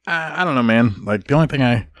I don't know, man. Like, the only thing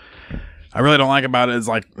I really don't like about it is,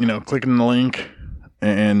 like, clicking the link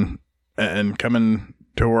and coming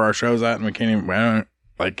to where our show's at, and we can't even,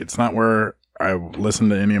 it's not where I listen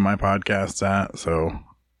to any of my podcasts at, so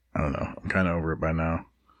I don't know. I'm kind of over it by now.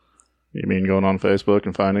 You mean going on Facebook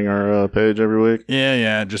and finding our page every week?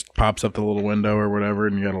 Yeah. It just pops up the little window or whatever,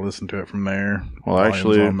 and you got to listen to it from there. Well,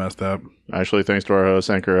 actually, all messed up. Actually, thanks to our host,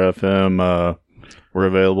 Anchor FM, we're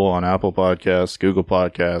available on Apple Podcasts, Google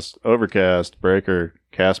Podcasts, Overcast, Breaker,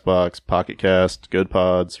 Castbox, Pocket Cast, Good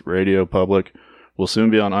Pods, Radio Public. We'll soon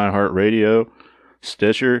be on iHeartRadio,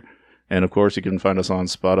 Stitcher, and of course, you can find us on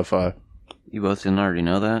Spotify. You both didn't already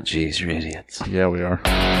know that? Jeez, you're idiots. Yeah, we are.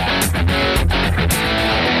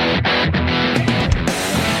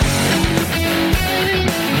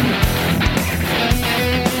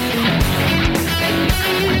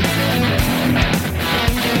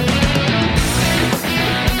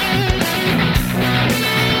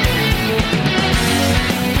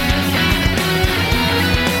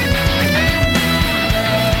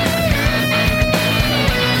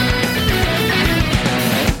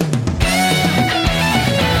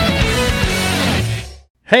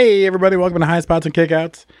 Hey, everybody. Welcome to High Spots and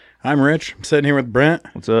Kickouts. I'm Rich. I'm sitting here with Brent.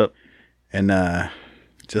 What's up? And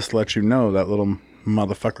just to let you know, that little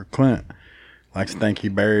motherfucker Clint likes to think he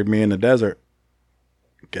buried me in the desert.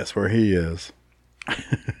 Guess where he is?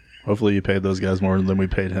 Hopefully you paid those guys more than we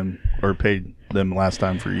paid him, or paid them last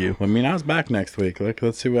time for you. I mean, I was back next week.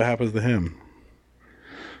 Let's see what happens to him.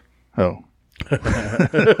 Oh.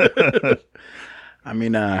 I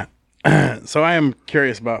mean, so I am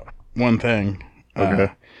curious about one thing.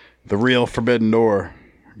 Okay. The real Forbidden Door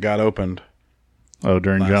got opened. Oh,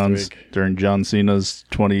 during John Cena's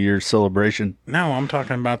 20-year celebration. No, I'm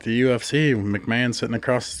talking about the UFC. McMahon sitting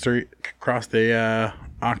across the street, across the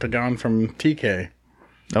octagon from TK.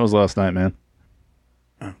 That was last night, man.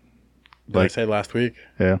 Did I say last week?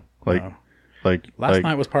 Yeah. Last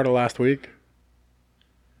night was part of last week.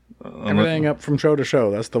 Everything up from show to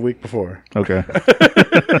show. That's the week before. Okay.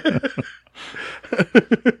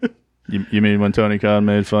 You mean when Tony Khan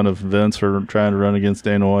made fun of Vince for trying to run against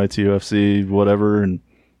Dana White's UFC, whatever? And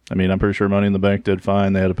I mean, I'm pretty sure Money in the Bank did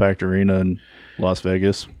fine. They had a packed arena in Las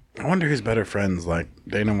Vegas. I wonder who's better friends, like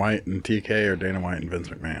Dana White and TK or Dana White and Vince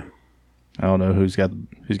McMahon. I don't know who's got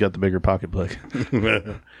the bigger pocketbook.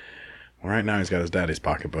 Well, right now he's got his daddy's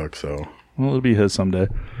pocketbook, so. Well, it'll be his someday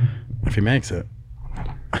if he makes it.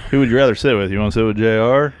 Who would you rather sit with? You want to sit with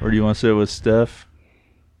JR or do you want to sit with Steph,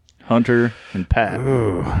 Hunter, and Pat?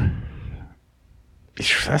 Ooh.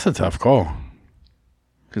 That's a tough call.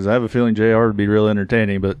 Because I have a feeling JR would be real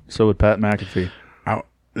entertaining, but so would Pat McAfee.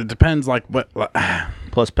 It depends, like what.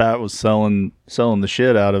 Plus, Pat was selling the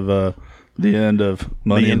shit out of the end of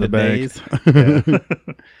Money in the Bank.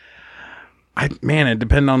 It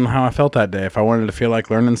depended on how I felt that day. If I wanted to feel like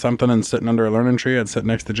learning something and sitting under a learning tree, I'd sit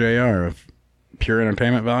next to JR. If pure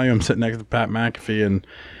entertainment value, I'm sitting next to Pat McAfee, and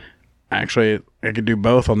actually, I could do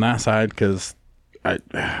both on that side because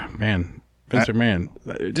Vince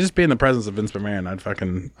McMahon. Just be in the presence of Vince McMahon, I'm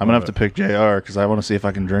going to have to pick JR because I want to see if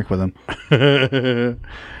I can drink with him.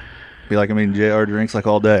 Be like, JR drinks like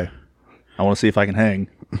all day. I want to see if I can hang.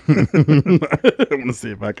 I want to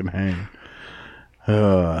see if I can hang.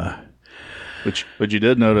 But you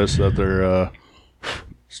did notice that they're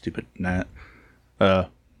stupid Nat. They're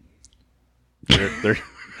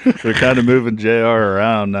kind of moving JR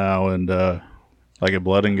around now, and like at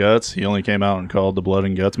Blood and Guts, he only came out and called the Blood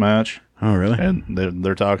and Guts match. Oh, really? And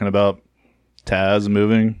they're talking about Taz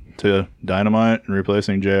moving to Dynamite and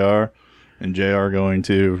replacing JR, and JR going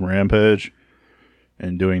to Rampage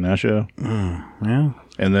and doing that show. Yeah.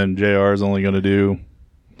 And then JR is only going to do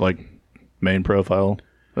like main profile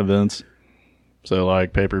events. So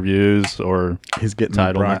like pay-per-views or he's getting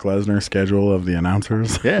the Brock Lesnar schedule of the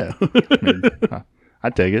announcers. Yeah.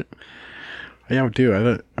 I'd take it. Yeah, I would too.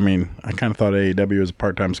 I kind of thought AEW was a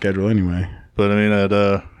part-time schedule anyway. But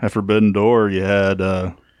at Forbidden Door, you had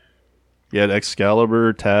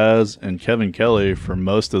Excalibur, Taz, and Kevin Kelly for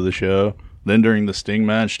most of the show. Then during the Sting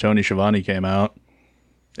match, Tony Schiavone came out,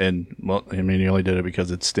 and he only did it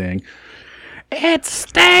because it's Sting. It's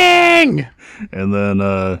Sting! And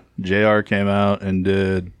then JR came out and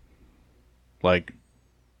did like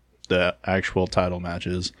the actual title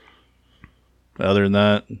matches. Other than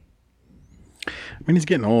that, he's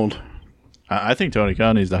getting old. I think Tony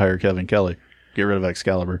Khan needs to hire Kevin Kelly. Get rid of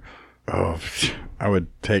Excalibur. Oh, I would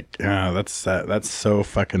take. That's sad. That's so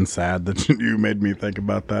fucking sad that you made me think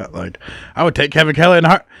about that. Like, I would take Kevin Kelly in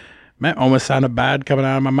heart. Man, almost sounded bad coming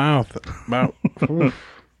out of my mouth. I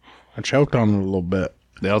choked on it a little bit.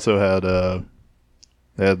 They also had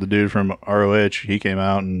They had the dude from ROH. He came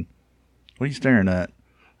out and what are you staring at?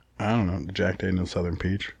 I don't know. The Jack Daniel's Southern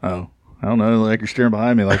Peach. Oh, I don't know. Like you're staring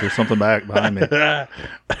behind me, like there's something back behind me.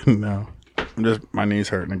 No, I'm just my knees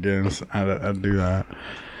hurting again. So I'd do that.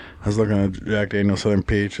 I was looking at Jack Daniel's Southern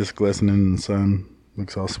Peach, just glistening in the sun.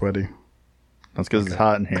 Looks all sweaty. That's because it's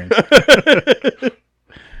hot in here.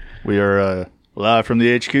 We are live from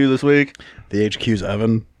the HQ this week. The HQ's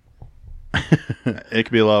oven. It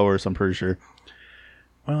could be a lot worse, I'm pretty sure.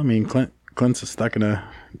 Well, I mean, Clint's stuck in a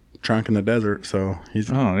trunk in the desert, so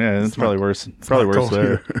he's. Oh yeah, it's probably worse. Probably worse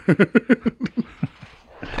there.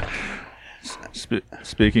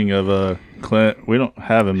 Speaking of Clint, we don't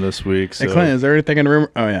have him this week. So Hey Clint, is there anything in the room?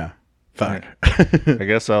 Oh yeah, fuck. I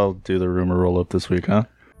guess I'll do the rumor roll up this week, huh?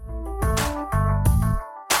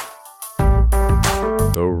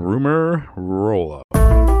 The rumor roll up.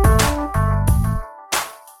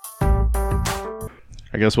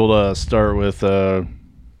 I guess we'll start with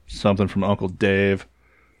something from Uncle Dave.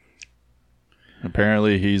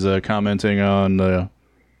 Apparently, he's commenting on the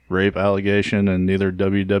rape allegation, and neither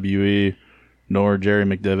WWE nor Jerry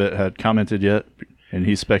McDevitt had commented yet. And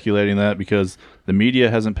he's speculating that because the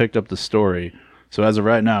media hasn't picked up the story. So as of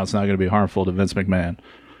right now, it's not going to be harmful to Vince McMahon.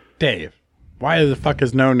 Dave, why the fuck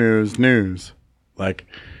is no news news? Like,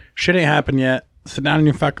 shit ain't happened yet. Sit down in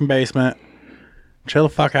your fucking basement. Chill the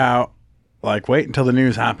fuck out. Like, wait until the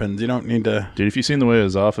news happens. You don't need to... Dude, if you've seen the way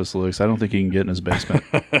his office looks, I don't think he can get in his basement.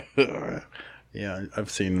 Yeah, I've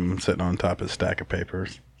seen him sitting on top of a stack of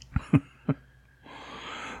papers.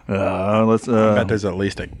 Let's. I bet there's at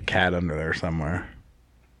least a cat under there somewhere.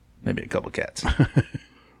 Maybe a couple cats.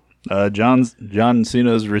 John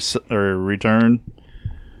Cena's return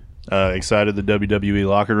excited the WWE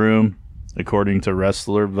locker room, according to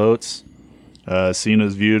wrestler votes. Cena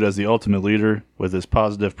is viewed as the ultimate leader, with his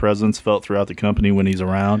positive presence felt throughout the company when he's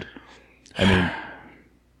around. I mean,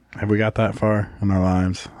 have we got that far in our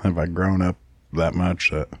lives? Have I grown up that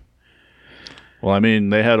much that... Well, I mean,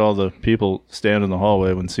 they had all the people stand in the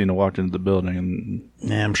hallway when Cena walked into the building, and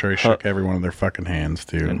yeah, I'm sure he shook every one of their fucking hands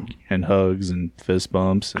too, and hugs and fist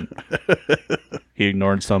bumps, and he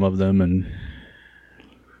ignored some of them. And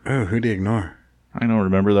oh, who'd he ignore? I don't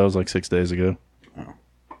remember. That was like 6 days ago. Oh,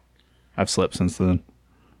 I've slept since then.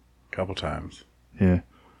 A couple times. Yeah.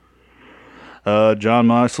 John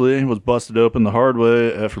Moxley was busted open the hard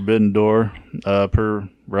way at Forbidden Door, per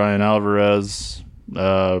Brian Alvarez.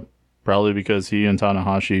 Probably because he and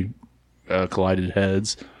Tanahashi collided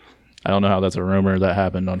heads. I don't know how that's a rumor. That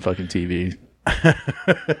happened on fucking TV.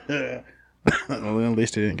 Well, at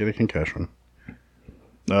least he didn't get a concussion.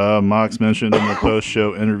 Mox mentioned in the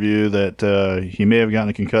post-show interview that he may have gotten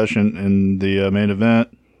a concussion in the main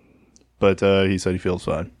event, but he said he feels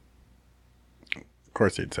fine. Of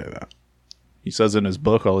course he'd say that. He says it in his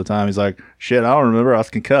book all the time. He's like, shit, I don't remember I was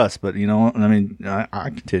concussed, but you know what? I mean, I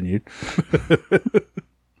continued.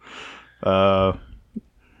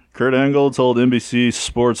 Kurt Angle told NBC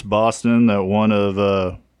Sports Boston that one of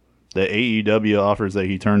the AEW offers that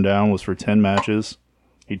he turned down was for 10 matches.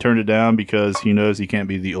 He turned it down because he knows he can't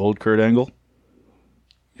be the old Kurt Angle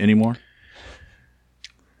anymore.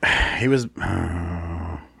 He was...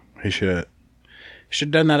 he should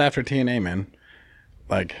have done that after TNA, man.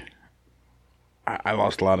 Like, I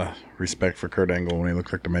lost a lot of respect for Kurt Angle when he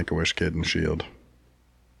looked like the Make-A-Wish kid in S.H.I.E.L.D.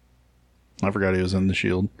 I forgot he was in the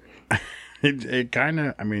S.H.I.E.L.D. It kind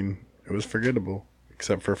of, I mean, it was forgettable.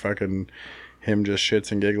 Except for fucking him just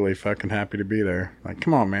shits and giggly fucking happy to be there. Like,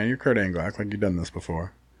 come on, man, you're Kurt Angle. Act like you've done this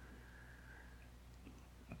before.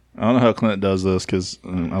 I don't know how Clint does this because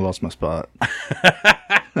I lost my spot.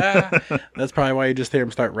 That's probably why you just hear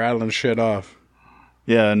him start rattling shit off.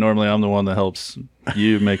 Yeah, normally I'm the one that helps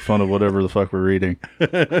you make fun of whatever the fuck we're reading.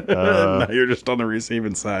 Now you're just on the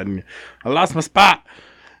receiving side and I lost my spot.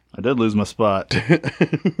 I did lose my spot. You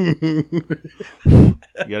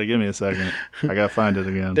gotta give me a second. I gotta find it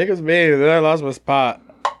again. Think it's me, then I lost my spot.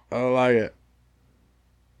 I don't like it.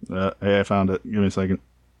 Hey, I found it. Give me a second.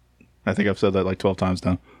 I think I've said that like 12 times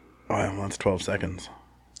now. Oh, well, that's 12 seconds.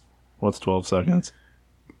 What's 12 seconds?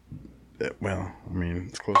 Well, I mean,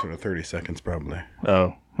 it's closer to 30 seconds probably.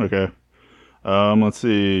 Oh, okay. Let's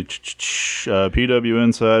see. PW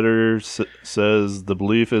Insider says the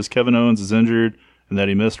belief is Kevin Owens is injured and that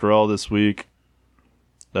he missed Raw this week.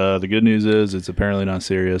 The good news is it's apparently not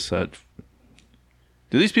serious. Do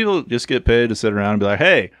these people just get paid to sit around and be like,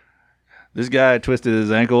 hey, this guy twisted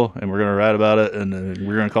his ankle and we're going to write about it and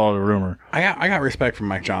we're going to call it a rumor? I got respect for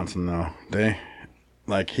Mike Johnson, though.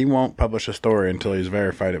 He won't publish a story until he's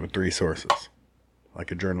verified it with 3 sources,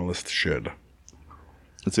 like a journalist should.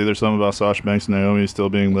 It's either something about Sasha Banks and Naomi still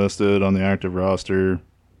being listed on the active roster,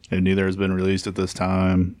 and neither has been released at this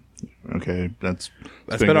time. Okay, that's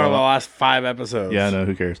been on the last 5 episodes. Yeah, I know.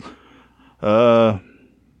 Who cares?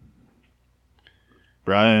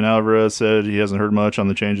 Brian Alvarez said he hasn't heard much on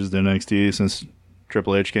the changes to NXT since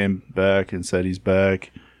Triple H came back and said he's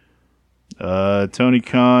back. Tony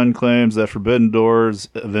Khan claims that Forbidden Doors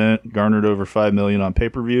event garnered over $5 million on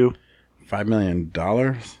pay-per-view. $5 million?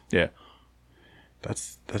 Yeah.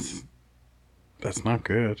 That's not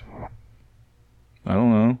good. I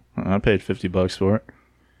don't know. I paid $50 for it.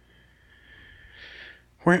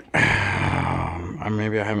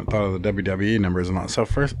 Maybe I haven't thought of the WWE numbers and all. So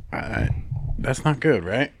first, that's not good,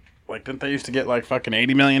 right? Like, didn't they used to get like fucking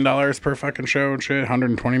 $80 million per fucking show and shit?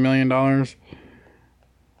 $120 million?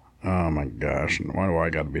 Oh my gosh. Why do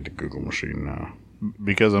I got to be the Google machine now?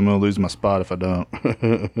 Because I'm going to lose my spot if I don't.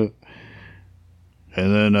 And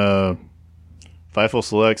then Fightful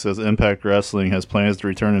Select says Impact Wrestling has plans to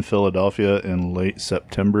return in Philadelphia in late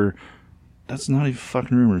September. That's not even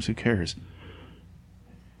fucking rumors. Who cares?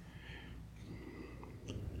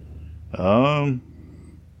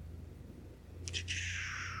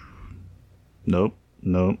 Nope.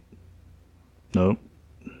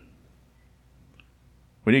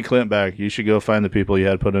 We need Clint back. You should go find the people you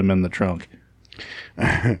had put him in the trunk.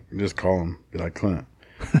 Just call him. Be like, Clint,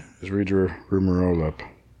 just read your rumor roll up.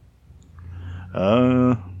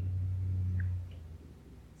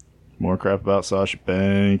 More crap about Sasha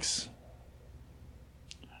Banks.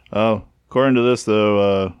 Oh, according to this,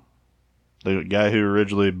 though, the guy who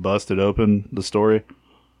originally busted open the story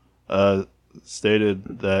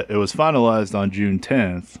stated that it was finalized on June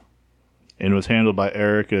 10th and was handled by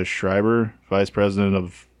Erica Schreiber, Vice President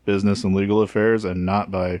of Business and Legal Affairs, and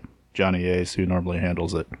not by Johnny Ace, who normally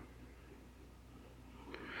handles it.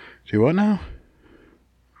 Do what now?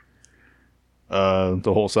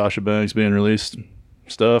 The whole Sasha Banks being released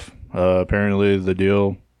stuff. Apparently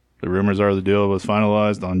the rumors are the deal was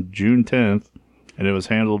finalized on June 10th, and it was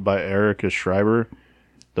handled by Erica Schreiber,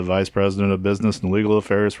 the Vice President of Business and Legal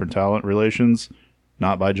Affairs for Talent Relations,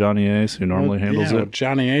 not by Johnny Ace, who normally handles it.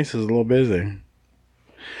 Johnny Ace is a little busy.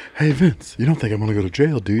 Hey, Vince, you don't think I'm going to go to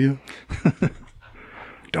jail, do you?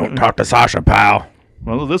 Don't talk to Sasha, pal.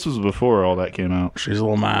 Well, this was before all that came out. She's a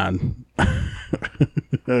little mad.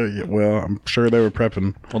 Well, I'm sure they were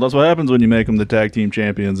prepping. Well, that's what happens when you make them the tag team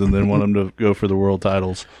champions and then want them to go for the world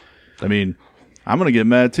titles. I mean, I'm going to get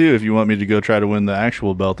mad, too, if you want me to go try to win the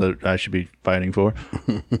actual belt that I should be fighting for.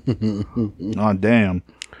 Oh, damn.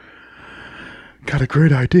 Got a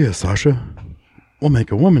great idea, Sasha. We'll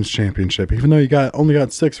make a women's championship, even though you only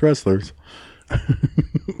got 6 wrestlers.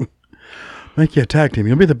 Make you a tag team.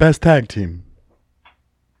 You'll be the best tag team.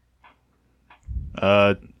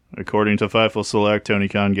 According to Fightful Select, Tony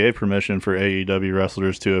Khan gave permission for AEW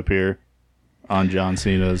wrestlers to appear on John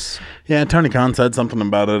Cena's. Yeah, Tony Khan said something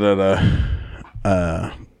about it at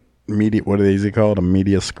a media. What is he called? A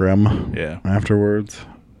media scrum. Yeah. Afterwards,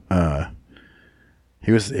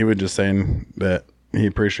 he was just saying that he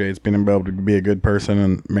appreciates being able to be a good person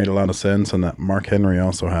and made a lot of sense, and that Mark Henry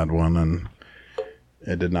also had one, and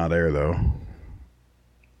it did not air though.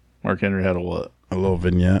 Mark Henry had a what? A little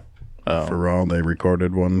vignette. For Raw, they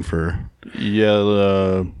recorded one for...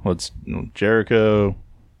 Yeah, what's Jericho,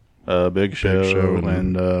 Big Show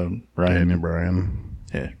and Ryan. Daniel Bryan.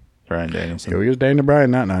 Yeah, Ryan Danielson. He was Daniel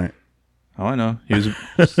Bryan that night. Oh, I know. He was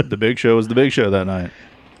the Big Show was the Big Show that night.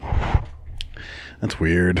 That's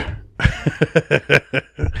weird. I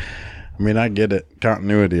mean, I get it.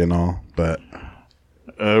 Continuity and all, but...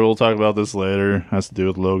 we'll talk about this later. It has to do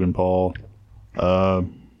with Logan Paul.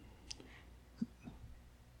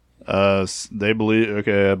 They believe,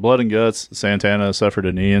 Blood and Guts, Santana suffered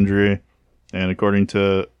a knee injury, and according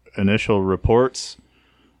to initial reports,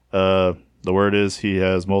 the word is he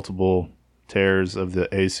has multiple tears of the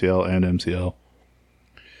ACL and MCL.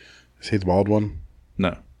 Is he the bald one?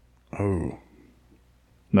 No. Oh.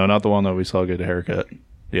 No, not the one that we saw get a haircut.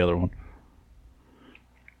 The other one.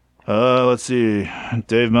 Let's see.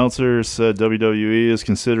 Dave Meltzer said WWE is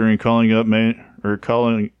considering considering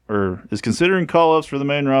call-ups for the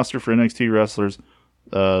main roster for NXT wrestlers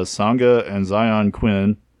Sangha and Zion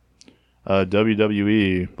Quinn.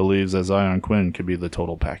 WWE believes that Zion Quinn could be the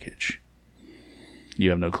total package.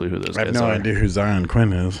 You have no clue who those guys are. I have no idea who Zion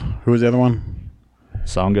Quinn is. Who was the other one?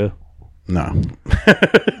 Sangha. No.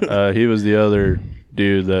 He was the other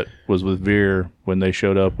dude that was with Veer when they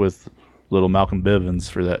showed up with little Malcolm Bivens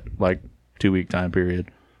for that 2-week time period.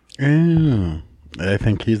 Yeah. I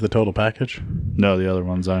think he's the total package. No, the other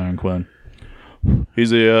one, Zion Quinn.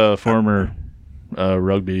 He's a former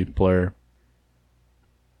rugby player.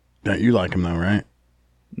 Yeah, you like him though, right?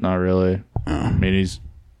 Not really. Oh. I mean,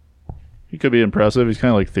 He could be impressive. He's kind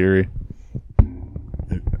of like Theory.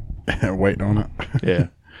 Waiting on it. Yeah.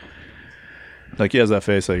 Like, he has that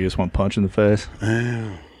face that you just want to punch in the face.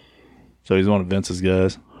 Yeah. So he's one of Vince's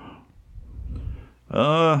guys.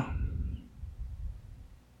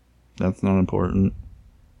 That's not important.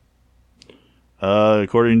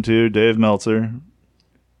 According to Dave Meltzer,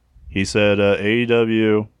 he said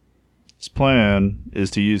AEW's plan is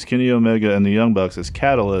to use Kenny Omega and the Young Bucks as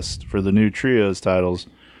catalysts for the new trios titles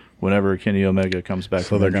whenever Kenny Omega comes back.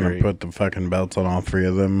 So they're going to put the fucking belts on all three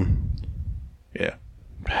of them. Yeah.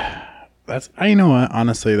 You know what?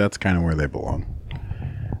 Honestly, that's kind of where they belong.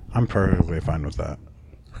 I'm perfectly fine with that.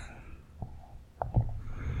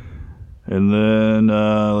 And then,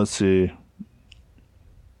 let's see.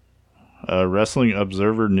 Wrestling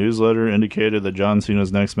Observer newsletter indicated that John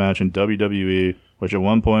Cena's next match in WWE, which at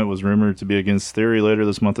one point was rumored to be against Theory later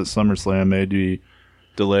this month at SummerSlam, may be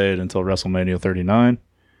delayed until WrestleMania 39.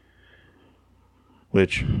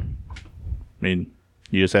 Which, I mean,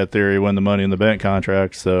 you just had Theory win the Money in the Bank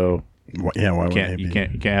contract, so yeah, why you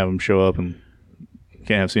can't have him show up and you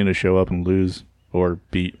can't have Cena show up and lose or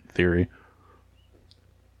beat Theory.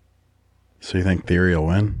 So you think Theory will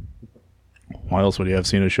win? Why else would you have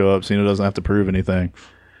Cena show up? Cena doesn't have to prove anything.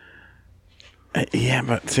 Yeah,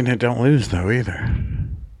 but Cena don't lose though either.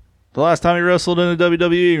 The last time he wrestled in a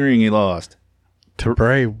WWE ring, he lost To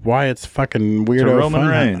Bray Wyatt's fucking weirdo to Roman fun.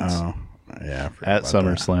 Reigns. Oh, yeah, At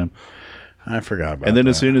SummerSlam. I forgot about that. And then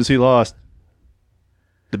as soon as he lost,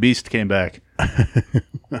 the Beast came back.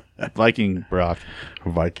 Viking Brock.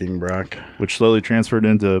 Viking Brock. Which slowly transferred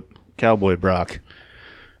into Cowboy Brock.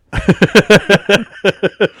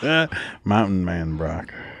 Mountain Man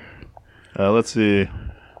Brock. Let's see.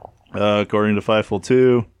 According to Fightful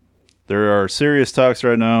 2, there are serious talks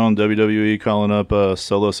right now on WWE calling up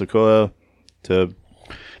Solo Sikoa to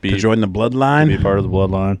join the Bloodline? To be part of the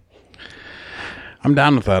Bloodline. I'm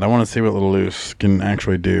down with that. I want to see what Little Loose can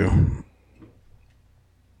actually do.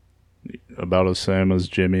 About the same as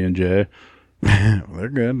Jimmy and Jay. They're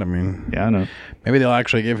good. I mean, yeah, I know. Maybe they'll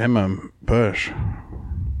actually give him a push.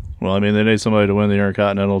 Well, I mean, they need somebody to win the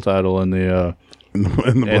Intercontinental title and the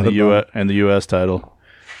US title.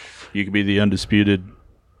 You could be the undisputed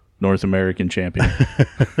North American champion.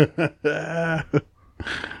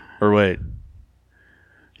 Or wait,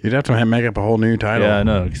 you'd have to make up a whole new title. Yeah, I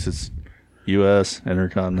know, because it's US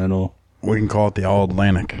Intercontinental. We can call it the All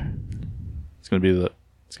Atlantic. It's gonna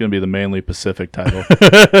be the mainly Pacific title.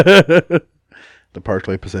 The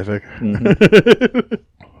Parkway Pacific. Mm-hmm.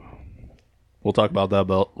 We'll talk about that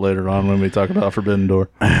belt later on when we talk about Forbidden Door.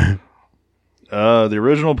 The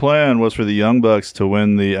original plan was for the Young Bucks to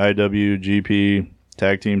win the IWGP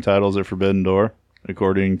Tag Team titles at Forbidden Door,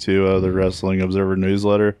 according to the Wrestling Observer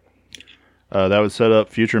newsletter. That would set up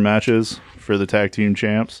future matches for the Tag Team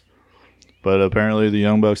champs. But apparently the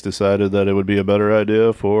Young Bucks decided that it would be a better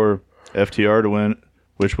idea for FTR to win,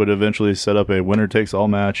 which would eventually set up a winner-takes-all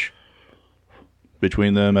match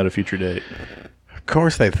between them at a future date. Of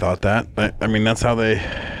course they thought that. I mean, that's how they...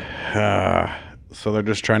 so they're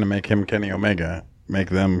just trying to make him Kenny Omega. Make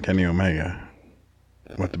them Kenny Omega.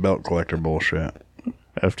 With the belt collector bullshit.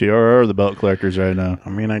 FTR are the belt collectors right now. I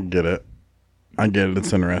mean, I get it.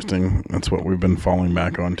 It's interesting. That's what we've been falling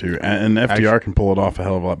back onto. And FTR can pull it off a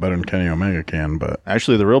hell of a lot better than Kenny Omega can, but...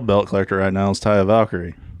 Actually, the real belt collector right now is Taya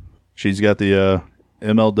Valkyrie. She's got the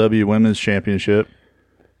MLW Women's Championship.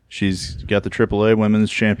 She's got the AAA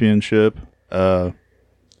Women's Championship.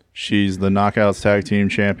 She's the Knockouts Tag Team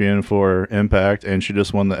Champion for Impact, and she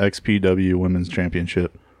just won the XPW Women's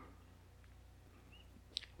Championship.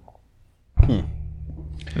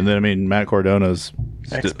 And then, I mean, Matt Cordona's...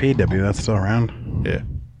 XPW, that's still around? Yeah.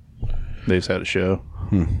 They just had a show.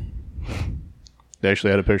 They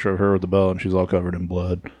actually had a picture of her with the belt, and she's all covered in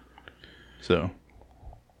blood. So...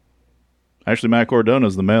 Actually, Matt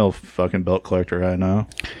Cordona's the male fucking belt collector right now.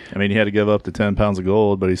 I mean, he had to give up the 10 pounds of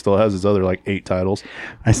gold, but he still has his other, 8 titles.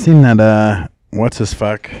 I seen that, what's his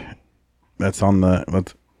fuck? That's on the...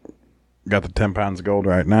 got the 10 pounds of gold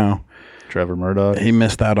right now. Trevor Murdoch. He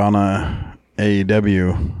missed out on a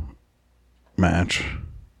AEW match.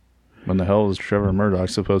 When the hell is Trevor Murdoch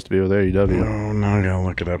supposed to be with AEW? Oh, no, I gotta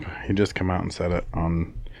look it up. He just come out and said it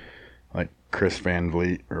on, Chris Van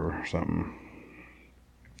Vliet or something.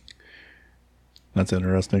 That's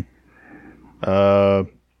interesting. Another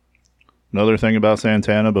thing about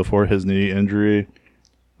Santana before his knee injury,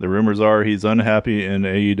 the rumors are he's unhappy in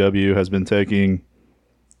AEW, has been taking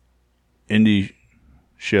indie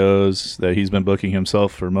shows that he's been booking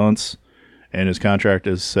himself for months, and his contract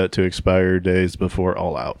is set to expire days before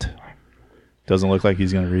All Out. Doesn't look like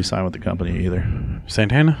he's going to re-sign with the company either.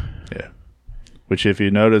 Santana? Yeah. Which, if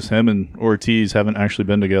you notice, him and Ortiz haven't actually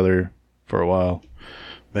been together for a while.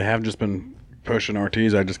 They have just been pushing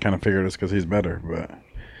Ortiz. I just kind of figured it's because he's better, but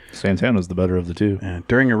Santana's the better of the two. yeah.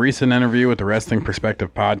 During a recent interview with the Wrestling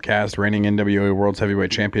Perspective podcast, reigning NWA World's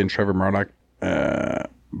Heavyweight Champion Trevor Murdoch,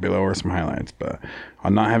 below are some highlights, but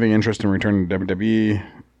on not having interest in returning to WWE,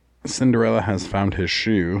 Cinderella has found his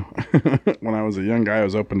shoe. When I was a young guy, I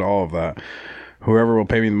was open to all of that. Whoever will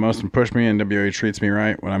pay me the most and push me, NWA treats me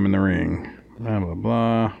right when I'm in the ring. Blah, blah,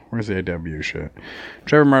 blah. Where's the AEW shit?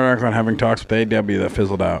 Trevor Murdoch on having talks with AEW that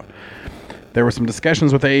fizzled out. There were some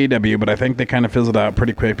discussions with AEW, but I think they kind of fizzled out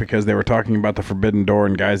pretty quick because they were talking about the Forbidden Door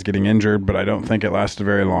and guys getting injured, but I don't think it lasted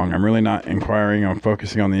very long. I'm really not inquiring. I'm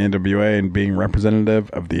focusing on the NWA and being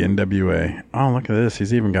representative of the NWA. Oh, look at this.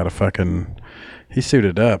 He's even got a fucking... He's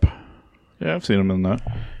suited up. Yeah, I've seen him in that.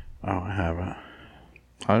 Oh, I haven't.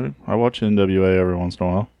 I watch NWA every once in a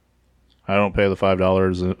while. I don't pay the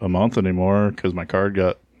 $5 a month anymore because my card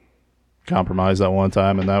got compromised that one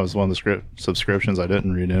time, and that was one of the subscriptions I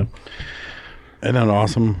didn't renew. Isn't that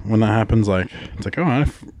awesome when that happens? Like, it's like, oh, I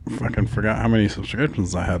fucking forgot how many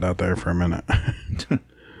subscriptions I had out there for a minute.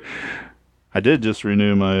 I did just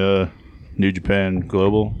renew my New Japan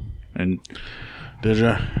Global, and did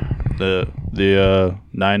you? The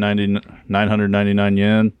 999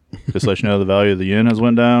 yen. Just let you know the value of the yen has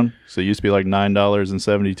went down. So it used to be like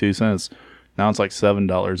 $9.72. Now it's like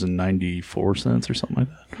 $7.94 or something like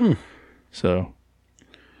that. So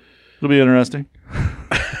it'll be interesting.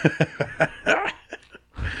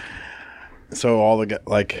 So all the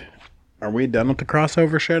like, are we done with the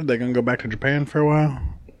crossover shit? Are they gonna go back to Japan for a while?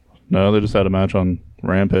 No, they just had a match on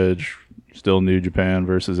Rampage. Still New Japan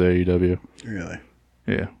versus AEW. Really?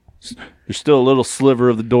 Yeah. There's still a little sliver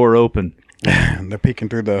of the door open. They're peeking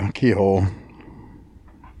through the keyhole.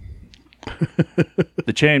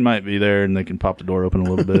 The chain might be there, and they can pop the door open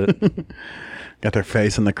a little bit. Got their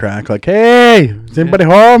face in the crack, like, "Hey, is anybody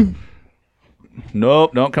home?"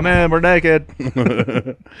 Nope, don't come in. We're naked.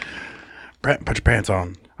 Brett, put your pants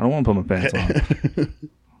on. I don't want to put my pants on.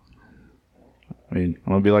 I mean,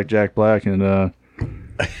 I'm gonna be like Jack Black in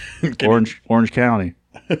Orange County.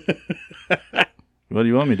 What do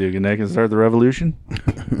you want me to do? Get naked and start the revolution?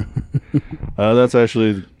 That's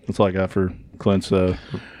all I got for Clint's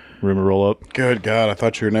rumor roll up. Good God, I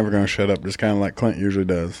thought you were never going to shut up, just kind of like Clint usually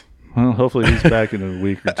does. Well, hopefully he's back in a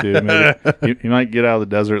week or two. Maybe he might get out of the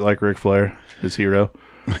desert like Ric Flair, his hero.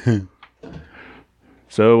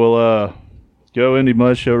 So we'll go Indie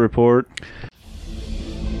Mud Show report.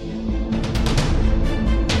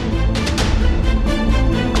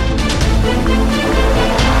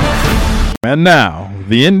 And now,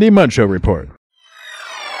 the Indie Mud Show report.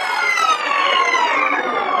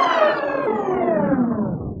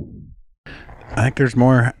 I think there's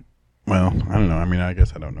more. Well, I don't know. I mean, I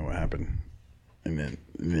guess I don't know what happened in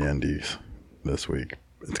the Indies this week.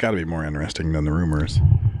 It's got to be more interesting than the rumors.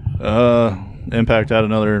 Impact had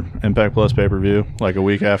another Impact Plus pay-per-view like a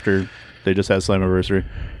week after they just had Slammiversary.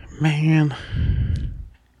 Man,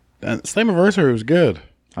 that Slammiversary was good.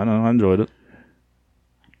 I know, I enjoyed it.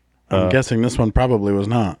 I'm guessing this one probably was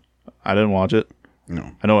not. I didn't watch it. No.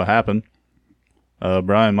 I know what happened.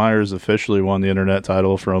 Brian Myers officially won the internet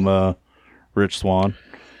title from Rich Swann.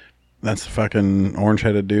 That's the fucking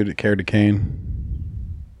orange-headed dude that carried a cane.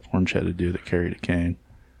 Orange-headed dude that carried a cane.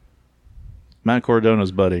 Matt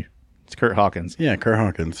Cordona's buddy. It's Kurt Hawkins. Yeah, Kurt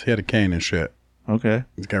Hawkins. He had a cane and shit. Okay.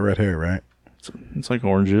 He's got red hair, right? It's like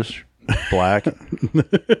orangish. Black.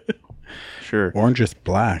 Sure. Orange is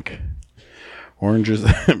black. Orange is...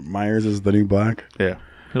 Myers is the new black? Yeah.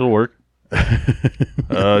 It'll work.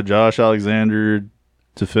 Josh Alexander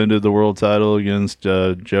defended the world title against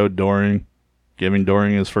Joe Doring, giving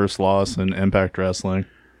Doring his first loss in Impact Wrestling.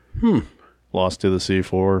 Lost to the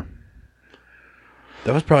C4.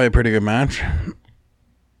 That was probably a pretty good match.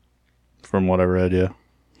 From what I read, yeah.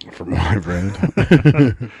 From what I've read.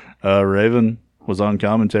 Raven was on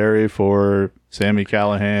commentary for Sami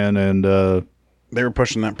Callihan and they were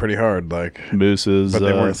pushing that pretty hard, like Moose's. But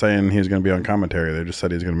they weren't saying he was going to be on commentary. They just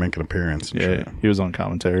said he's going to make an appearance. And shit. He was on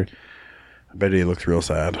commentary. I bet he looks real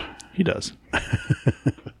sad. He does.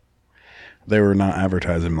 They were not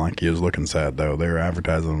advertising like he was looking sad, though. They were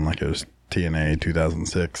advertising like it was TNA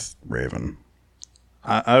 2006 Raven.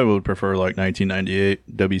 I would prefer like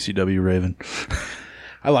 1998 WCW Raven.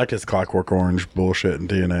 I liked his Clockwork Orange bullshit in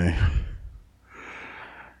TNA.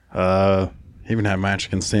 He even had a match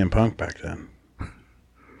against CM Punk back then.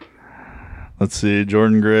 Let's see.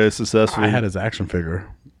 Jordan Gray successfully. I had his action figure.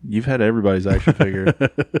 You've had everybody's action figure.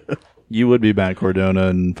 You would be Matt Cardona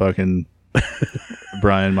and fucking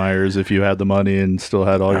Brian Myers if you had the money and still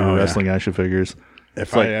had all your wrestling action figures.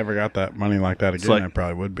 If I ever got that money like that again, I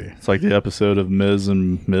probably would be. It's like the episode of Ms.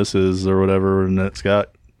 and Mrs. or whatever, and it's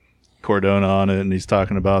got Cordona on it, and he's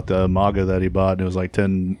talking about the MAGA that he bought, and it was like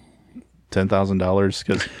 $10,000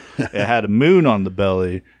 because it had a moon on the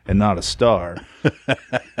belly and not a star.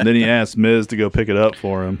 And then he asked Miz to go pick it up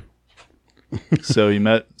for him. So he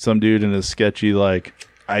met some dude in a sketchy like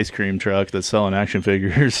ice cream truck that's selling action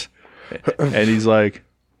figures, and he's like,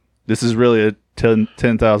 "This is really a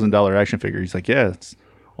 $10,000 action figure." He's like, "Yeah, it's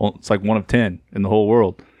like one of 10 in the whole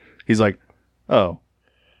world." He's like, "Oh,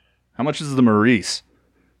 how much is the Maurice?"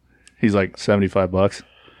 He's like, $75.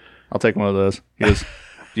 I'll take one of those. He goes,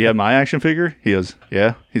 "Do you have my action figure?" He goes,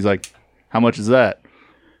 "Yeah." He's like, "How much is that?"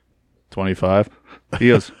 $25. He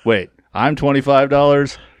goes, "Wait, I'm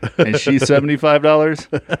 $25 and she's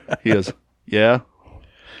 $75?" He goes, "Yeah."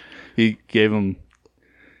 He gave him,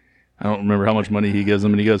 I don't remember how much money he gives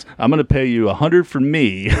him, and he goes, "I'm going to pay you $100 for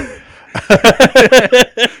me."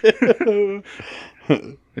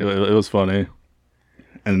 It was funny.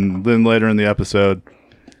 And then later in the episode,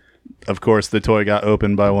 of course, the toy got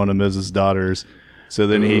opened by one of Mrs. daughters. So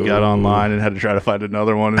then he got online and had to try to find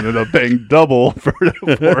another one and ended up paying double for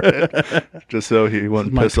it. Just so he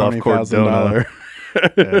wouldn't piss off Cordona.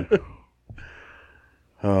 Yeah.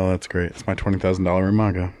 Oh, that's great. It's my $20,000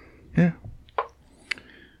 Umaga. Yeah.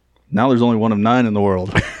 Now there's only one of 9 in the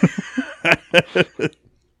world.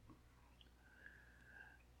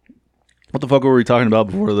 What the fuck were we talking about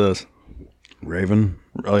before this? Raven.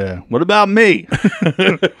 Oh, yeah. What about me?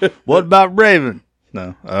 What about Raven?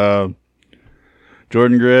 No.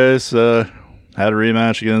 Jordan Grace had a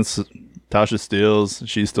rematch against Tasha Steelz.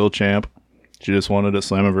 She's still champ. She just won it at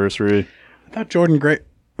Slammiversary. I thought Jordan Grace...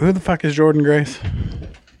 Who the fuck is Jordan Grace?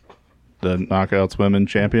 The Knockouts Women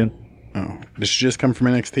champion. Oh. Did she just come from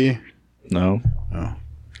NXT? No. Oh.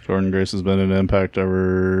 Jordan Grace has been in Impact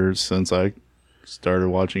ever since I started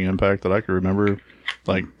watching Impact that I could remember,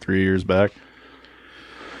 like 3 years back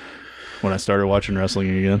when I started watching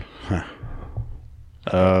wrestling again.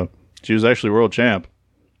 Huh. She was actually world champ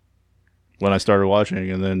when I started watching,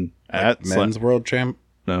 and then at men's world champ?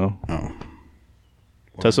 No. Oh.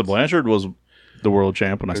 Tessa Blanchard was the world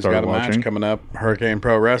champ when I started got a watching. match coming up, Hurricane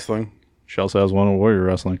Pro Wrestling. She also has one on Warrior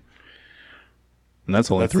Wrestling. And that's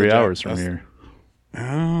only 3 hours from here.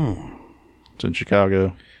 Oh. It's in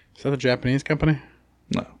Chicago. Is that the Japanese company?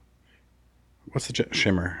 No. What's the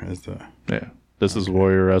Shimmer? Is the... Yeah. This is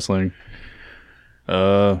Warrior Wrestling.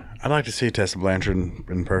 I'd like to see Tessa Blanchard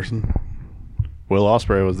in person. Will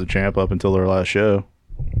Ospreay was the champ up until their last show,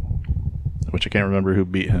 which I can't remember who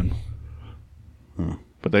beat him.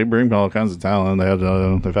 But they bring all kinds of talent. They've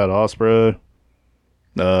had Ospreay.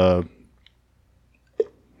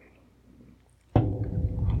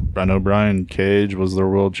 I know Brian Cage was their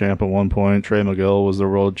world champ at one point. Trey Miguel was their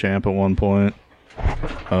world champ at one point.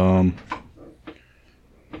 I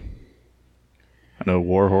know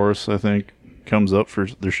Warhorse, I think, comes up for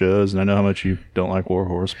their shows, and I know how much you don't like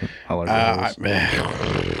Warhorse, but I like Warhorse.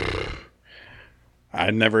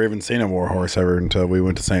 I'd never even seen a Warhorse ever until we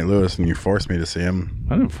went to St. Louis, and you forced me to see him.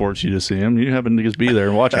 I didn't force you to see him. You happened to just be there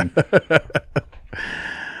and watch him.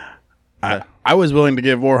 I was willing to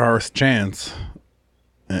give Warhorse a chance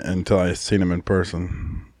until I seen him in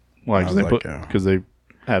person. Why? Because they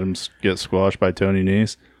had him get squashed by Tony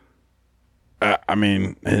Nese. I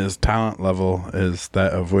mean, his talent level is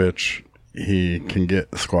that of which he can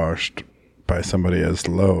get squashed by somebody as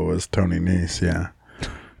low as Tony Nese. Yeah.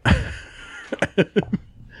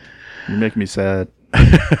 You make me sad.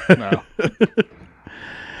 No.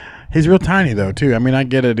 He's real tiny though too. I mean, I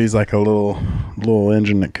get it. He's like a little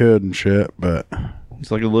engine that could and shit, but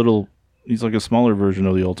he's like a smaller version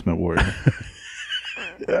of the Ultimate Warrior.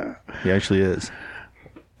 Yeah, he actually is.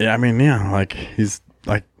 Yeah, I mean, yeah, like he's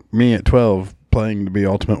like me at 12 playing to be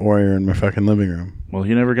Ultimate Warrior in my fucking living room. Well,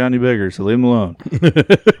 he never got any bigger, so leave him alone.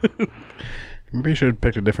 Maybe he should have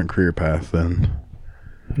picked a different career path then.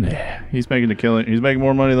 Yeah, he's making a killing. He's making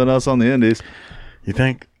more money than us on the Indies. You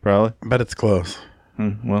think? Probably. I bet it's close.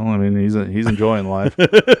 Well, I mean, he's enjoying life.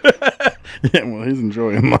 Yeah, well, he's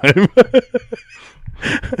enjoying life.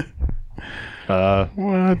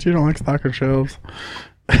 What? You don't like stocking shelves?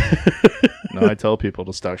 No, I tell people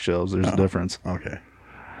to stock shelves. There's a difference. Okay.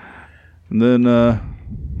 And then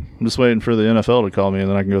I'm just waiting for the NFL to call me, and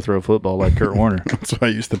then I can go throw a football like Kurt Warner. That's what I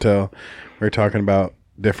used to tell. We were talking about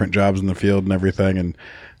different jobs in the field and everything, and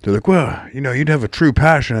they're like, well, you'd have a true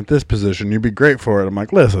passion at this position. You'd be great for it. I'm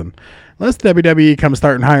like, listen, unless WWE comes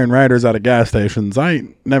starting hiring writers out of gas stations, I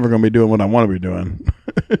ain't never going to be doing what I want to be doing.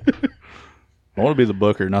 I want to be the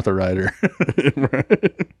booker, not the writer.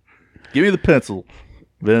 Right. Give me the pencil,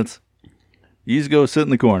 Vince. You just go sit in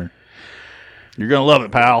the corner. You're going to love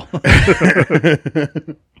it, pal.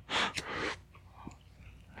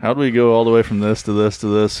 How do we go all the way from this to this to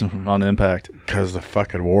this on Impact? Because the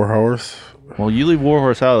fucking Warhorse. Well, you leave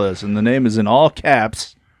Warhorse out of this, and the name is in all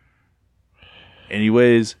caps.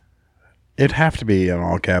 Anyways, It'd have to be in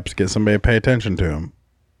all caps to get somebody to pay attention to him.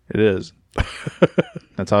 it is.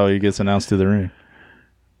 That's how he gets announced to the ring.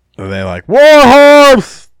 And they're like,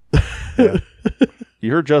 Warhorse!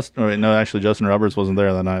 You heard Justin... Wait, no, actually, Justin Roberts wasn't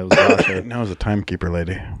there that night. It was Dasha. No, it was a timekeeper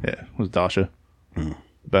lady. Yeah, it was Dasha.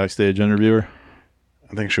 Backstage interviewer.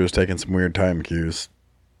 I think she was taking some weird time cues.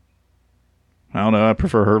 I don't know. I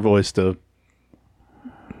prefer her voice to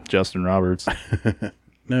Justin Roberts.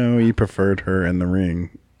 No, you preferred her in the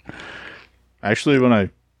ring. Actually, when I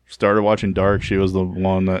started watching Dark, she was the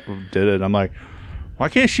one that did it. I'm like, why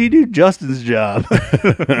can't she do Justin's job?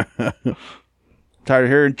 Tired of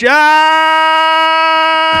hearing John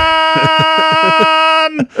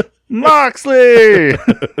Moxley.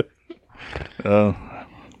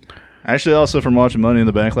 Actually, also from watching Money in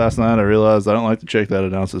the Bank last night, I realized I don't like the chick that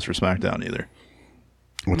announces for SmackDown either.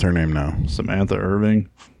 What's her name now? Samantha Irving.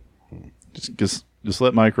 Just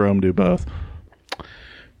let Mike Rome do both.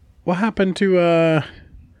 What happened to,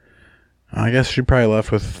 I guess she probably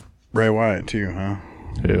left with Bray Wyatt too, huh?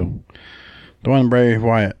 Who? The one Bray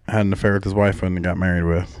Wyatt had an affair with his wife when they got married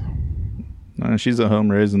with. She's at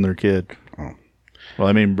home raising their kid. Oh. Well,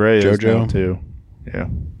 I mean, Bray is JoJo? now too. Yeah.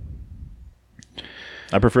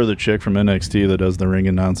 I prefer the chick from NXT that does the ring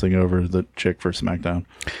announcing over the chick for SmackDown.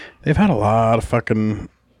 They've had a lot of fucking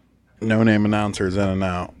no-name announcers in and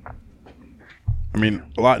out. I mean,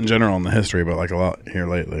 a lot in general in the history, but like a lot here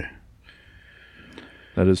lately.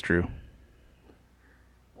 That is true.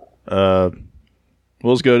 We'll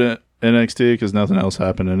just go to NXT because nothing else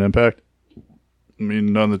happened in Impact. I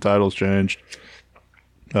mean, none of the titles changed.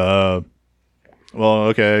 Well,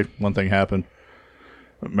 okay, one thing happened.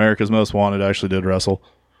 America's Most Wanted actually did wrestle.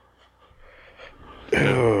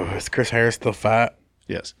 Ew, is Chris Harris still fat?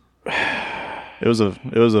 Yes. It was a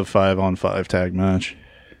 5-on-5 tag match.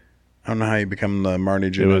 I don't know how you become the Marty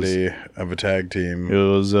Jannetty of a tag team. It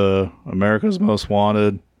was America's Most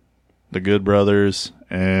Wanted, the Good Brothers,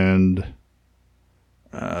 and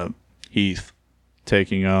Heath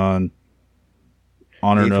taking on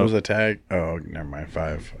Honor Heath No. was a tag. Oh, never mind.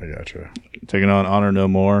 5. I gotcha. Taking on Honor No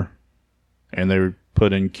More, and they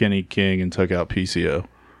put in Kenny King and took out PCO.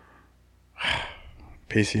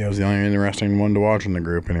 PCO's the only interesting one to watch in the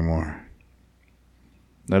group anymore.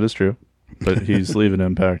 That is true, but he's leaving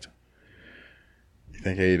Impact. You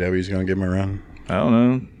think AEW's going to give him a run? I don't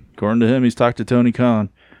know. According to him, he's talked to Tony Khan.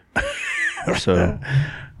 So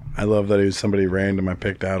I love that he was somebody random I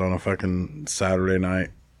picked out on a fucking Saturday night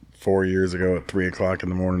 4 years ago at 3 o'clock in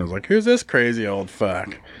the morning. I was like, who's this crazy old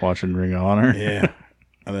fuck? watching Ring of Honor. Yeah.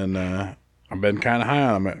 And then I've been kind of high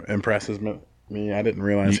on him. It impresses me. I didn't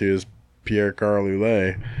realize he was Pierre Carl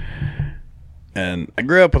Ouellet. And I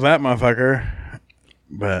grew up with that motherfucker.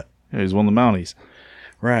 But Yeah, he's one of the Mounties.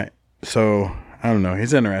 right. So I don't know.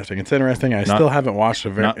 He's interesting. It's interesting. I still haven't watched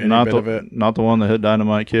any bit of it. Not the one that hit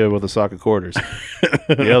Dynamite Kid with a sock of quarters.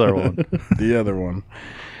 The other one. The other one.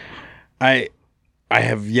 I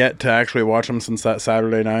have yet to actually watch him since that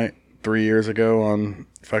Saturday night 3 years ago on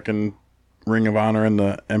fucking Ring of Honor in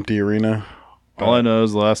the empty arena. All I know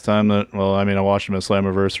is the last time that, I watched him at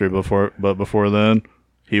Slammiversary before then,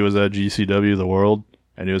 he was at GCW The World,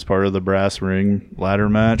 and he was part of the brass ring ladder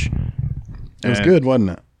match. It was good, wasn't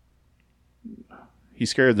it? He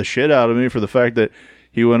scared the shit out of me for the fact that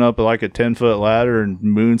he went up like a 10-foot ladder and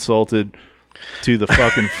moonsaulted to the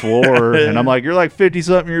fucking floor. And I'm like, you're like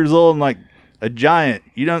 50-something years old and like a giant.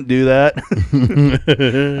 You don't do that.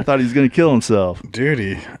 I thought he was going to kill himself.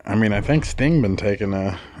 Dude, I think Sting been taking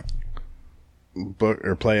a book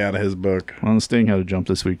or play out of his book. Well, Sting had a jump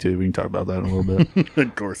this week too. We can talk about that in a little bit.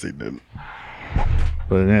 Of course he did.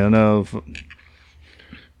 But yeah, no.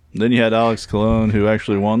 Then you had Alex Colon, who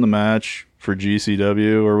actually won the match for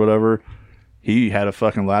GCW or whatever. He had a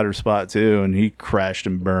fucking ladder spot too, and he crashed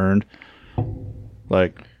and burned.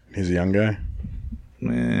 Like, He's a young guy.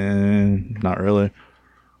 not really.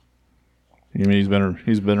 I mean, he's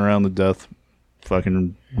been around the death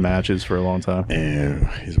fucking matches for a long time. Ew,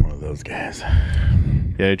 he's one of those guys.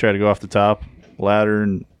 Yeah, he tried to go off the top ladder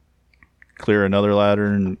and clear another ladder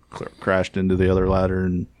and crashed into the other ladder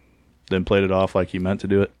and then played it off like he meant to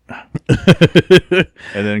do it.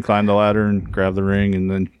 And then climbed the ladder and grabbed the ring and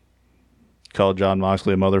then called John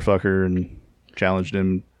Moxley a motherfucker and challenged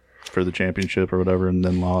him for the championship or whatever and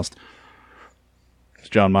then lost.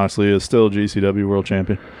 John Moxley is still GCW World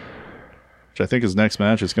Champion, which I think his next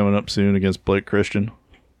match is coming up soon against Blake Christian.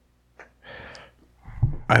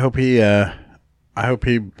 I hope he I hope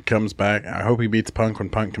he comes back. I hope he beats Punk when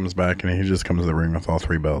Punk comes back, and he just comes to the ring with all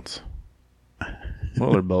 3 belts. What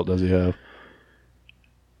other belt does he have?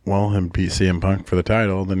 Well, him beat CM Punk for the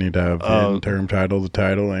title, then he'd have the interim title, the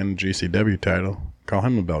title, and GCW title. Call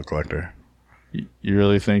him a belt collector. You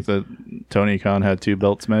really think that Tony Khan had 2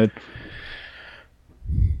 belts made?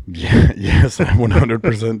 Yeah, yes, I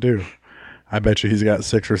 100% do. I bet you he's got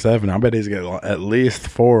 6 or 7. I bet he's got at least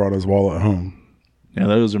 4 on his wall at home. Yeah,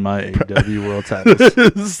 those are my AEW world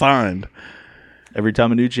titles. Signed. Every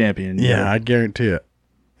time a new champion. Yeah, I guarantee it.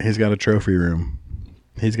 He's got a trophy room.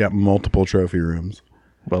 He's got multiple trophy rooms.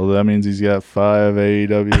 Well, that means he's got 5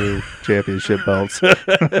 AEW championship belts.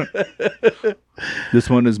 This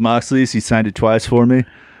one is Moxley's. He signed it twice for me.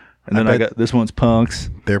 And then I got this one's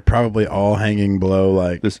Punk's. They're probably all hanging below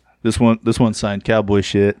like this one signed cowboy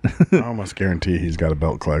shit. I almost guarantee he's got a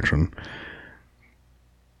belt collection.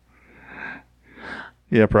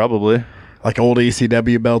 Yeah, probably. Like old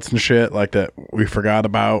ECW belts and shit like that we forgot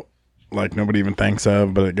about. Like nobody even thinks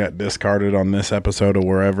of, but it got discarded on this episode or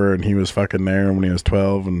wherever, and he was fucking there when he was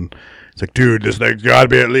 12, and it's like, dude, this thing's got to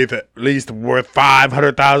be at least worth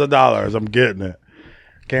 $500,000. I'm getting it.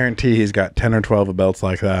 Guarantee he's got 10 or 12 belts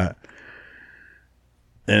like that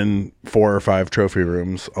in 4 or 5 trophy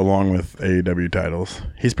rooms, along with AEW titles.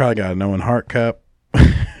 He's probably got an Owen Hart Cup.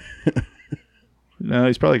 No,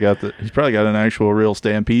 he's probably got an actual real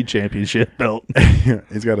Stampede Championship belt.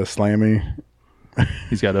 He's got a Slammy.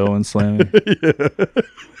 He's got Owen slamming. Yeah.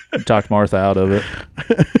 Talked Martha out of it.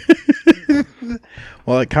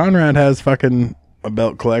 Well, like Conrad has fucking a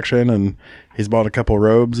belt collection, and he's bought a couple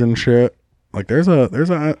robes and shit. Like there's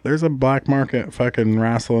a black market fucking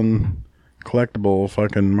wrestling collectible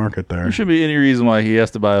fucking market there. There shouldn't be any reason why he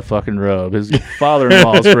has to buy a fucking robe. His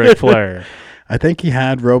father-in-law's Ric Flair. I think he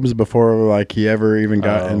had robes before like he ever even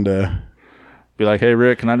got into. Be like, hey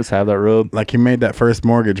Rick, can I just have that robe? Like he made that first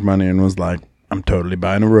mortgage money and was like, I'm totally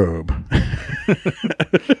buying a robe.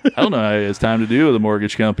 I don't know how it's time to do with a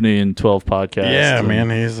mortgage company and 12 podcasts. Yeah, man,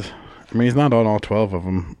 he's not on all 12 of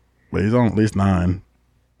them, but he's on at least 9.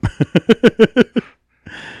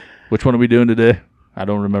 Which one are we doing today? I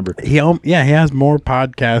don't remember. He has more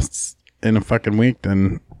podcasts in a fucking week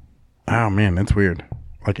than, oh man, it's weird.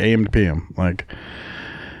 Like AM to PM. Like,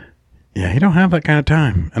 yeah, he don't have that kind of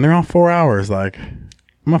time. And they're all 4 hours. Like,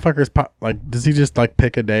 motherfuckers, does he just like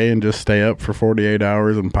pick a day and just stay up for 48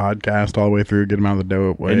 hours and podcast all the way through, get him out of the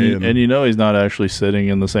dope way? And you know he's not actually sitting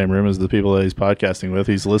in the same room as the people that he's podcasting with.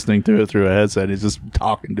 He's listening to it through a headset. He's just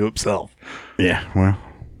talking to himself. Yeah, well.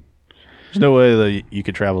 There's no way that you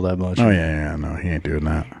could travel that much. Oh, yeah, no, he ain't doing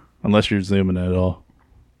that. Unless you're zooming at all.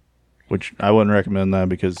 Which I wouldn't recommend that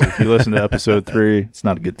because if you listen to episode 3, it's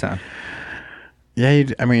not a good time. Yeah,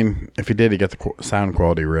 if he did, he got the sound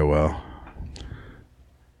quality real well.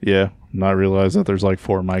 Yeah, not realize that there's like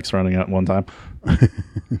 4 mics running at one time.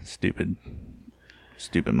 Stupid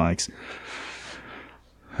mics.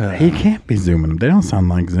 He can't be zooming them. They don't sound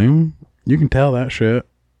like Zoom. You can tell that shit.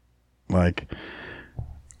 Like,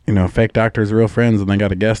 fake doctors, real friends, and they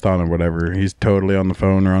got a guest on or whatever. He's totally on the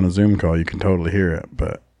phone or on a Zoom call. You can totally hear it,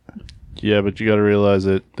 but. Yeah, but you got to realize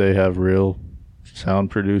that they have real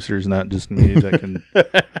sound producers, not just me, that can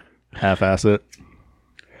half-ass it.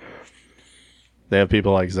 They have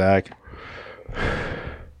people like Zach.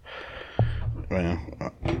 Well,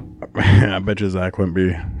 I bet you Zach wouldn't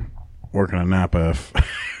be working at Napa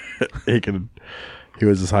if he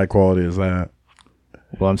was as high quality as that.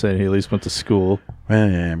 Well, I'm saying he at least went to school.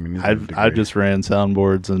 Well, yeah, I mean, I just ran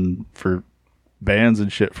soundboards and for bands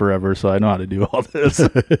and shit forever, so I know how to do all this.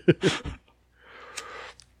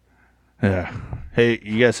 Yeah. Hey,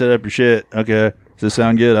 you guys set up your shit. Okay. Does this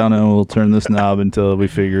sound good? I don't know. We'll turn this knob until we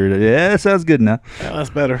figure it out. Yeah, that sounds good now. Yeah, that's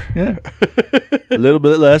better. Yeah. A little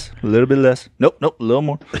bit less. A little bit less. Nope. A little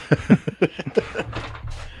more.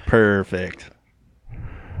 Perfect.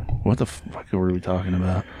 What the fuck were we talking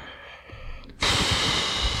about?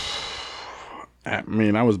 I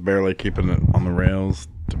mean, I was barely keeping it on the rails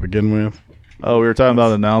to begin with. Oh, we were talking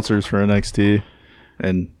about announcers for NXT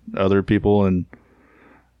and other people and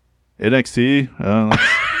NXT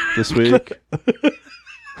this week.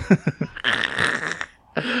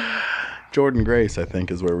 Jordan Grace, I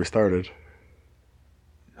think, is where we started.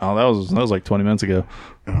 Oh, that was like 20 minutes ago.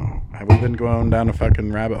 Oh, have we been going down a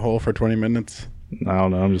fucking rabbit hole for 20 minutes? I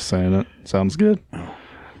don't know. I'm just saying it. Sounds good. Oh.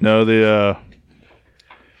 No, the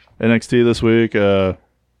NXT this week,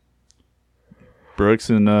 Brooks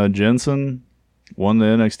and Jensen won the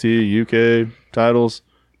NXT UK titles,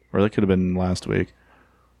 or that could have been last week.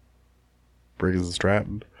 Briggs and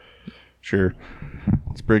Stratton. Sure.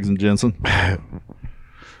 It's Briggs and Jensen.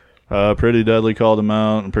 Pretty Deadly called them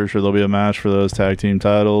out. I'm pretty sure there'll be a match for those tag team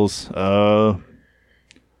titles. The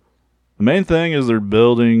main thing is they're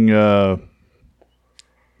building.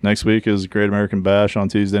 Next week is Great American Bash on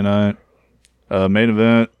Tuesday night. Main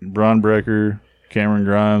event: Braun Breaker, Cameron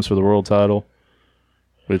Grimes for the world title.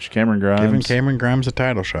 Which Cameron Grimes, giving Cameron Grimes a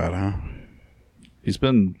title shot, huh? He's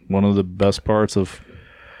been one of the best parts of.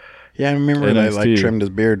 Yeah, I remember NXT. they like trimmed his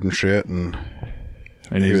beard and shit, and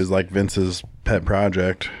he was like Vince's pet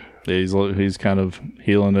project. Yeah, he's kind of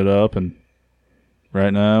healing it up and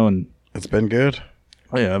right now, and it's been good.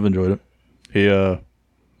 Oh yeah, I've enjoyed it. He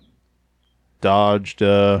dodged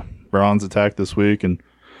Braun's attack this week and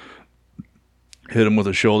hit him with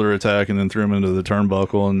a shoulder attack, and then threw him into the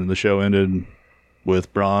turnbuckle, and the show ended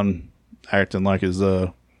with Braun acting like his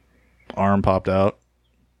arm popped out.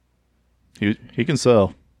 He can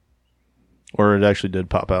sell. Or it actually did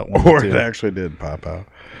pop out. Or it actually did pop out.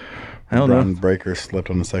 I don't know. Breaker slipped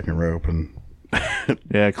on the second rope, and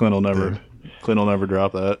yeah, Clint will never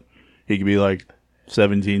drop that. He could be like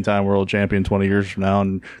 17-time world champion 20 years from now,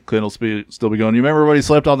 and Clint will still be going, you remember when he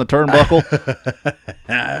slipped on the turnbuckle?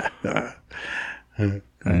 Yeah.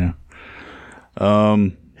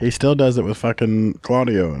 He still does it with fucking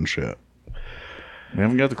Claudio and shit. We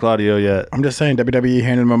haven't got to Claudio yet. I'm just saying, WWE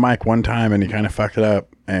handed him a mic one time, and he kind of fucked it up,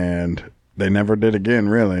 and they never did again,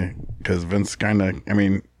 really, because Vince kind of, I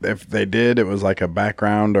mean, if they did, it was like a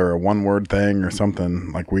background or a one-word thing or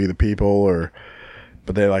something, like We the People,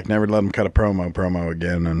 but they like never let him cut a promo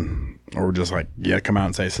again, or just like, yeah, come out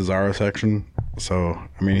and say Cesaro section. So,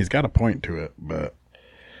 I mean, he's got a point to it, but,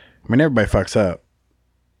 I mean, everybody fucks up.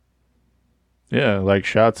 Yeah, like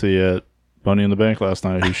Shotzi at Money in the Bank last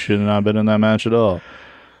night. He should have not been in that match at all.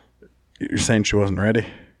 You're saying she wasn't ready?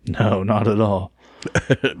 No, not at all.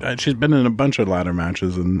 She's been in a bunch of ladder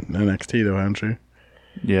matches in NXT, though, hasn't she?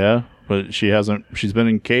 Yeah, but she hasn't. She's been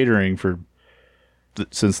in catering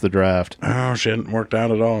since the draft. Oh, she hadn't worked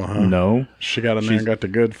out at all, huh? No, she got in there and got the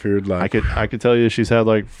good food. Like I could tell you, she's had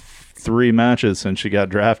like 3 matches since she got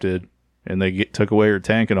drafted, and they took away her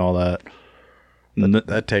tank and all that.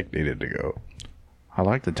 That tank needed to go. I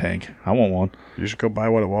like the tank. I want one. You should go buy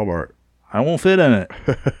one at Walmart. I won't fit in it.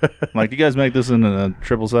 Like, do you guys make this in a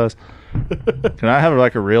triple size? Can I have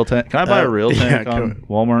like a real tank? Can I buy a real tank on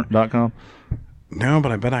Walmart.com? No,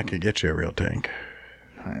 but I bet I could get you a real tank.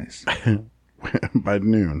 Nice. By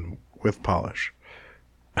noon with polish.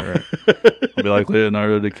 All right. I'll be like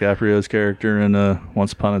Leonardo DiCaprio's character in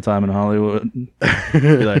Once Upon a Time in Hollywood.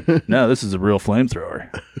 Be like, no, this is a real flamethrower.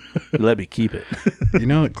 Let me keep it. You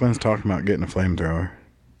know that Clint's talking about getting a flamethrower.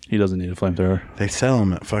 He doesn't need a flamethrower. They sell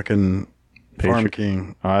them at fucking Farm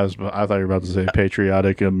King. I thought you were about to say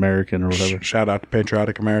Patriotic American or whatever. Shout out to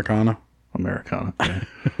Patriotic Americana. Americana. Yeah.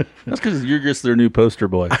 That's because you're just their new poster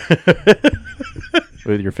boy.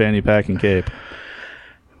 With your fanny pack and cape.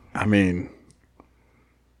 I mean,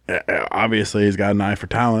 obviously he's got an eye for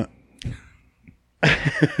talent.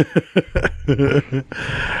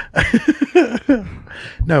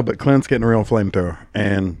 No, but Clint's getting a real flamethrower.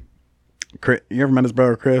 And Chris, you ever met his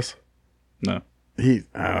brother Chris? No. He's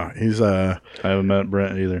I haven't met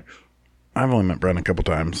Brent either. I've only met Brent a couple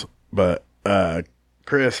times, but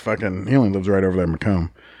Chris he only lives right over there in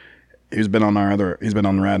Macomb. He's been on the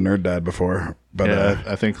Rad Nerd Dad before, but yeah,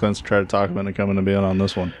 I think Clint's tried to talk him into coming and being on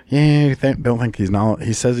this one. Yeah, don't think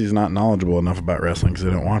he says he's not knowledgeable enough about wrestling because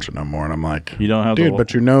he don't watch it no more. And I'm like, you don't have, dude,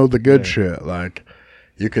 but you know the good shit. Like,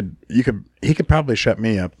 he could probably shut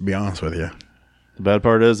me up. To be honest with you, the bad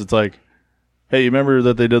part is it's like, hey, you remember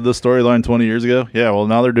that they did this storyline 20 years ago? Yeah, well,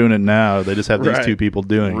 now they're doing it now. They just have these two people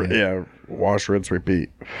doing it. Yeah, wash, rinse, repeat.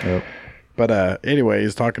 Yep. But anyway,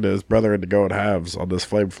 he's talking to his brother to go at halves on this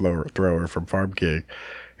flamethrower from Farm King.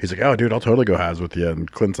 He's like, oh, dude, I'll totally go halves with you. And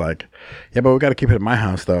Clint's like, yeah, but we got to keep it at my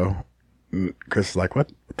house, though. And Chris is like,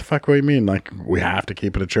 what the fuck do you mean? Like, we have to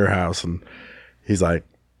keep it at your house. And he's like,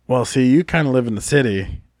 well, see, you kind of live in the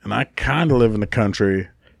city, and I kind of live in the country.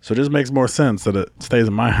 So it just makes more sense that it stays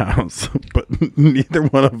in my house. But neither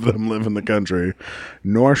one of them live in the country,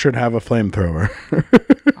 nor should have a flamethrower.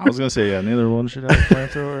 I was going to say, yeah, neither one should have a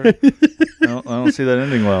flamethrower. I don't see that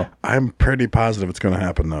ending well. I'm pretty positive it's going to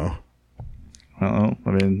happen, though. I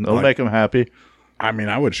mean, it'll make him happy. I mean,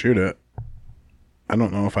 I would shoot it. I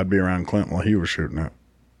don't know if I'd be around Clint while he was shooting it.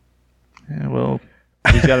 Yeah, well,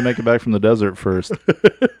 he's got to make it back from the desert first.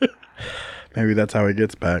 Maybe that's how he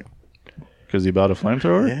gets back. Because he bought a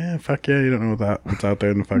flamethrower? Yeah, fuck yeah. You don't know what's out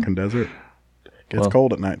there in the fucking desert. Gets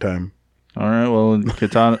cold at nighttime. All right, well,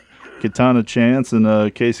 Katana Chance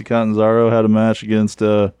and Casey Catanzaro had a match against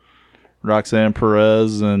Roxanne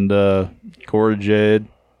Perez and Cora Jade.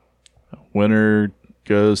 Winner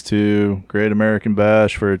goes to Great American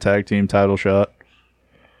Bash for a tag team title shot.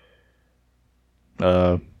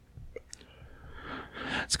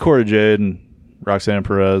 It's Cora Jade and Roxanne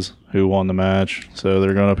Perez who won the match. So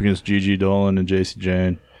they're going up against Gigi Dolan and JC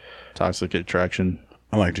Jane. Toxic Attraction.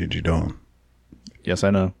 I like Gigi Dolan. Yes, I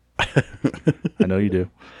know. I know you do.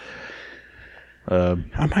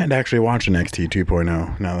 I might actually watch NXT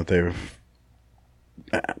 2.0 now that they've...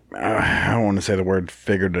 I don't want to say the word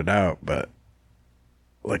figured it out, but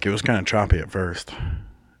like it was kind of choppy at first.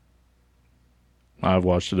 I've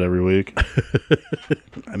watched it every week.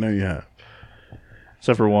 I know you have.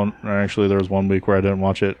 Except for one, or actually there was 1 week where I didn't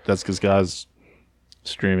watch it. That's because guys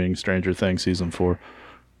streaming Stranger Things Season 4.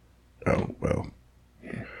 Oh, well.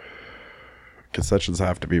 Concessions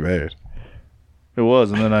have to be made. It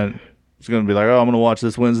was, and then I was going to be like, oh, I'm going to watch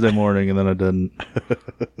this Wednesday morning, and then I didn't.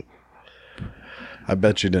 I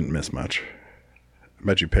bet you didn't miss much. I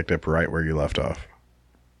bet you picked up right where you left off.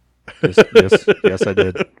 Yes, I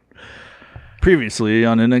did. Previously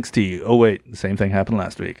on NXT. Oh, wait, the same thing happened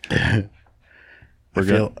last week. I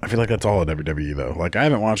feel like that's all at WWE though. Like I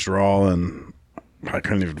haven't watched Raw and I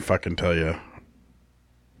couldn't even fucking tell you.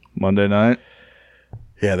 Monday night.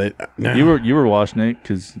 Yeah, no. You were watching it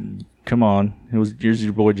because come on, here's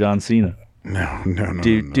your boy John Cena. No.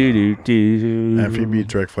 Do. If he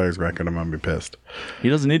beats Ric Flair's record, I'm gonna be pissed. He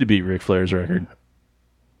doesn't need to beat Ric Flair's record.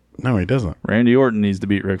 No, he doesn't. Randy Orton needs to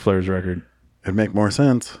beat Ric Flair's record. It'd make more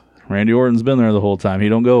sense. Randy Orton's been there the whole time. He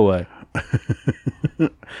don't go away.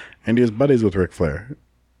 And he is buddies with Ric Flair.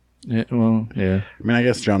 Yeah, well, yeah. I mean, I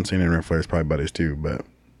guess John Cena and Ric Flair's probably buddies too, but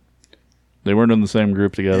they weren't in the same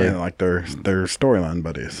group together. Yeah, like they're storyline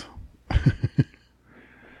buddies. I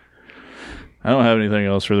don't have anything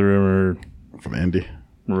else for the rumor from Indy.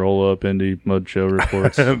 Roll up Indy Mud Show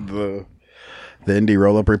reports. the Indy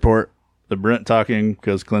roll up report. The Brent talking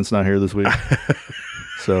because Clint's not here this week.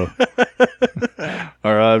 So,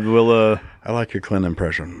 all right, I like your Clint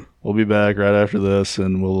impression. We'll be back right after this,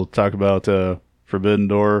 and we'll talk about Forbidden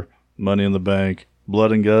Door, Money in the Bank,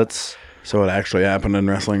 Blood and Guts. So it actually happened in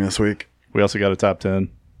wrestling this week. We also got a top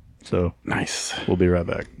 10. So nice. We'll be right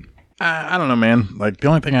back. I don't know, man. Like the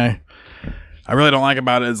only thing I really don't like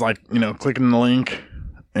about it is like, you know, clicking the link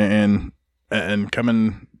and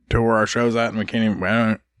coming to where our show's at, and we can't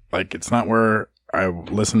even. It's not where I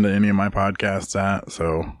listen to any of my podcasts at.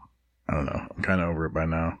 So I don't know. I'm kind of over it by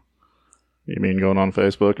now. You mean going on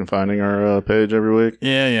Facebook and finding our page every week?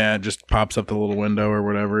 Yeah. It just pops up the little window or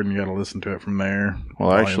whatever, and you got to listen to it from there. Well,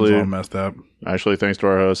 Volume's all messed up. Actually, thanks to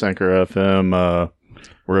our host, Anchor FM,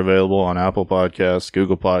 we're available on Apple Podcasts,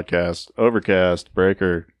 Google Podcasts, Overcast,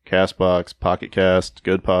 Breaker, Castbox, Pocket Cast,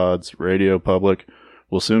 Good Pods, Radio Public.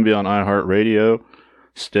 We'll soon be on iHeartRadio,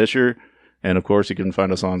 Stitcher, and of course, you can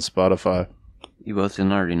find us on Spotify. You both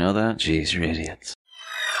didn't already know that? Jeez, you're idiots.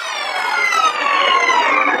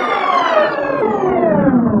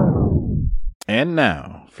 And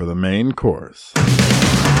now for the main course.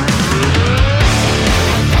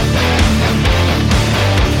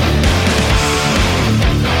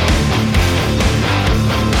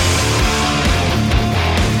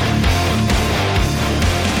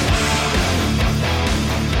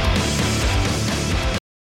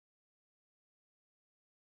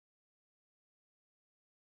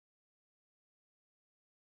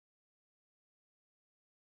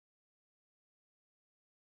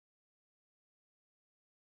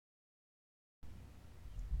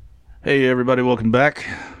 Hey everybody, welcome back.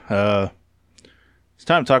 It's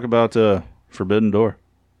time to talk about Forbidden Door.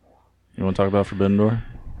 You want to talk about Forbidden Door?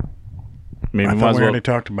 I thought we already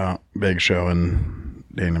talked about Big Show and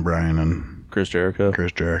Daniel Bryan and Chris Jericho.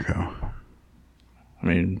 I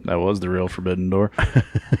mean, that was the real Forbidden Door.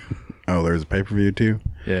 Oh, there's a pay-per-view too?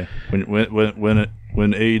 Yeah. When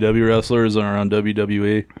AEW wrestlers are on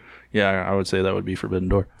WWE, yeah, I would say that would be Forbidden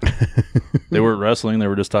Door. They weren't wrestling, they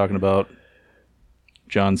were just talking about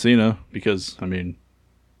John Cena, because, I mean...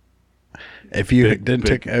 If you did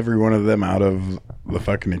take every one of them out of the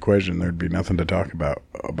fucking equation, there'd be nothing to talk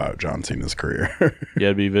about John Cena's career. Yeah,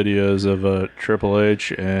 it'd be videos of Triple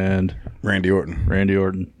H and... Randy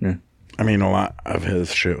Orton, yeah. I mean, a lot of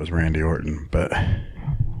his shit was Randy Orton, but...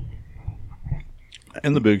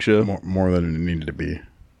 And the Big Show. More than it needed to be.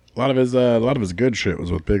 A lot of his good shit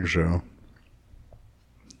was with Big Show.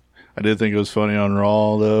 I did think it was funny on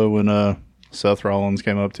Raw, though, when... Seth Rollins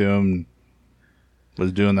came up to him and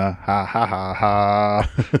was doing the ha ha ha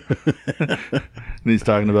ha. And he's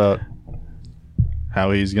talking about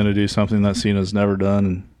how he's going to do something that Cena's never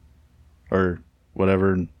done, or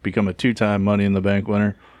whatever, and become a 2-time Money in the Bank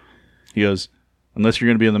winner. He goes, unless you're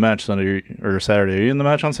going to be in the match Sunday or Saturday. Are you in the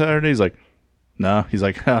match on Saturday? He's like, no. He's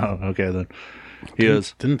like, oh, okay then. He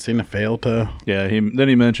is. Didn't Cena fail to? Yeah, he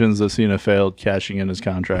mentions that Cena failed cashing in his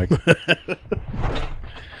contract.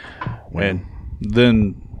 And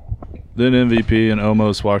then MVP and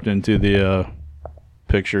Omos walked into the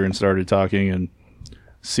picture and started talking, and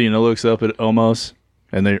Cena looks up at Omos,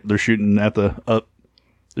 and they're shooting at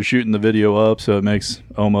they're shooting the video up, so it makes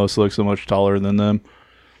Omos look so much taller than them.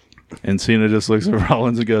 And Cena just looks at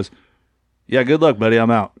Rollins and goes, "Yeah, good luck, buddy. I'm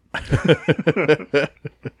out."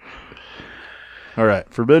 All right,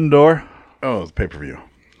 Forbidden Door. Oh, it's pay-per-view.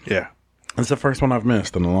 Yeah. It's the first one I've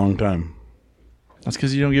missed in a long time. That's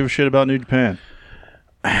because you don't give a shit about New Japan.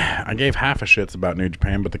 I gave half a shits about New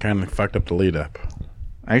Japan, but they kind of fucked up the lead-up.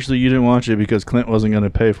 Actually, you didn't watch it because Clint wasn't going to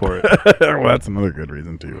pay for it. Well, that's another good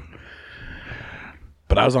reason, too.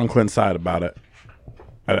 But I was on Clint's side about it.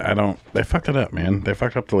 I don't... They fucked it up, man. They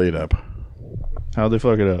fucked up the lead-up. How'd they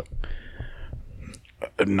fuck it up?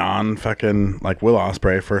 Non-fucking... Like, Will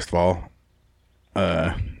Ospreay, first of all,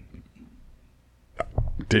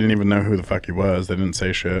 didn't even know who the fuck he was. They didn't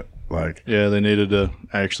say shit. Like... Yeah, they needed to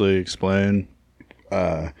actually explain.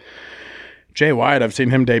 Jay White, I've seen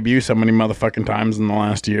him debut so many motherfucking times in the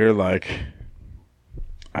last year. Like...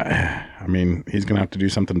 I mean, he's going to have to do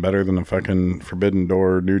something better than a fucking Forbidden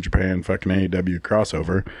Door, New Japan, fucking AEW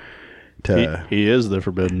crossover. He is the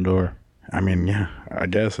Forbidden Door. I mean, yeah, I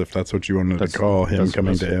guess if that's what you wanted to call him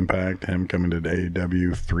coming to Impact, him coming to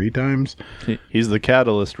AEW 3 times. He's the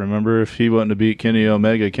catalyst, remember? If he wouldn't have beat Kenny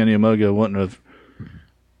Omega wouldn't have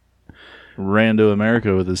ran to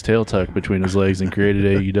America with his tail tucked between his legs and created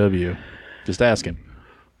AEW. Just ask him.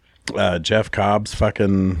 Jeff Cobb's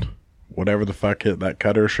fucking... whatever the fuck that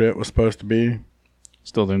cutter shit was supposed to be.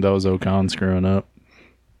 Still think that was Ocon screwing up.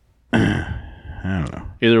 I don't know.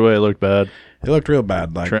 Either way, it looked bad. It looked real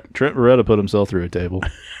bad. Like Trent Beretta put himself through a table.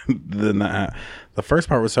 Then the first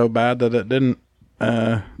part was so bad that it didn't.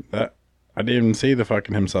 That I didn't even see the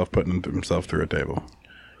fucking himself putting himself through a table.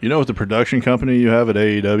 You know, with the production company you have at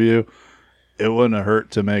AEW, it wouldn't have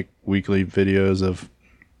hurt to make weekly videos of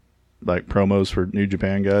like promos for New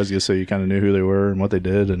Japan guys, just so you kind of knew who they were and what they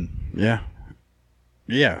did. And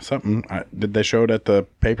yeah, something. Did they show it at the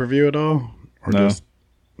pay-per-view at all? Or no,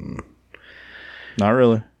 not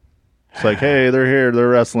really. It's like, hey, they're here, they're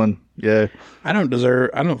wrestling. Yeah, I don't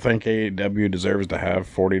think AEW deserves to have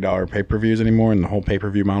 $40 pay-per-views anymore, and the whole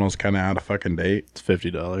pay-per-view model is kind of out of fucking date. It's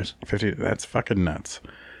 $50. That's fucking nuts.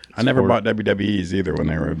 I never bought WWE's either when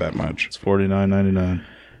they were that much. It's $49.99.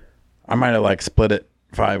 I might have like split it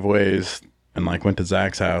 5 ways and like went to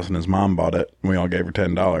Zach's house and his mom bought it and we all gave her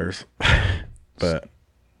 $10. But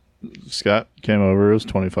Scott came over, it was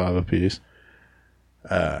 $25 a piece.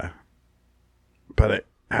 But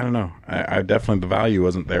I don't know. I definitely, the value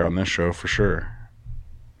wasn't there on this show for sure.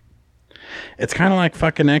 It's kind of like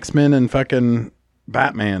fucking X-Men and fucking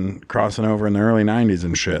Batman crossing over in the early 90s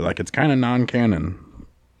and shit. Like, it's kind of non-canon.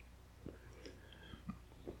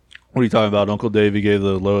 What are you talking about? Uncle Davey gave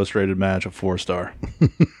the lowest rated match a 4-star.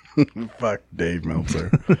 Fuck Dave Meltzer.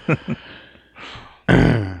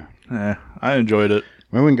 I enjoyed it.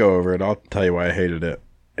 When we can go over it, I'll tell you why I hated it,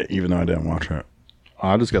 even though I didn't watch it.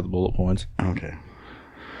 I just got the bullet points. Okay.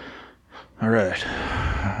 All right.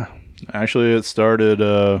 Actually, it started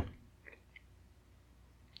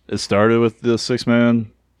with the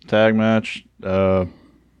 6-man tag match.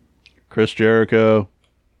 Chris Jericho,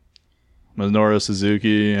 Minoru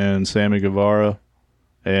Suzuki, and Sammy Guevara,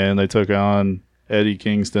 and they took on Eddie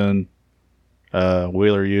Kingston,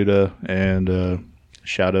 Wheeler Yuta, and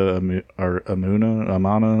Shada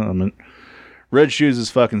Amana. Red Shoes'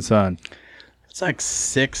 fucking son. It's like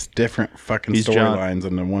 6 different fucking storylines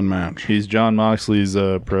in the one match. He's John Moxley's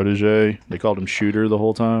protege. They called him Shooter the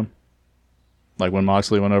whole time. Like when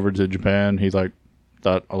Moxley went over to Japan, he like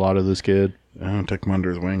thought a lot of this kid. Oh, took him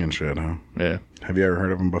under his wing and shit, huh? Yeah. Have you ever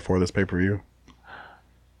heard of him before this pay-per-view?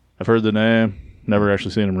 I've heard the name. Never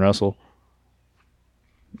actually seen him wrestle.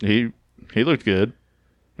 He looked good.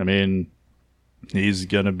 I mean, he's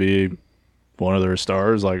going to be one of their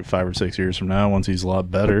stars like 5 or 6 years from now once he's a lot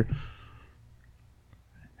better.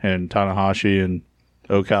 And Tanahashi and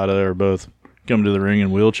Okada are both coming to the ring in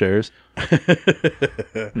wheelchairs.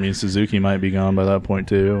 I mean, Suzuki might be gone by that point,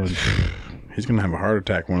 too. And he's going to have a heart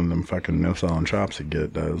attack, one of them fucking no-selling chops he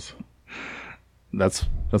does. That's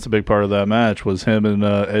a big part of that match was him and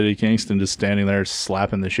Eddie Kingston just standing there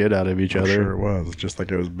slapping the shit out of each other. Sure it was. Just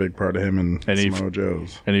like it was a big part of him and Samoa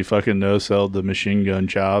Joe's. And he fucking no-selled the machine gun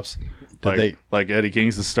chops. Like Eddie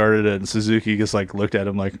Kingston started it and Suzuki just like looked at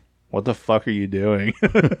him like, what the fuck are you doing?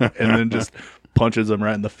 And then just punches him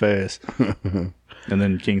right in the face. And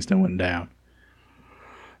then Kingston went down.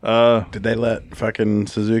 Did they let fucking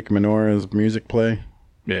Suzuki Minoru's music play?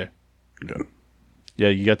 Yeah. Good. Yeah,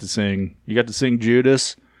 you got to sing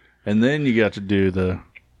Judas, and then you got to do the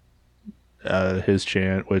his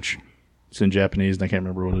chant, which is in Japanese, and I can't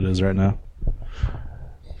remember what it is right now.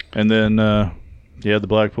 And then you had the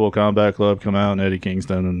Blackpool Combat Club come out and Eddie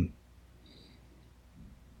Kingston, and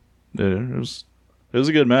it was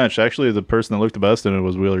a good match. Actually, the person that looked the best in it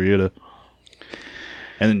was Wheeler Yuta.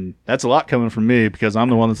 And that's a lot coming from me because I'm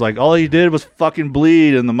the one that's like, all he did was fucking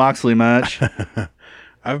bleed in the Moxley match.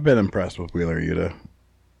 I've been impressed with Wheeler Yuta.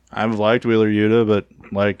 I've liked Wheeler Yuta, but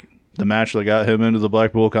like the match that got him into the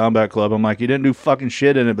Blackpool Combat Club, I'm like, he didn't do fucking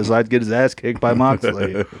shit in it besides get his ass kicked by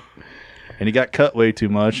Moxley. And he got cut way too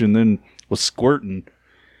much and then was squirting.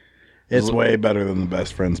 It's way better than the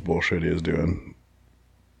best friends bullshit he was doing.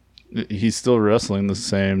 He's still wrestling the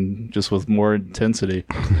same, just with more intensity.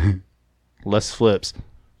 Less flips.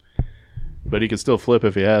 But he can still flip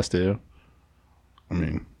if he has to. I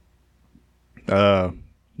mean,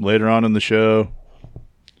 later on in the show,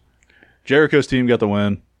 Jericho's team got the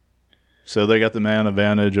win. So they got the man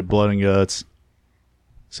advantage at Blood and Guts.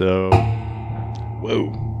 So,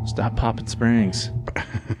 whoa, stop popping springs.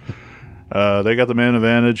 They got the man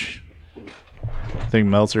advantage. I think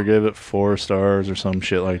Meltzer gave it 4 stars or some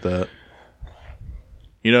shit like that.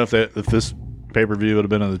 You know, if this pay-per-view would have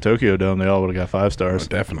been in the Tokyo Dome, they all would have got 5 stars. Oh,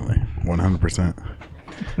 definitely. 100%.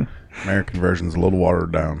 American version's a little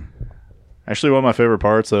watered down. Actually, one of my favorite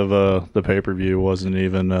parts of the pay-per-view wasn't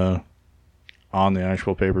even on the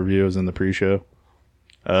actual pay-per-view. It was in the pre-show.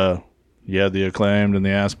 You had the Acclaimed and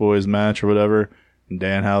the Ass Boys match or whatever. And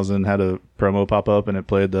Danhausen had a promo pop up and it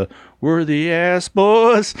played the "We're the Ass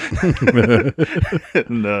Boys."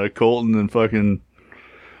 And Colton and fucking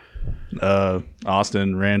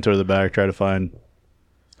Austin ran toward the back, tried to find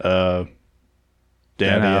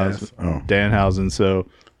Danhausen. So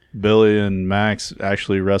Billy and Max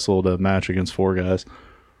actually wrestled a match against 4 guys.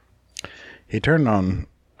 He turned on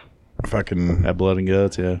fucking at Blood and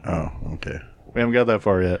Guts, yeah. Oh, okay. We haven't got that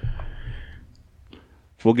far yet.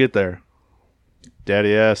 We'll get there.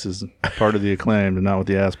 Daddy Ass is part of the Acclaimed and not with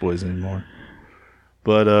the Ass Boys anymore.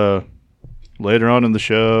 But later on in the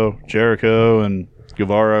show, Jericho and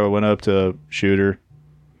Guevara went up to Shooter.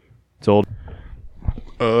 Told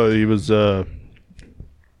he was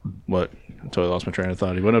what? I totally lost my train of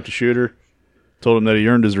thought. He went up to Shooter, told him that he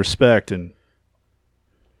earned his respect, and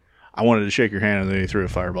I wanted to shake your hand, and then he threw a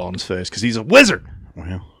fireball in his face because he's a wizard.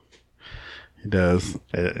 Well, he does.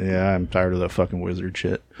 Yeah, I'm tired of that fucking wizard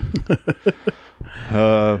shit.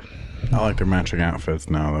 I like their matching outfits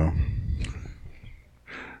now, though.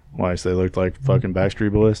 Why? So they look like fucking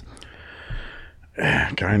Backstreet Boys?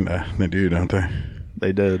 Kinda. They do, don't they?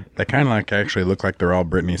 They did. They kind of like actually look like they're all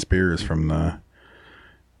Britney Spears from the...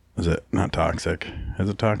 Is it not Toxic? Is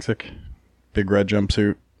it Toxic? Big red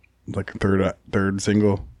jumpsuit, like a third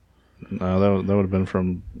single. No, that would have been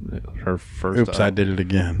from her first. Oops, album. I did it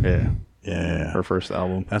again. Yeah. Her first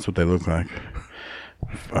album. That's what they look like.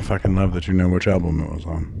 I fucking love that you know which album it was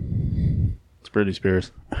on. It's Britney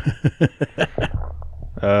Spears.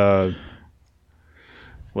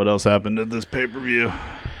 What else happened at this pay-per-view?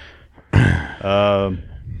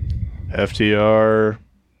 FTR,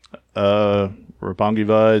 Roppongi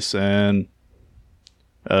Vice, and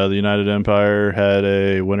the United Empire had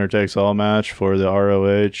a winner-takes-all match for the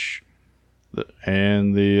ROH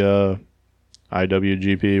and the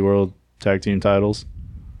IWGP World Tag Team titles.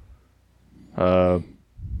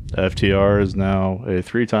 FTR is now a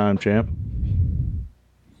 3-time champ.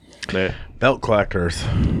 Belt collectors.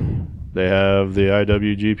 They have the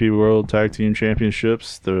IWGP World Tag Team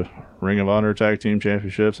Championships, the Ring of Honor Tag Team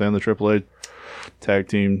Championships, and the AAA Tag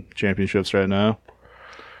Team Championships right now.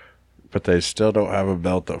 But they still don't have a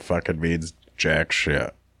belt that fucking means jack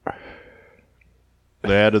shit.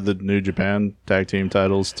 They added the New Japan Tag Team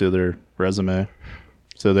titles to their resume.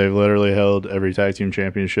 So they've literally held every Tag Team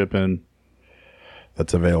Championship in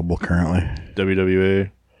that's available currently.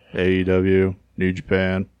 WWE, AEW, New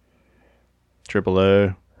Japan,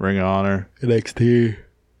 AAA, Ring of Honor, NXT.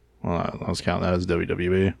 Well, I was counting that as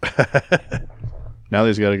WWE. Now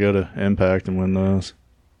they've got to go to Impact and win those.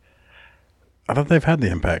 I thought they've had the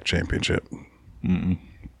Impact Championship. Mm-mm.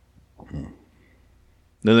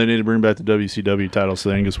 Then they need to bring back the WCW title so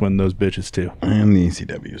they can just win those bitches too. And the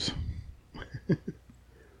ECWs.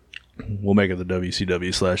 We'll make it the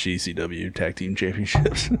WCW/ECW Tag Team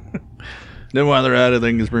Championships. Then while they're at it, they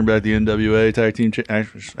can just bring back the NWA Tag Team.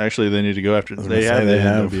 Actually, they need to go after. They have the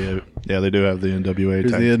NWA. Yeah, they do have the NWA.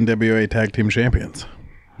 Who's the NWA Tag Team Champions?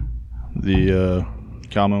 The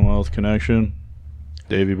Commonwealth Connection,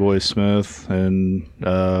 Davey Boy Smith, and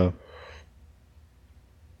was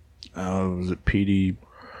it PD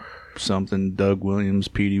something. Doug Williams,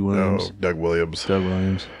 Petey Williams. Oh, Doug Williams. Doug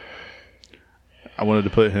Williams. I wanted to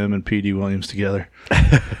put him and Petey Williams together.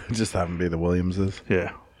 Just have him be the Williamses.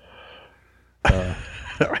 Yeah.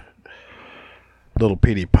 Little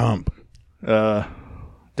Petey Pump.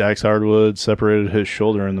 Dax Hardwood separated his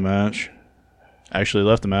shoulder in the match. Actually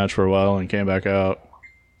left the match for a while and came back out.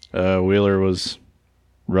 Wheeler was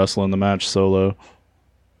wrestling the match solo.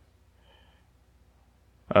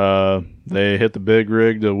 They hit the big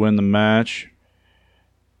rig to win the match.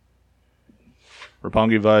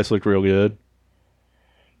 Roppongi Vice looked real good.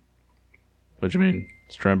 What you mean?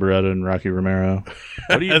 It's Trent Beretta and Rocky Romero.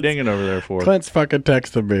 What are you dinging over there for? Clint's fucking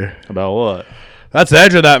texted me. About what? That's the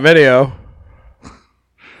edge of that video.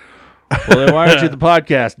 Well, then why aren't you at the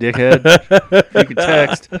podcast, dickhead? You can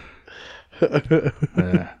text.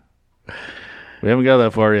 Yeah. We haven't got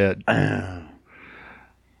that far yet.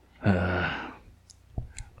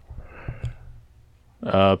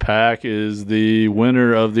 Pac is the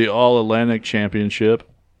winner of the All-Atlantic Championship.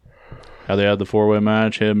 How they had the four-way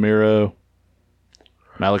match, him, Miro,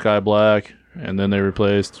 Malachi Black, and then they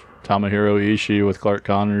replaced Tomohiro Ishii with Clark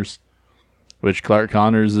Connors, which Clark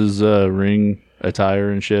Connors is ring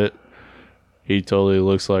attire and shit. He totally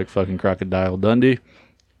looks like fucking Crocodile Dundee.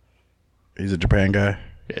 He's a Japan guy?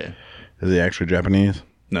 Yeah. Is he actually Japanese?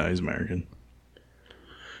 No, he's American.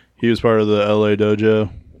 He was part of the LA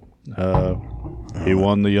Dojo. He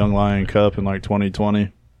won the Young Lion Cup in like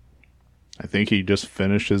 2020. I think he just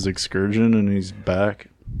finished his excursion and he's back.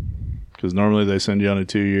 Because normally they send you on a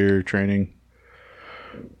 2-year training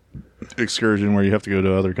excursion where you have to go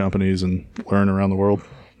to other companies and learn around the world.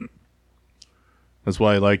 That's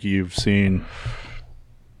why, like, you've seen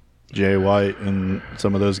Jay White and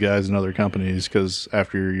some of those guys in other companies, because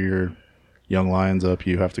after your Young Lions up,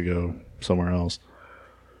 you have to go somewhere else.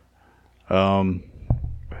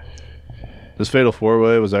 This Fatal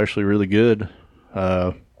 4-Way was actually really good.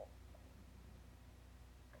 Like,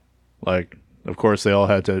 of course, they all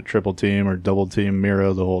had to triple team or double team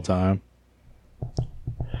Miro the whole time.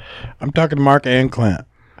 I'm talking to Mark and Clint.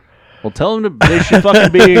 Well, tell them they should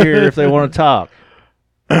fucking be here if they want to talk.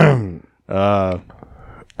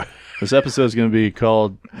 This episode is going to be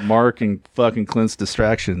called Mark and fucking Clint's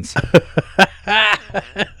Distractions.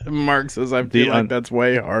 Mark says, I feel like that's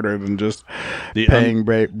way harder than just paying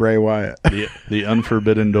Bray Wyatt. The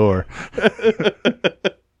unforbidden door.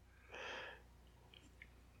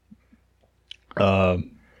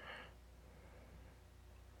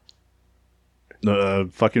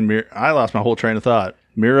 Fucking Miro. I lost my whole train of thought.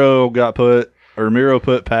 Miro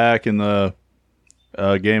put Pac in the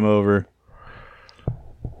game over.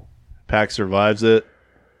 Pac survives it,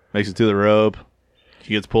 makes it to the rope.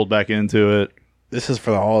 He gets pulled back into it. This is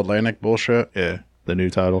for the All-Atlantic bullshit? Yeah, the new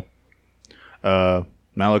title.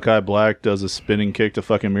 Malachi Black does a spinning kick to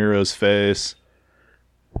fucking Miro's face.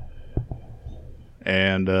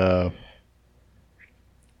 And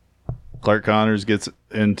Clark Connors gets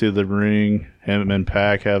into the ring. Him and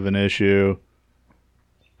Pac have an issue.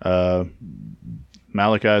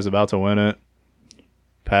 Malachi's about to win it.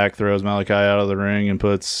 Pac throws Malachi out of the ring and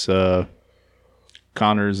puts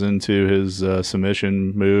Connors into his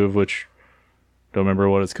submission move, which don't remember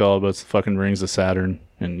what it's called, but it's the fucking Rings of Saturn.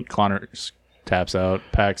 And Connors taps out.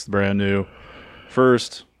 Pac's the brand new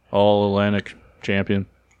first All-Atlantic champion.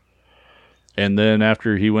 And then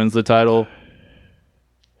after he wins the title,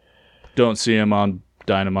 don't see him on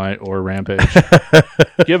Dynamite or Rampage.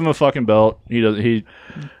 Give him a fucking belt. He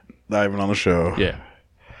not even on the show. Yeah.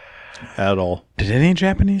 At all. Did any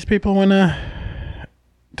Japanese people win a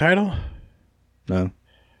title? No.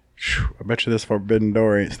 I bet you this Forbidden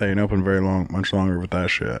Door ain't staying open much longer with that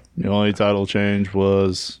shit. The only title change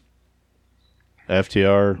was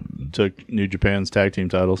FTR took New Japan's tag team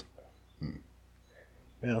titles.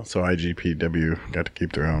 Yeah, so IGPW got to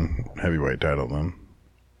keep their own heavyweight title then.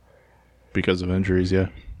 Because of injuries, yeah.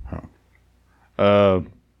 Oh.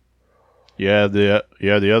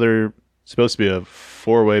 The other supposed to be a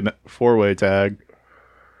four-way tag.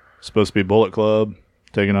 Supposed to be Bullet Club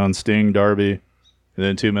taking on Sting, Darby, and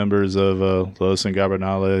then two members of Los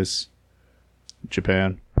Ingobernables,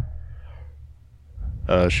 Japan.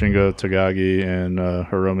 Shingo Takagi and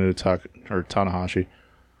Hiromu Tanahashi.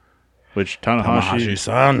 Which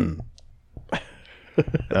Tanahashi-san.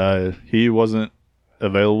 He wasn't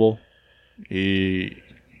available. He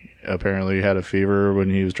apparently had a fever when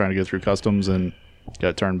he was trying to get through customs and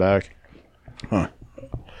got turned back. Huh.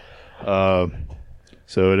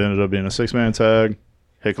 So it ended up being a 6-man tag.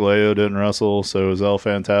 Hikuleo didn't wrestle, so it was El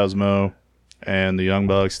Phantasmo and the Young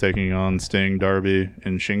Bucks taking on Sting, Darby,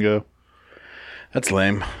 and Shingo. That's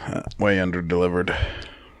lame. Way under-delivered.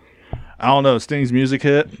 I don't know. Sting's music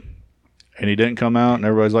hit. and he didn't come out, and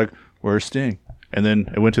everybody's like, "Where's Sting?" And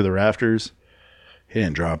then it went to the rafters. He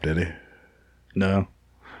didn't drop, did he? No,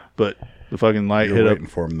 but the fucking light You hit were up. waiting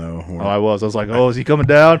for him, though. Oh, I was like, "Oh, is he coming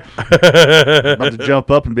down?" About to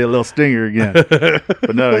jump up and be a little Stinger again.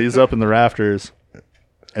 But no, he's up in the rafters,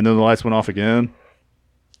 and then the lights went off again,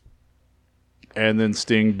 and then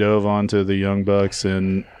Sting dove onto the Young Bucks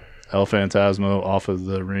and El Phantasmo off of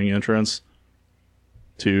the ring entrance.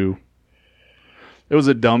 It was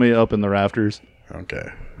a dummy up in the rafters. Okay.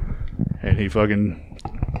 And he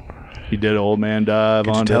did an old man dive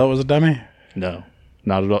Could you onto. tell it was a dummy? No,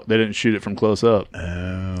 not at all. They didn't shoot it from close up.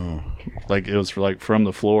 Oh. Like it was from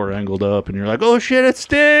the floor angled up, and you're like, "Oh shit, it's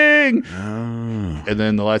Sting!" Oh. And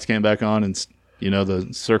then the lights came back on, and the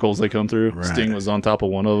circles they come through. Right. Sting was on top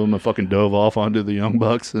of one of them and fucking dove off onto the Young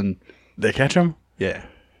Bucks, and They catch him? yeah,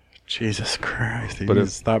 Jesus Christ. He But needs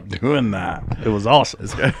to stop doing that. it was awesome.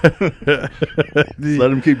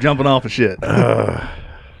 Let him keep jumping off of shit.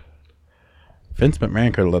 Vince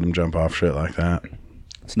McMahon could have let him jump off shit like that.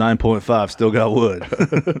 It's 9.5. Still got wood.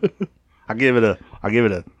 I give it a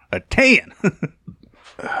 10.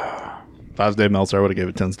 If I was Dave Meltzer, I would have gave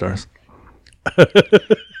it 10 stars.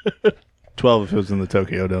 12 if it was in the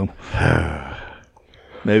Tokyo Dome.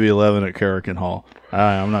 Maybe 11 at Karakin Hall.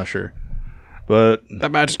 I'm not sure. But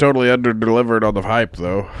That match totally under-delivered on the hype,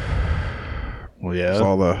 though. well, yeah,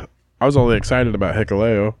 I was all excited about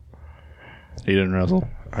Hikuleo. he didn't wrestle.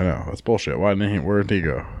 I know. That's bullshit. Where did he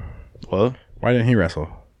go? What? Why didn't he wrestle?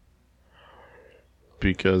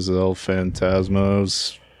 Because El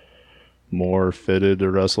Phantasmo's more fitted to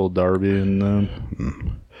wrestle Darby and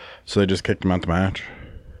them. So they just kicked him out the match?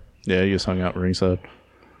 Yeah, he just hung out ringside.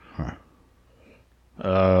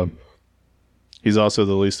 Huh. He's also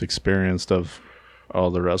the least experienced of all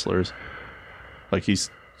the wrestlers. Like, he's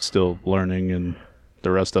still learning, and the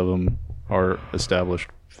rest of them are established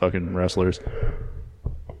fucking wrestlers.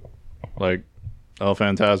 Like, El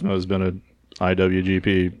Phantasmo has been a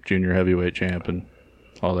IWGP junior heavyweight champ and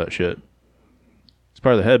all that shit. He's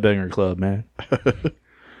part of the Headbanger Club, man.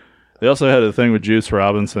 They also had a thing with Juice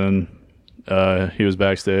Robinson. He was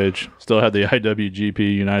backstage. Still had the IWGP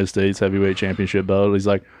United States Heavyweight Championship belt. He's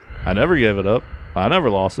like, I never gave it up. I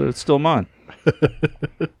never lost it. It's still mine.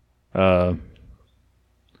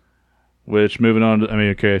 Which, moving on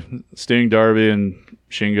to, Sting, Darby, and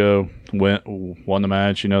Shingo won the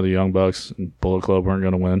match. The Young Bucks and Bullet Club weren't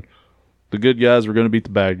going to win. The good guys were going to beat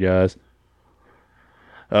the bad guys.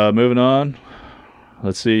 Moving on.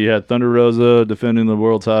 Let's see. You had Thunder Rosa defending the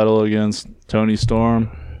world title against Tony Storm.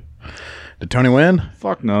 Did Tony win?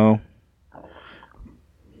 Fuck no.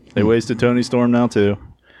 They wasted Tony Storm now, too.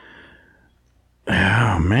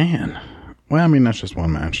 Oh, man. Well, that's just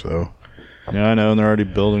one match, though. Yeah, I know, and they're already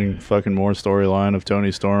building fucking more storyline of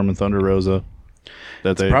Tony Storm and Thunder Rosa.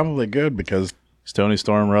 Probably good because Tony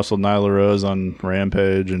Storm wrestled Nyla Rose on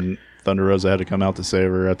Rampage, and Thunder Rosa had to come out to save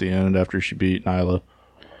her at the end after she beat Nyla.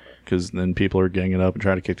 Because then people are ganging up and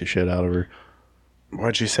trying to kick the shit out of her.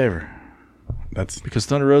 why'd she save her? That's Because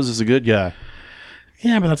Thunder Rosa is a good guy.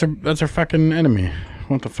 yeah, but that's her fucking enemy.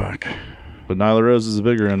 What the fuck? But Nyla Rose is a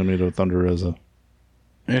bigger enemy to Thunder Rosa.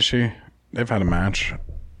 Is she? They've had a match.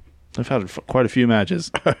 They've had quite a few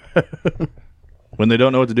matches. When they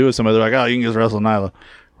don't know what to do with somebody, they're like, oh, you can just wrestle Nyla.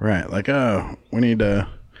 Like, we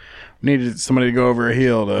need somebody to go over a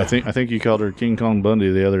heel to... I think you called her King Kong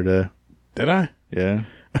Bundy the other day. Did I? Yeah.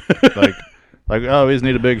 like, oh, we just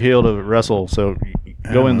need a big heel to wrestle, so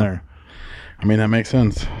go in there. That makes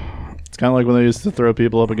sense. It's kind of like when they used to throw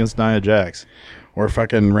people up against Nia Jax. Or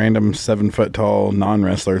fucking random 7-foot-tall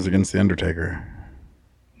non-wrestlers against The Undertaker.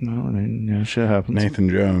 No, shit happens. Nathan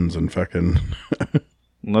Jones and fucking...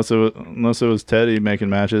 Unless it was Teddy making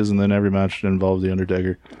matches, and then every match involved The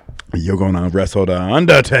Undertaker. You're gonna wrestle The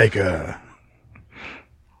Undertaker.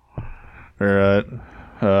 All right.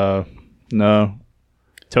 No.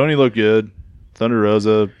 Tony looked good. Thunder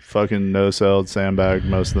Rosa fucking no-selled, sandbagged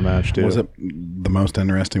most of the match, too. Was it the most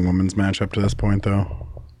interesting women's match up to this point, though?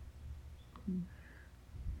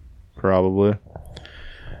 Probably.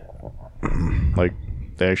 Like,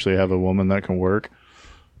 they actually have a woman that can work.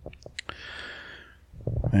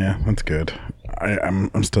 Yeah, that's good.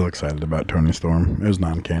 I'm still excited about Toni Storm. It was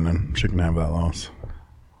non-canon. She can have that loss.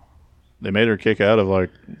 They made her kick out of like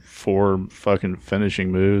 4 fucking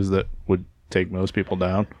finishing moves that would take most people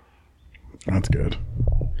down. That's good.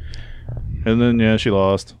 And then, yeah, she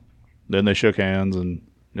lost. Then they shook hands and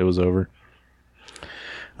it was over.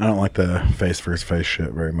 I don't like the face versus face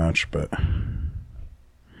shit very much, but...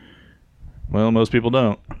 Well, most people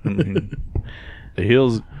don't. The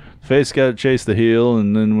face got to chase the heel,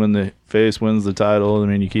 and then when the face wins the title, I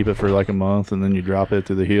mean, you keep it for like a month, and then you drop it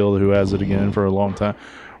to the heel who has it again for a long time.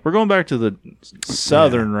 We're going back to the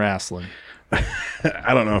Southern wrestling.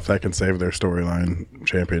 I don't know if that can save their storyline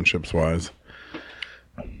championships-wise.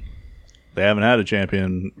 They haven't had a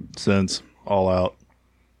champion since All Out.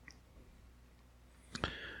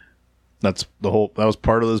 That was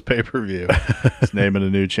part of this pay-per-view. It's naming a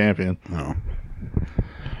new champion. No.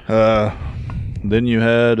 Then you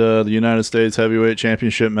had the United States Heavyweight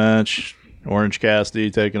Championship match. Orange Cassidy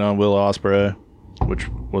taking on Will Ospreay, which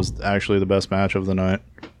was actually the best match of the night.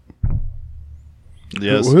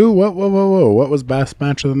 Yes. Who? What? Whoa. What was best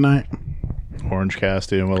match of the night? Orange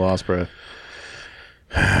Cassidy and Will Ospreay.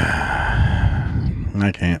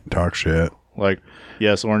 I can't talk shit. Like,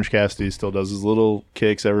 yes, Orange Cassidy still does his little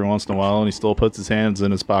kicks every once in a while, and he still puts his hands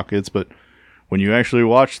in his pockets, but when you actually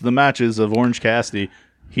watch the matches of Orange Cassidy,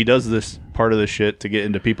 he does this part of this shit to get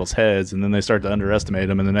into people's heads, and then they start to underestimate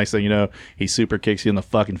him, and the next thing you know, he super kicks you in the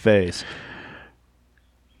fucking face.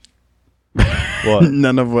 What?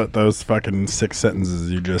 None of what those fucking 6 sentences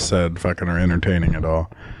you just said fucking are entertaining at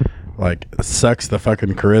all. Like, sucks the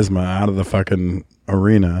fucking charisma out of the fucking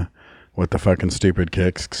arena with the fucking stupid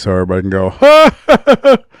kicks so everybody can go, ha!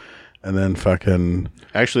 And then fucking...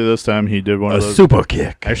 Actually, this time he did one of those... super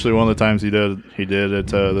kick. Actually, one of the times he did it,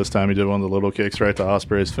 this time he did one of the little kicks right to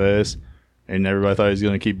Ospreay's face, and everybody thought he was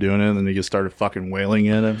going to keep doing it, and then he just started fucking wailing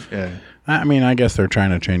at him. Yeah. I mean, I guess they're trying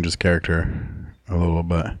to change his character a little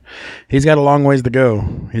bit. He's got a long ways to go.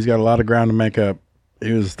 He's got a lot of ground to make up.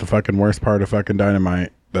 He was the fucking worst part of fucking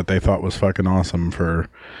Dynamite that they thought was fucking awesome for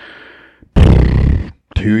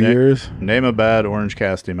 2 years. Name a bad Orange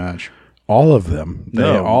Cassidy match. All of them.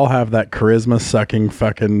 They all have that charisma-sucking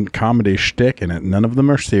fucking comedy shtick in it. None of them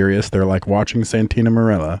are serious. They're like watching Santina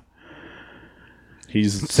Marella.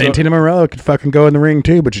 Santina Marella could fucking go in the ring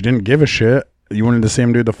too, but you didn't give a shit. You wanted to see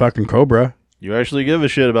him do the fucking Cobra. You actually give a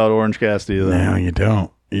shit about Orange Cassidy, though. No, you don't.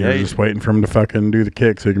 You're just waiting for him to fucking do the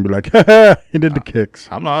kicks so you can be like, ha, he did the kicks.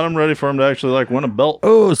 I'm not. I'm ready for him to actually like win a belt.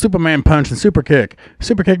 Oh, Superman punch and super kick.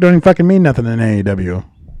 Super kick don't even fucking mean nothing in AEW.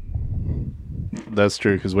 That's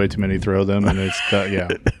true, because way too many throw them, and it's yeah.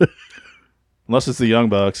 Unless it's the Young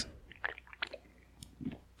Bucks.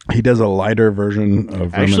 He does a lighter version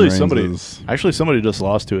of actually Roman Reigns'. Somebody just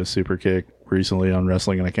lost to a super kick recently on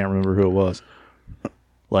wrestling, and I can't remember who it was.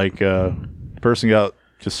 Like person got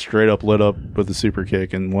just straight up lit up with the super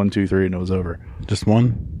kick, and 1, 2, 3, and it was over. Just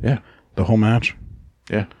one? Yeah. The whole match?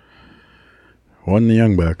 Yeah. Wasn't the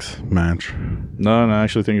Young Bucks match? No, I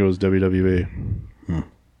actually think it was WWE.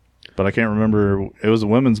 But I can't remember. It was a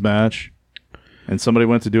women's match, and somebody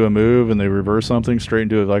went to do a move, and they reversed something straight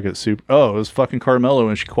into it like a super. Oh, it was fucking Carmella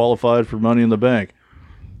when she qualified for Money in the Bank.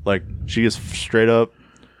 Like, she just straight up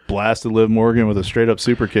blasted Liv Morgan with a straight up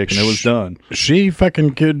super kick, and it was done. She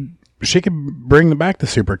could bring back the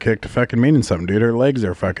super kick to fucking meaning something, dude. Her legs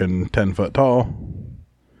are fucking 10 foot tall.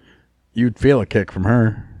 You'd feel a kick from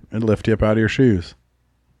her. It'd lift you up out of your shoes.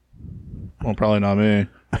 Well, probably not me.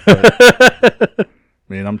 But, I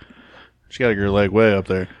mean, she got to get her leg way up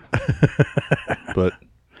there. But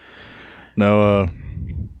no,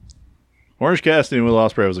 Orange Cassidy and Will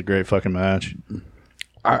Ospreay was a great fucking match.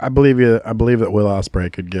 I believe you. I believe that Will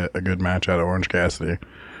Ospreay could get a good match out of Orange Cassidy.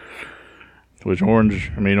 Which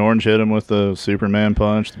Orange hit him with the Superman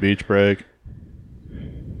punch, the beach break.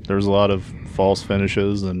 There was a lot of false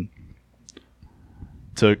finishes, and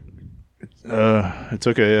it took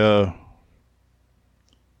the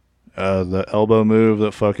elbow move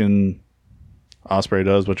that fucking Ospreay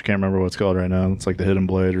does, which I can't remember what it's called right now. It's like the hidden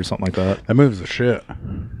blade or something like that. That move's a shit.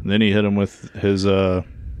 And then he hit him with his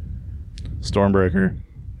Stormbreaker.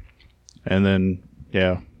 And then,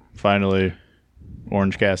 finally,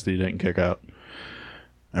 Orange Cassidy didn't kick out.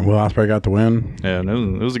 And Will Ospreay got the win? Yeah, and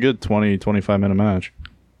it was a good 20, 25-minute match.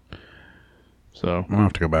 So I'll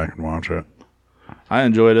have to go back and watch it. I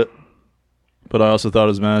enjoyed it. But I also thought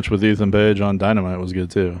his match with Ethan Page on Dynamite was good,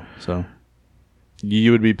 too. So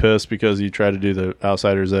you would be pissed because you tried to do the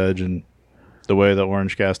Outsider's Edge, and the way that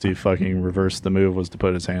Orange Cassidy fucking reversed the move was to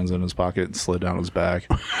put his hands in his pocket and slid down his back.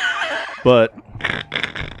 But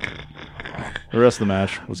the rest of the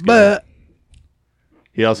match was good. But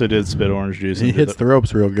he also did spit orange juice. He hits the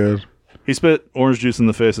ropes real good. He spit orange juice in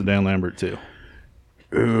the face of Dan Lambert, too.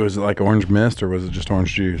 Ooh, was it like orange mist or was it just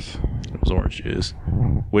orange juice? It was orange juice,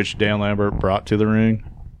 which Dan Lambert brought to the ring.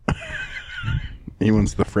 He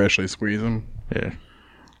wants to freshly squeeze him. Yeah.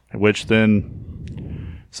 Which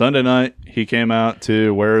then, Sunday night, he came out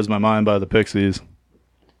to Where Is My Mind by the Pixies.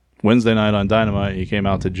 Wednesday night on Dynamite, he came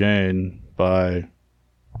out to Jane by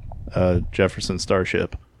Jefferson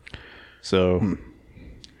Starship. So,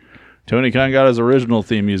 Tony Khan got his original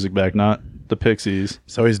theme music back, not the Pixies.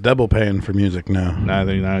 So he's double paying for music now. I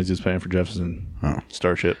think now he's just paying for Jefferson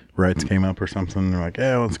Starship. Rights came up or something. They're like,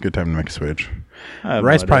 yeah, well, it's a good time to make a switch.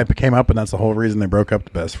 Rights probably came up, and that's the whole reason they broke up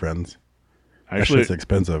the best friends. Actually, it's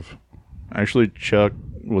expensive. Actually, Chuck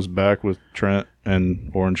was back with Trent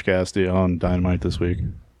and Orange Cassidy on Dynamite this week.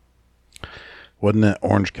 Wasn't it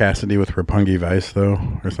Orange Cassidy with Roppongi Vice,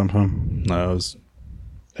 though, or something? No,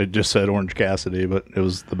 it just said Orange Cassidy, but it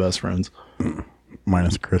was the best friends.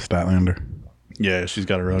 Minus Chris Statlander. Yeah, she's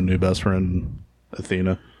got her own new best friend,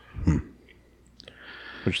 Athena.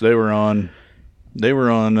 Which they were on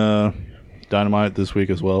Dynamite this week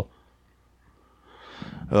as well.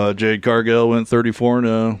 Jade Cargill went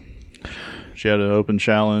 34-0. She had an open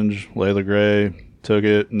challenge. Layla Gray took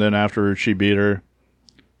it, and then after she beat her,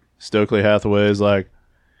 Stokely Hathaway's like,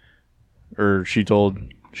 or she told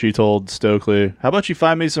Stokely, how about you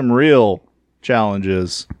find me some real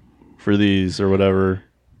challenges for these or whatever.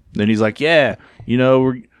 Then he's like, yeah,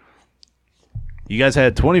 you guys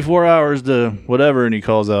had 24 hours to whatever, and he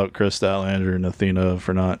calls out Chris Statlander and Athena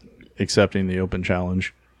for not accepting the open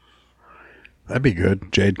challenge. That'd be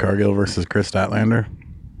good. Jade Cargill versus Chris Statlander.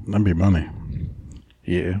 That'd be money.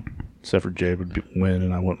 Yeah. Except for Jade would win,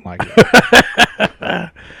 and I wouldn't like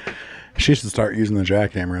it. She should start using the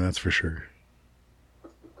jackhammer, that's for sure.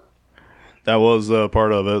 That was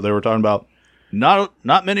part of it. They were talking about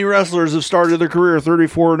not many wrestlers have started their career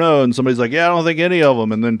 34-0, and somebody's like, yeah, I don't think any of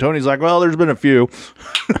them. And then Tony's like, well, there's been a few.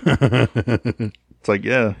 It's like,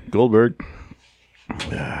 yeah, Goldberg.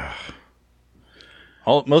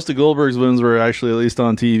 Most of Goldberg's wins were actually at least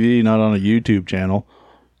on TV, not on a YouTube channel.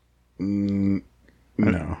 No.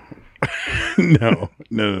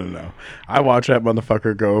 No. I watched that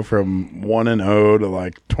motherfucker go from 1-0 to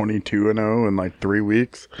like 22-0 in like 3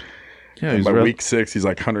 weeks. Yeah, by week 6, he's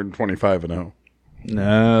like 125-0.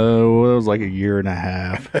 No, it was like a year and a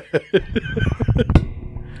half.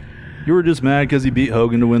 You were just mad because he beat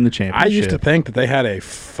Hogan to win the championship. I used to think that they had a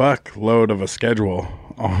fuckload of a schedule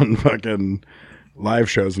on fucking live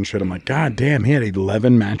shows and shit. I'm like, God damn, he had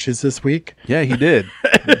 11 matches this week? Yeah, he did.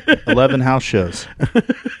 11 house shows.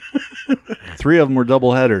 3 of them were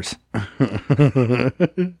double headers.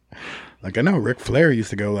 Like, I know Ric Flair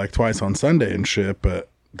used to go like twice on Sunday and shit,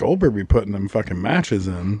 but Goldberg be putting them fucking matches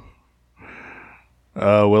in.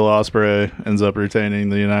 Will Ospreay ends up retaining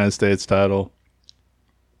the United States title.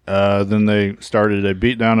 Then they started a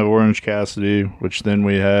beatdown of Orange Cassidy, which then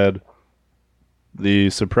we had the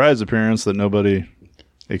surprise appearance that nobody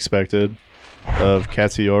expected of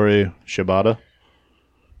Katsuyori Shibata.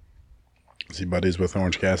 Is he buddies with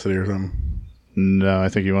Orange Cassidy or something? No, I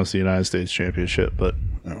think he wants the United States Championship, but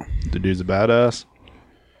the dude's a badass.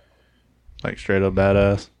 Like, straight up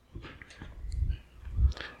badass.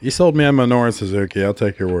 You sold me on Minoru Suzuki. I'll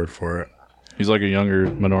take your word for it. He's like a younger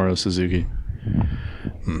Minoru Suzuki.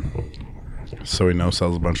 So he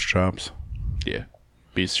sells a bunch of chops. Yeah.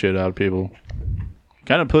 Beats shit out of people.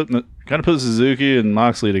 Kind of put Suzuki and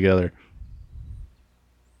Moxley together.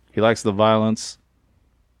 He likes the violence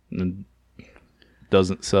and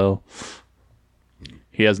doesn't sell.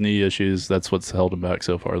 He has knee issues. That's what's held him back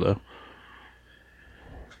so far, though.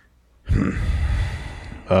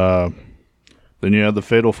 Then you have the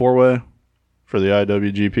Fatal 4-Way for the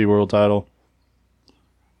IWGP World Title.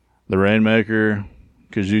 The Rainmaker,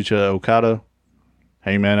 Kazuchika Okada,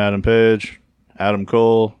 Hangman Adam Page, Adam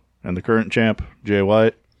Cole, and the current champ, Jay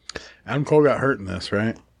White. Adam Cole got hurt in this,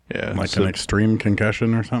 right? Yeah. Like an extreme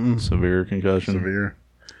concussion or something? Severe concussion. Severe.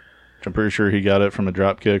 I'm pretty sure he got it from a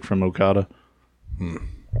drop kick from Okada.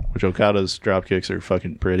 Which Okada's drop kicks are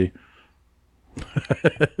fucking pretty.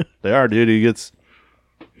 They are, dude. He gets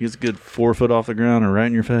a good 4 foot off the ground or right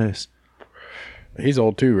in your face. He's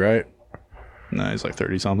old too, right? No, he's like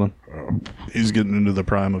 30 something. He's getting into the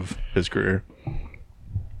prime of his career.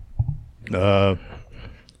 I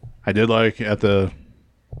did like at the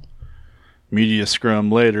media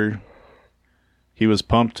scrum later, he was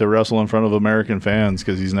pumped to wrestle in front of American fans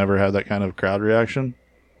because he's never had that kind of crowd reaction.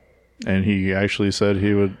 And he actually said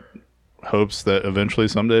he hopes that eventually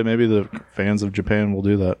someday maybe the fans of Japan will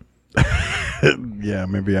do that. Yeah,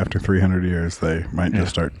 maybe after 300 years they might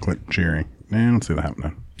just start cheering. I don't see that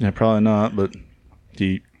happening. Yeah, probably not, but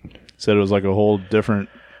he said it was like a whole different...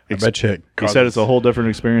 I bet you he said it's a whole different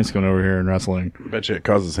experience coming over here in wrestling. I bet you it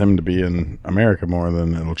causes him to be in America more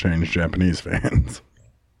than it'll change Japanese fans.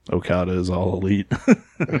 Okada is all elite.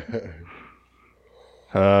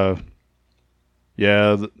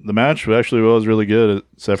 Yeah, the match actually was really good,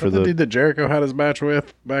 except for the dude that Jericho had his match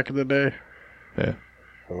with back in the day. Yeah,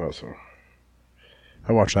 I thought so.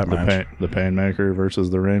 I watched that match. The Painmaker versus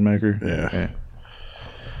the Rainmaker. Yeah.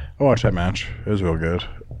 I watched that match. It was real good.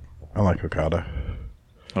 I like Okada.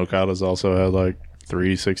 Okada's also had like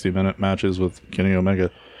 3 60-minute matches with Kenny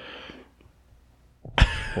Omega.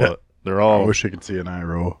 What? They're I all wish you could see an eye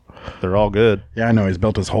roll. they're all good. Yeah, I know. He's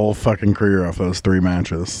built his whole fucking career off those 3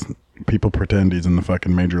 matches. People pretend he's in the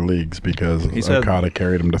fucking major leagues because Okada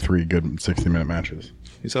carried him to 3 good 60-minute matches.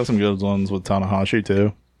 He's had some good ones with Tanahashi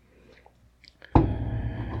too.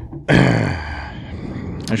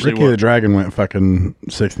 Actually, Ricky the Dragon went fucking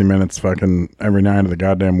 60 minutes fucking every night of the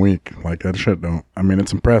goddamn week. Like, that shit don't... I mean,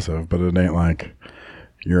 it's impressive, but it ain't like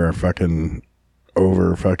you're a fucking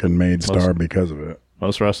over fucking made star because of it.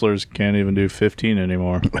 Most wrestlers can't even do 15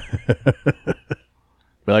 anymore. Be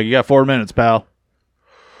like, you got 4 minutes, pal.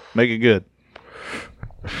 Make it good.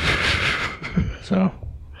 So,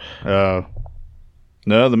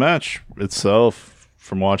 no, the match itself,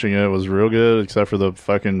 from watching it, was real good, except for the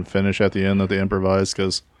fucking finish at the end that they improvised,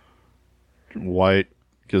 because White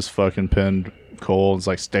just fucking pinned Cole. It's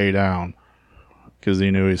like, stay down, because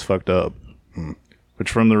he knew he's fucked up.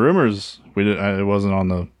 Which, from the rumors, it wasn't on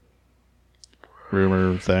the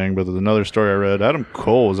rumor thing, but there's another story I read. Adam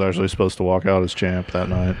Cole was actually supposed to walk out as champ that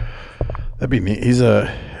night. That'd be neat.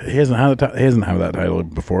 He hasn't had that title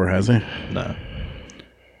before, has he? No.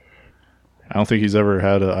 I don't think he's ever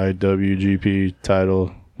had an IWGP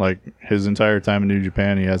title. Like, his entire time in New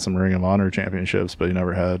Japan, he had some Ring of Honor championships, but he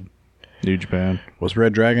never had New Japan. Was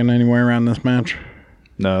Red Dragon anywhere around this match?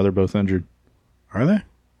 No, they're both injured. Are they?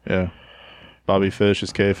 Yeah. Bobby Fish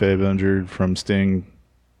is kayfabe injured from Sting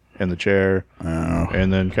in the chair. Oh.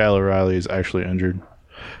 And then Kyle O'Reilly is actually injured.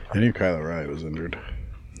 I knew Kyle O'Reilly was injured.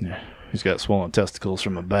 Yeah. He's got swollen testicles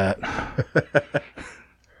from a bat.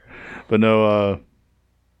 But no,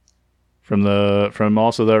 from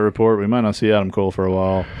also that report, we might not see Adam Cole for a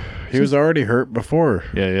while. He was already hurt before.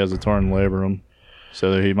 Yeah, he has a torn labrum.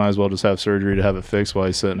 So that he might as well just have surgery to have it fixed while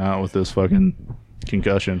he's sitting out with this fucking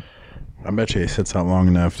concussion. I bet you he sits out long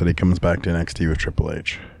enough that he comes back to NXT with Triple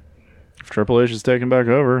H. If Triple H is taking back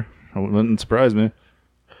over, it wouldn't surprise me.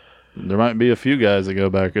 There might be a few guys that go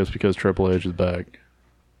back just because Triple H is back.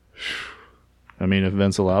 I mean, if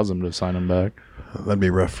Vince allows them to sign him back. That'd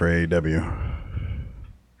be rough for AEW.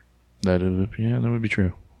 That would be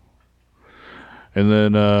true. And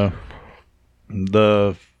then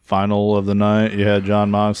the final of the night, you had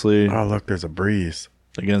Jon Moxley. Oh, look, there's a breeze.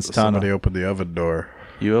 Against Somebody Tana. opened the oven door.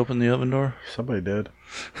 You opened the oven door? Somebody did.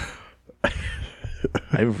 I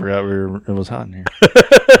even forgot it was hot in here.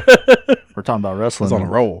 We're talking about wrestling. It's on a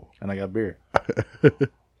roll. And I got beer.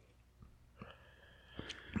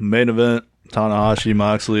 Main event, Tanahashi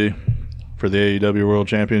Moxley for the AEW World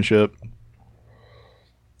Championship.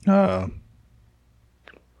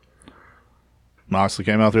 Moxley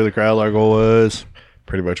came out through the crowd like always.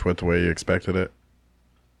 Pretty much went the way you expected it.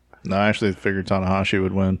 No, I actually figured Tanahashi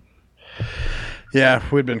would win. Yeah,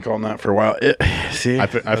 we'd been calling that for a while. I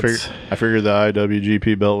figured the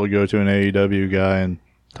IWGP belt would go to an AEW guy, and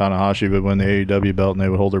Tanahashi would win the AEW belt, and they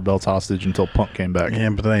would hold their belts hostage until Punk came back. Yeah,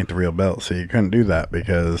 but that ain't the real belt, so you couldn't do that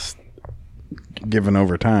because given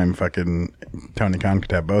over time, fucking Tony Khan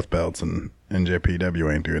could have both belts, and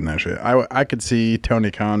NJPW ain't doing that shit. I could see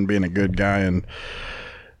Tony Khan being a good guy and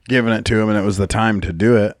giving it to him, and it was the time to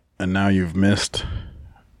do it, and now you've missed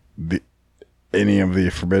any of the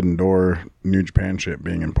Forbidden Door New Japan shit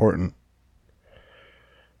being important.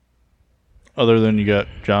 Other than you got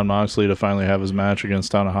Jon Moxley to finally have his match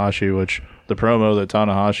against Tanahashi, which the promo that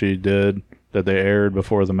Tanahashi did that they aired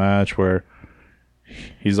before the match, where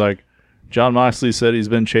he's like, Jon Moxley said he's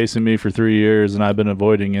been chasing me for 3 years and I've been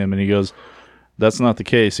avoiding him, and he goes, that's not the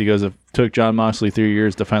case. He goes, it took Jon Moxley 3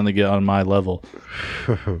 years to finally get on my level.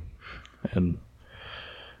 And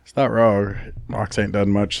it's not wrong. Mox ain't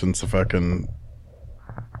done much since he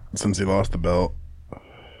lost the belt.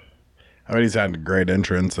 I mean, he's had a great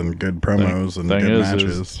entrance and good promos and good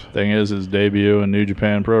matches. Thing is, his debut in New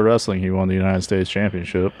Japan Pro Wrestling, he won the United States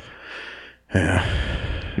Championship. Yeah.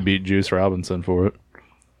 He beat Juice Robinson for it.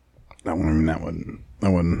 That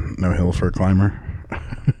wasn't no hill for a climber.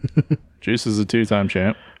 Juice is a 2-time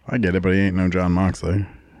champ. I get it, but he ain't no Jon Moxley.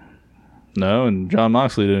 No, and Jon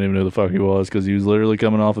Moxley didn't even know who the fuck he was because he was literally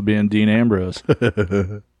coming off of being Dean Ambrose.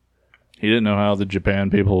 He didn't know how the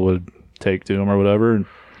Japan people would take to him or whatever. And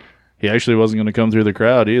he actually wasn't going to come through the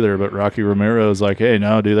crowd either, but Rocky Romero was like, hey,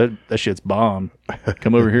 no, dude, that shit's bomb.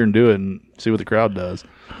 Come over here and do it and see what the crowd does.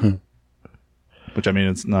 Which, I mean,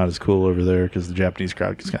 it's not as cool over there because the Japanese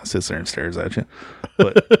crowd just kind of sits there and stares at you.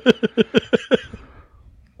 But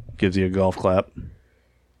gives you a golf clap.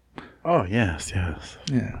 Oh, yes. Yeah.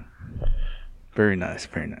 Very nice,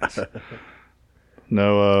 very nice.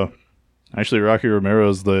 No, Actually, Rocky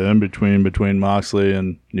Romero's the in-between between Moxley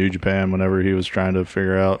and New Japan whenever he was trying to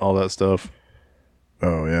figure out all that stuff.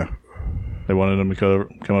 Oh, yeah. They wanted him to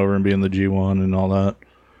come over and be in the G1 and all that.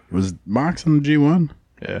 Was Mox in the G1?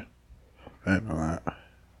 Yeah. I didn't know that.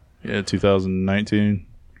 Yeah, 2019.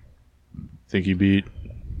 I think he beat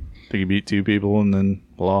 2 people and then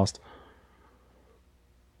lost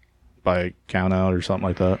by count out or something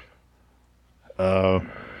like that. What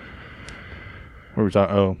were we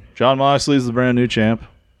talking? Oh, John Moxley's the brand new champ.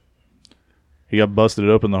 He got busted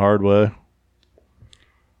open the hard way,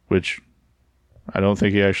 which I don't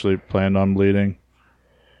think he actually planned on bleeding.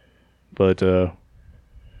 But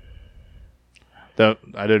that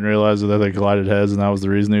I didn't realize that they collided heads, and that was the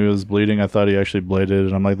reason he was bleeding. I thought he actually bladed,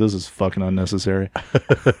 and I'm like, this is fucking unnecessary.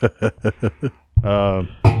 Oh.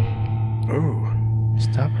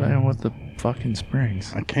 Stop playing with the fucking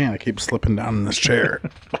springs. I can't. I keep slipping down in this chair.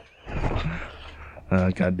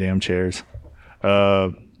 Goddamn chairs.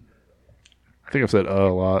 I think I've said a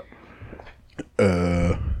lot.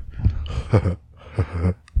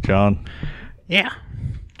 John. Yeah.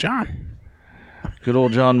 John. Good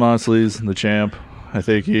old John Moxley's the champ. I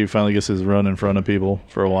think he finally gets his run in front of people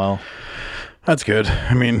for a while. That's good.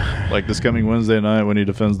 I mean, like this coming Wednesday night when he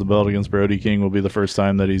defends the belt against Brody King will be the first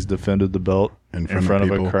time that he's defended the belt in front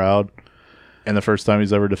of a crowd. And the first time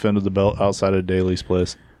he's ever defended the belt outside of Daly's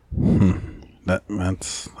place.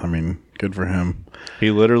 That's, I mean, good for him.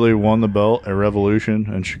 He literally won the belt at Revolution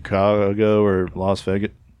in Chicago or Las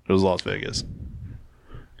Vegas. It was Las Vegas.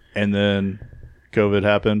 And then COVID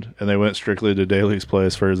happened, and they went strictly to Daly's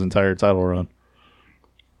place for his entire title run.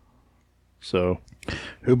 So,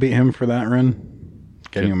 who beat him for that run?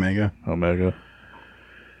 Kenny Omega? Omega.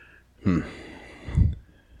 And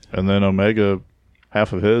then Omega,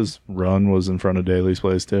 half of his run was in front of Daly's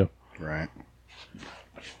place, too. Right.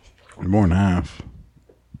 More than half.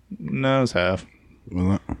 No, it was half.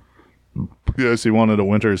 Was it? Yes, he wanted a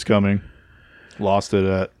Winter's Coming. Lost it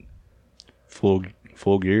at full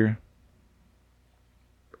gear.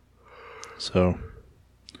 So,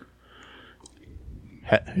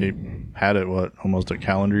 he had it, almost a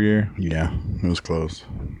calendar year? Yeah, it was close.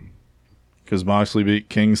 Because Moxley beat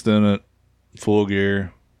Kingston at Full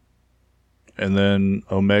Gear. And then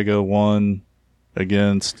Omega won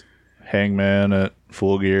against Hangman at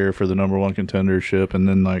Full Gear for the number 1 contendership. And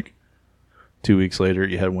then, 2 weeks later,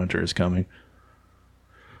 you had Winter Is Coming.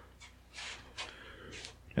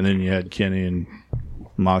 And then you had Kenny and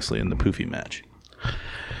Moxley in the Poofy match.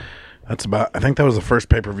 I think that was the first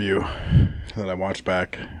pay-per-view that I watched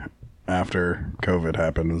back after COVID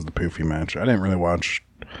happened, was the Poofy match. I didn't really watch,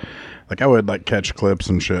 I would catch clips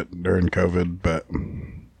and shit during COVID, but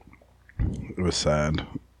it was sad.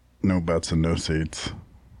 No butts and no seats.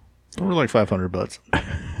 Or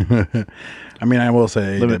 $500. I mean, I will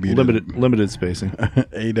say limited spacing.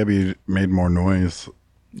 AEW made more noise.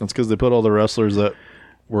 That's because they put all the wrestlers that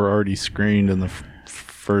were already screened in the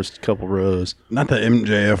first couple rows. Not that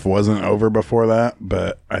MJF wasn't over before that,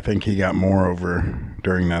 but I think he got more over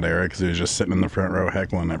during that era because he was just sitting in the front row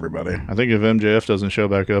heckling everybody. I think if MJF doesn't show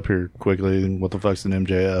back up here quickly, then what the fuck's an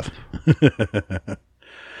MJF?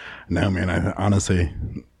 No, man, I honestly,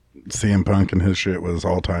 CM Punk and his shit was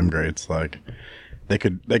all-time greats. They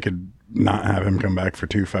could not have him come back for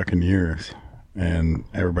 2 fucking years, and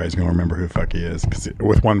everybody's gonna remember who the fuck he is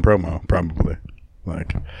with one promo, probably.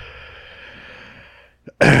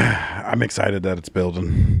 I'm excited that it's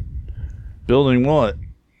building. Building what?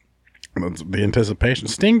 The anticipation.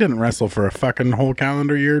 Sting didn't wrestle for a fucking whole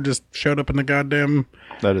calendar year, just showed up in the goddamn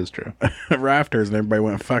That is true. rafters, and everybody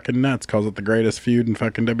went fucking nuts, calls it the greatest feud in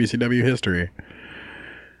fucking WCW history.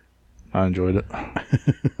 I enjoyed it.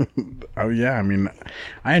 Oh, yeah. I mean,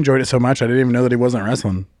 I enjoyed it so much, I didn't even know that he wasn't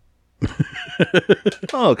wrestling.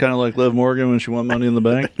 Oh, kind of like Liv Morgan when she won Money in the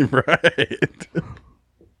Bank. Right.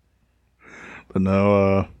 But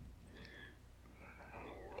no,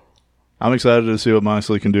 I'm excited to see what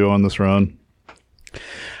Moxley can do on this run.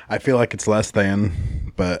 I feel like it's less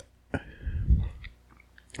than, but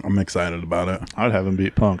I'm excited about it. I'd have him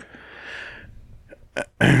beat Punk.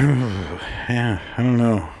 Yeah, I don't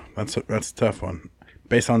know. That's a tough one.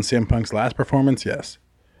 Based on CM Punk's last performance, yes.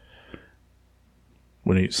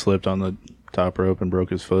 When he slipped on the top rope and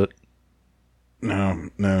broke his foot? No.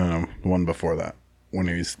 The one before that. When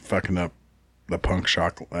he was fucking up the Punk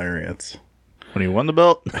shock lariats. When he won the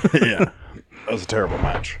belt? Yeah. That was a terrible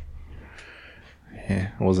match.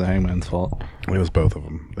 Yeah, it wasn't Hangman's fault. It was both of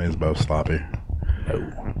them. They was both sloppy.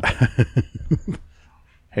 No.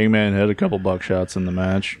 Hangman had a couple buckshots in the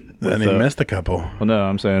match. Then he missed a couple. Well, no,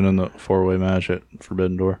 I'm saying in the 4-way match at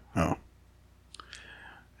Forbidden Door.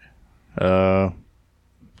 Oh.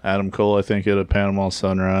 Adam Cole, I think, hit a Panama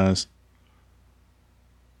Sunrise.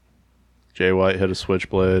 Jay White hit a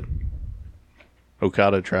Switchblade.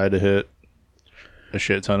 Okada tried to hit a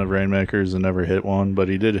shit ton of Rainmakers and never hit one, but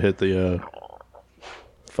he did hit the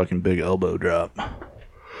fucking big elbow drop.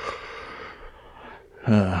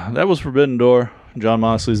 That was Forbidden Door. Jon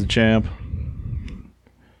Moxley's the champ.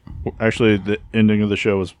 Actually, the ending of the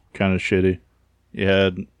show was kind of shitty.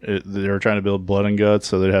 They were trying to build blood and guts,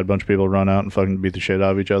 so they had a bunch of people run out and fucking beat the shit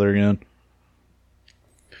out of each other again.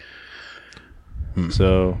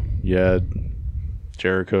 So, you had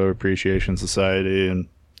Jericho Appreciation Society and...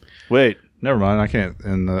 Wait, never mind. I can't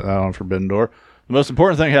end that on Forbidden Door. The most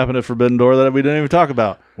important thing happened at Forbidden Door that we didn't even talk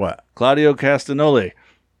about. What? Claudio Castagnoli.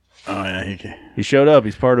 Oh, yeah. He showed up.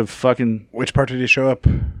 He's part of fucking... Which part did he show up?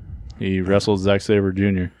 He wrestled Zack Sabre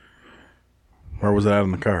Jr. Where was it out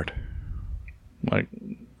on the card? Like,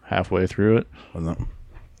 halfway through it. Wasn't it?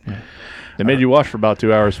 Yeah. They made you watch for about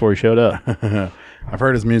 2 hours before he showed up. I've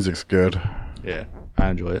heard his music's good. Yeah, I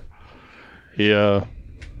enjoy it. He had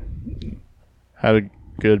a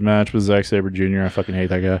good match with Zack Sabre Jr. I fucking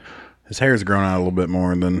hate that guy. His hair's grown out a little bit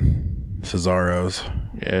more than Cesaro's.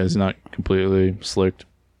 Yeah, he's not completely slicked,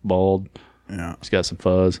 bald. Yeah. He's got some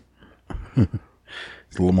fuzz. He's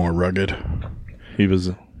a little more rugged. He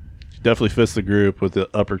definitely fits the group with the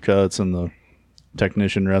uppercuts and the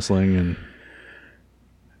technician wrestling, and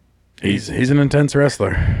he's an intense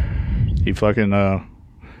wrestler. He fucking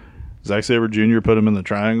Zack Sabre Jr. put him in the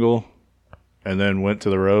triangle and then went to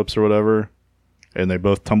the ropes or whatever, and they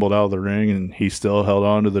both tumbled out of the ring, and he still held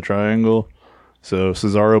on to the triangle. So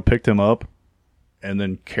Cesaro picked him up and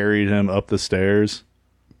then carried him up the stairs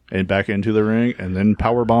and back into the ring and then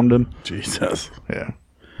powerbombed him. Jesus. Yeah.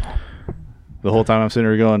 The whole time I'm sitting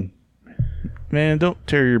here going, man, don't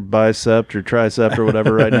tear your bicep or tricep or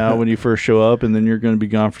whatever right now when you first show up, and then you're going to be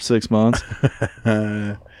gone for 6 months.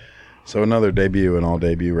 So another debut in all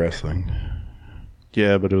debut wrestling.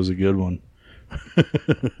 Yeah, but it was a good one.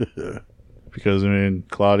 Because, I mean,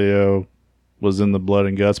 Claudio was in the blood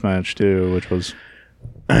and guts match too, which was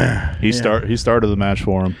he started the match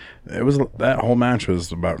for him. That whole match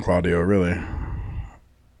was about Claudio, really.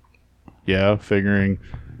 Yeah, figuring.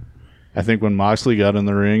 I think when Moxley got in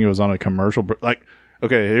the ring, it was on a commercial. Like,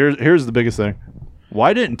 okay, here's the biggest thing.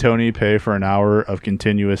 Why didn't Tony pay for an hour of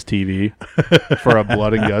continuous TV for a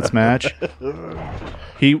blood and guts match?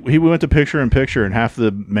 He went to picture in picture, and half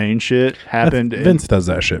the main shit happened. Vince does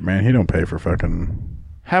that shit, man. He don't pay for fucking...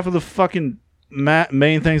 Half of the fucking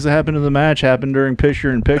main things that happened in the match happened during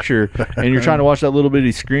picture in picture, and you're trying to watch that little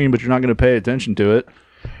bitty screen, but you're not going to pay attention to it.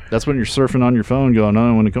 That's when you're surfing on your phone going,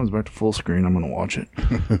 oh, when it comes back to full screen, I'm going to watch it.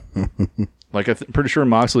 Like, I'm pretty sure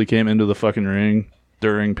Moxley came into the fucking ring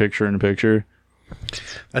during picture in picture.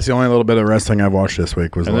 That's the only little bit of wrestling I've watched this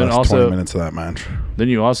week was the last 20 minutes of that match. Then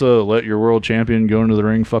you also let your world champion go into the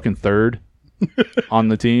ring fucking third on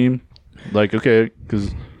the team. Like, okay,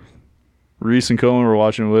 because Reese and Cohen were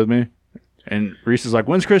watching with me, and Reese is like,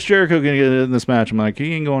 when's Chris Jericho going to get in this match? I'm like,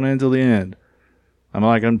 he ain't going in until the end. I'm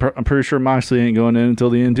like, I'm pretty sure Moxley ain't going in until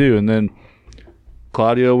the end too. And then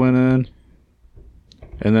Claudio went in,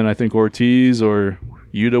 and then I think Ortiz or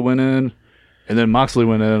Yuta went in, and then Moxley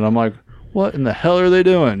went in, and I'm like, what in the hell are they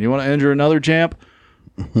doing? You want to injure another champ?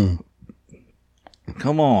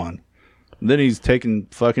 Come on. Then he's taking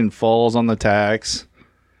fucking falls on the tacks,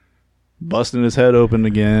 busting his head open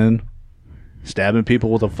again, stabbing people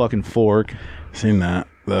with a fucking fork. Seen that.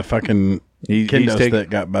 The fucking kendo stick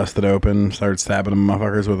got busted open, started stabbing them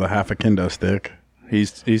motherfuckers with a half a kendo stick.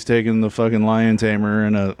 He's taking the fucking lion tamer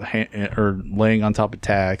and or laying on top of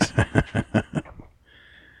tacks.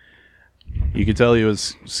 You could tell he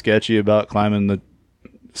was sketchy about climbing the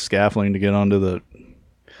scaffolding to get onto the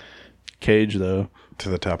cage, though. To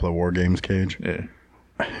the top of the War Games cage? Yeah.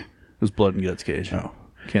 It was Blood and Guts cage. Oh.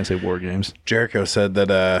 Can't say War Games. Jericho said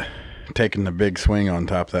that taking the big swing on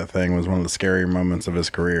top of that thing was one of the scarier moments of his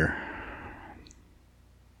career.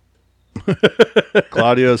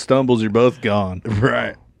 Claudio stumbles, you're both gone.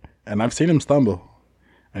 Right. And I've seen him stumble.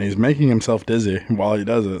 And he's making himself dizzy while he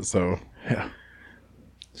does it, so... Yeah.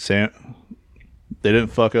 They didn't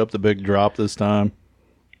fuck up the big drop this time.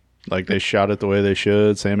 Like, they shot it the way they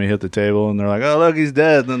should. Sammy hit the table, and they're like, oh, look, he's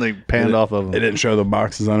dead. And then they panned off of him. They didn't show the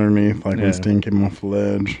boxes underneath, like when Sting came off the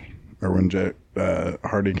ledge, or when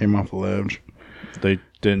Hardy came off the ledge. They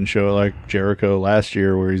didn't show it like Jericho last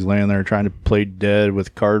year, where he's laying there trying to play dead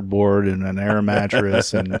with cardboard and an air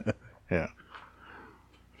mattress. And yeah.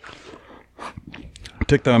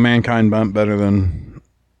 Took the Mankind bump better than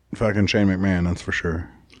fucking Shane McMahon, that's for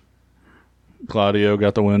sure. Claudio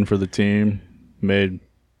got the win for the team. Made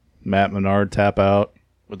Matt Menard tap out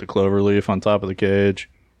with the clover leaf on top of the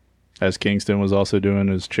cage. As Kingston was also doing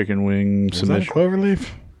his chicken wing Is that a submission. cloverleaf?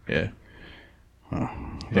 Yeah. Oh,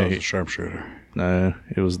 that was a sharpshooter. No,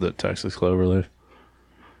 it was the Texas cloverleaf.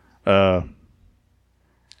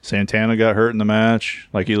 Santana got hurt in the match.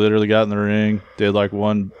 Like, he literally got in the ring, did like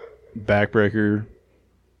one backbreaker.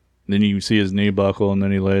 Then you see his knee buckle, and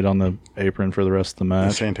then he laid on the apron for the rest of the Is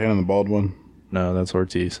match. Santana the bald one? No, that's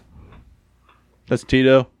Ortiz. That's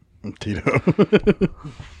Tito. Tito.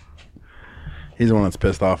 He's the one that's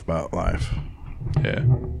pissed off about life. Yeah.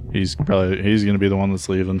 He's going to be the one that's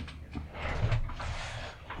leaving.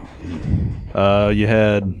 You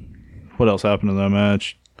had, what else happened in that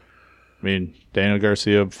match? I mean, Daniel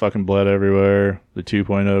Garcia fucking bled everywhere. The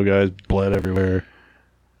 2.0 guys bled everywhere.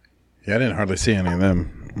 Yeah, I didn't hardly see any of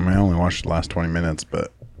them. I mean, I only watched the last 20 minutes,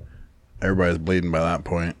 but everybody's bleeding by that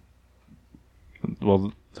point.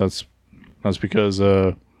 Well, that's because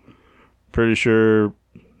pretty sure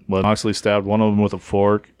Moxley stabbed one of them with a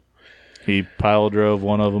fork. He pile drove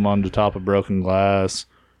one of them on the top of broken glass.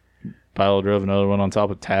 Pile drove another one on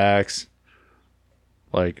top of tacks.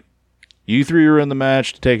 Like, you three are in the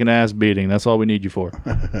match to take an ass beating. That's all we need you for.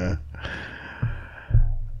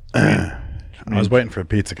 I was waiting for a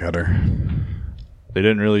pizza cutter. They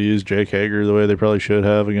didn't really use Jake Hager the way they probably should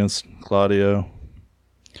have against Claudio.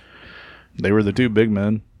 They were the two big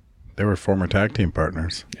men. They were former tag team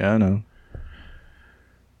partners. Yeah, I know.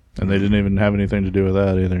 And they didn't even have anything to do with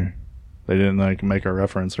that either. They didn't like make a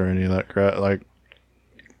reference or any of that crap. Like,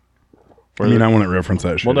 I mean, I wouldn't reference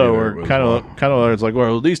that shit. well, no, either. we're kind of. It's like,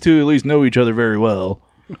 well, these two at least know each other very well.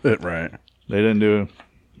 Right. They didn't do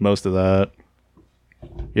most of that.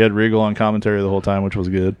 You had Regal on commentary the whole time, which was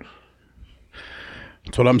good.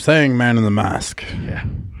 That's what I'm saying, man in the mask. Yeah.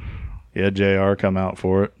 You had JR come out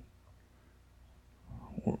for it.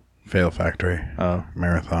 Fail Factory. Oh,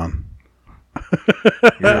 Marathon.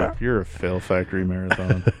 you're a fail factory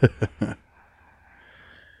marathon.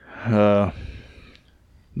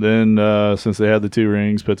 Then since they had the two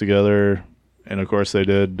rings put together, and of course they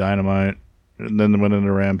did Dynamite, and then they went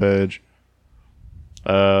into Rampage.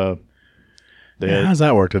 How's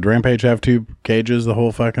that work? Did Rampage have two cages the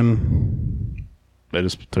whole fucking... They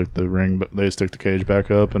just took the ring, but they just took the cage back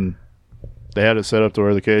up, and they had it set up to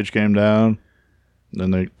where the cage came down.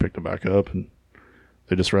 Then they picked it back up, and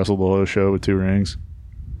they just wrestled the whole show with two rings.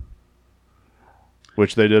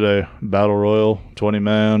 Which they did a battle royal,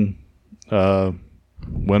 20-man.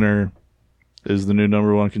 Winner is the new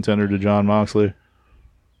number one contender to Jon Moxley.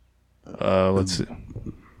 Let's see.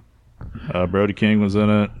 Brody King was in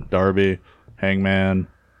it. Darby, Hangman.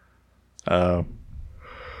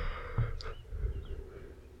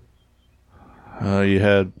 You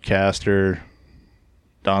had Caster,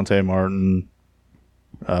 Dante Martin,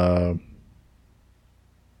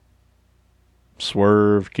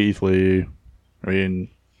 Swerve, Keith Lee. I mean,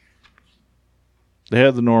 they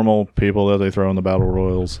had the normal people that they throw in the battle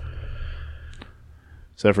royals.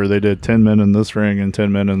 Except for they did 10 men in this ring and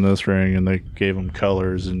 10 men in this ring, and they gave them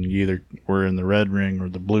colors, and you either were in the red ring or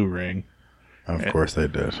the blue ring. Of course they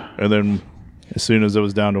did. And then as soon as it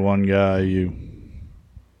was down to one guy,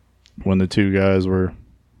 when the two guys were,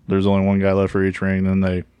 there's only one guy left for each ring, then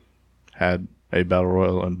they had a battle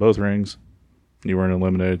royal in both rings. You weren't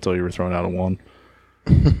eliminated until you were thrown out of one.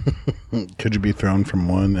 Could you be thrown from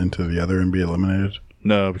one into the other and be eliminated?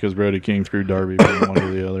 No, because Brody King threw Darby from one to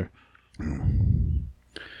the other. And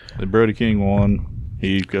Brody King won.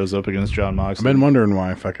 He goes up against Jon Moxley. I've been wondering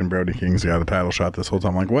why fucking Brody King's got the title shot this whole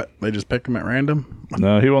time. Like, what? They just picked him at random?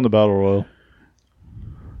 No, he won the battle royal.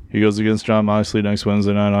 He goes against Jon Moxley next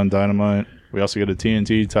Wednesday night on Dynamite. We also get a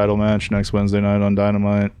TNT title match next Wednesday night on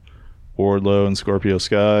Dynamite. Wardlow and Scorpio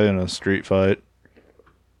Sky in a street fight.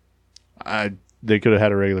 They could have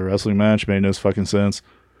had a regular wrestling match. Made no fucking sense.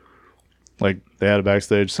 Like, they had a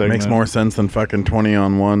backstage segment. Makes more sense than fucking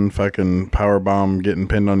 20-on-1 fucking powerbomb getting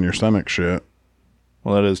pinned on your stomach shit.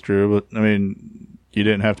 Well, that is true, but, I mean, you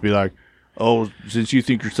didn't have to be like, oh, since you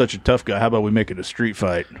think you're such a tough guy, how about we make it a street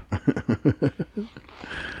fight?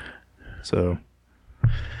 So.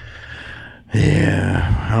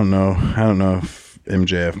 Yeah, I don't know if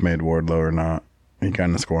MJF made Wardlow or not. He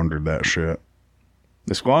kind of squandered that shit.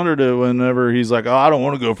 They squandered it whenever he's like, oh, I don't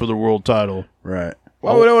want to go for the world title. Right.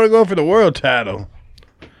 Why would I want to go for the world title?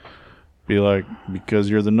 Be like, because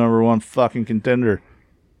you're the number one fucking contender.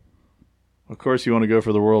 Of course you want to go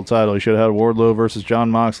for the world title. You should have had Wardlow versus Jon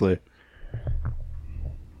Moxley.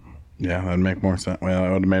 Yeah, that'd make more sense. Well,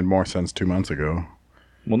 it would have made more sense 2 months ago.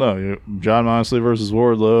 Well, no. Jon Moxley versus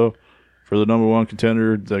Wardlow for the number one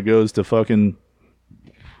contender that goes to fucking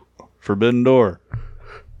Forbidden Door.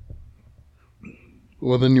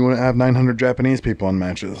 Well, then you want to have 900 Japanese people in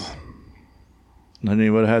matches. Then he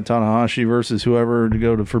would have had Tanahashi versus whoever to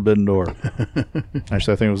go to Forbidden Door.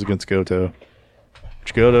 Actually, I think it was against Goto.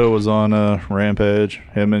 Goto was on Rampage.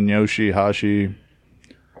 Him and Yoshi-Hashi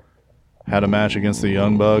had a match against the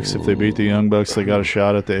Young Bucks. If they beat the Young Bucks, they got a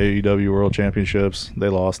shot at the AEW World Championships. They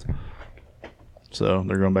lost. So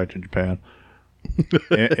they're going back to Japan.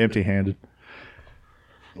 Empty-handed.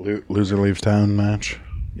 Loser leaves town match.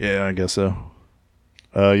 Yeah, I guess so.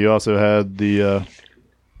 You also had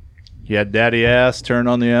you had Daddy Ass turn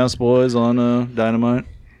on the Ass Boys on Dynamite.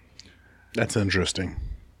 That's interesting.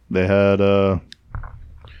 They had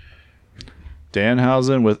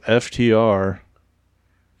Danhausen with FTR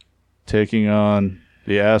taking on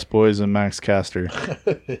the Ass Boys and Max Caster.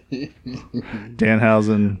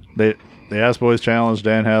 Danhausen, the Ass Boys challenged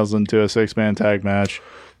Danhausen to a 6-man tag match.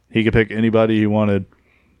 He could pick anybody he wanted.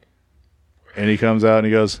 And he comes out and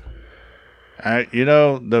he goes,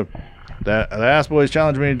 the Ass Boys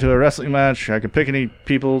challenged me to a wrestling match. I can pick any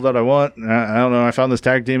people that I want. I don't know. I found this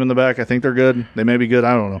tag team in the back. I think they're good. They may be good.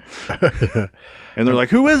 I don't know. And they're like,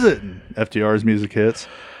 who is it? And FTR's music hits.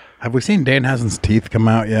 Have we seen Danhausen's teeth come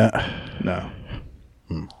out yet? No.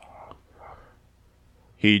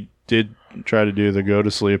 He did try to do the go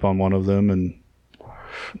to sleep on one of them, and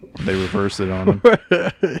they reversed it on him.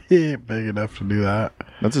 He ain't big enough to do that.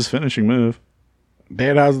 That's his finishing move.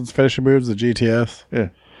 Danhausen's finishing moves, the GTS. Yeah.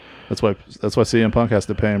 That's why CM Punk has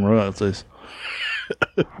to pay him royalties.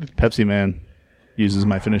 Pepsi Man uses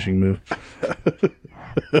my finishing move.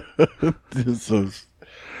 So,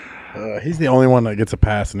 he's the only one that gets a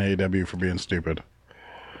pass in AEW for being stupid.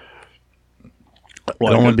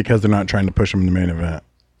 Well, only because they're not trying to push him in the main event.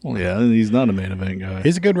 Well, yeah, he's not a main event guy.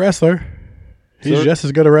 He's a good wrestler. He's just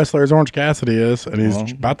as good a wrestler as Orange Cassidy is, and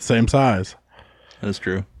he's about the same size. That's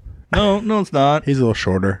true. No, it's not. He's a little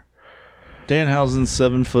shorter. Danhausen's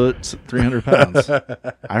 7 foot, 300 pounds.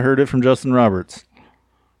 I heard it from Justin Roberts.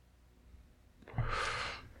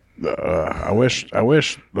 I wish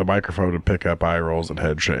the microphone would pick up eye rolls and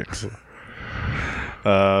head shakes.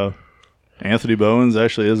 Anthony Bowens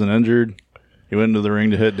actually isn't injured. He went into the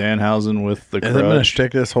ring to hit Danhausen with the crutch. Has it been a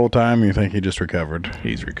shtick this whole time? You think he just recovered?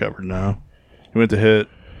 He's recovered now. He went to hit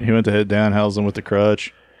Danhausen with the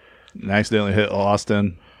crutch and accidentally hit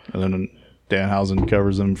Austin, and then Danhausen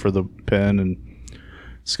covers him for the pin and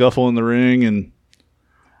scuffle in the ring, and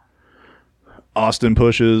Austin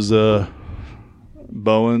pushes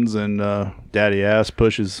Bowens, and Daddy Ass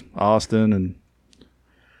pushes Austin, and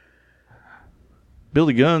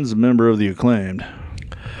Billy Gunn's a member of the Acclaimed.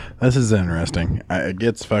 This is interesting. It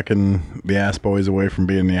gets fucking the Ass Boys away from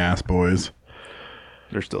being the Ass Boys.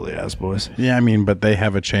 They're still the Ass Boys. Yeah, I mean, but they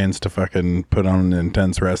have a chance to fucking put on an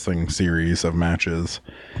intense wrestling series of matches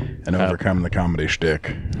and overcome the comedy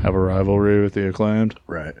shtick. Have a rivalry with the Acclaimed.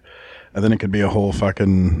 Right. And then it could be a whole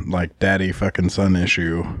fucking, like, daddy fucking son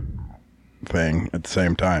issue thing at the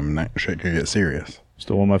same time, and that shit could get serious.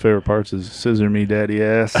 Still, one of my favorite parts is Scissor Me Daddy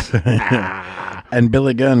Ass. And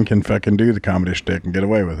Billy Gunn can fucking do the comedy shtick and get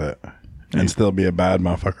away with it. And still be a bad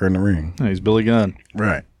motherfucker in the ring. He's Billy Gunn.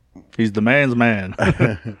 Right. He's the man's man.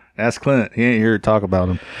 Ask Clint. He ain't here to talk about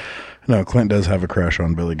him. No, Clint does have a crush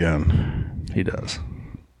on Billy Gunn. He does.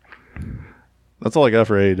 That's all I got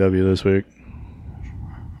for AEW this week.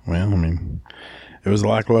 Well, I mean, it was a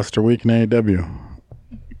lackluster week in AEW.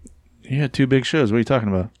 You had 2 big shows. What are you talking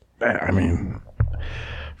about? I mean,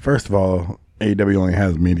 first of all, AEW only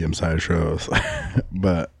has medium-sized shows.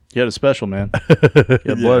 But you had a special, man. You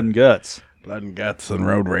had Blood and Guts. Blood and Guts and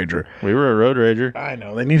Road Rager. We were a Road Rager. I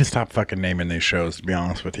know. They need to stop fucking naming these shows, to be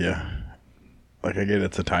honest with you. Like, I get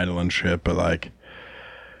it's a title and shit, but, like,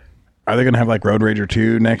 are they going to have, like, Road Rager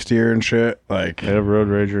 2 next year and shit? Like, they have Road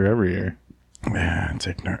Rager every year. Yeah, it's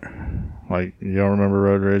ignorant. Like, you don't remember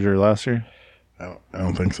Road Rager last year? I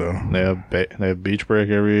don't think so. They have Beach Break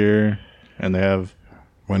every year, and they have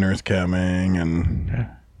Winter's Coming, and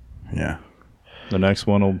yeah. The next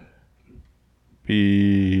one will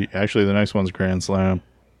be the next one's Grand Slam,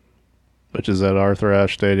 which is at Arthur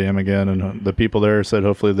Ashe Stadium again, and the people there said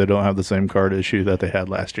hopefully they don't have the same card issue that they had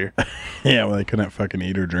last year. Yeah, well, they couldn't fucking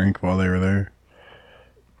eat or drink while they were there.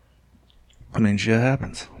 I mean, shit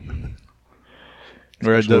happens.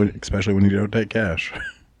 Especially when you don't take cash.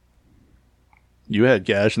 You had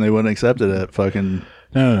cash and they wouldn't accept it at fucking...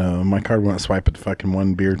 No. My card wouldn't swipe at the fucking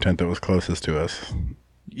one beer tent that was closest to us.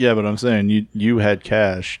 Yeah, but I'm saying you had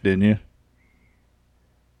cash, didn't you?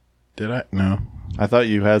 Did I? No. I thought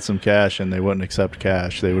you had some cash and they wouldn't accept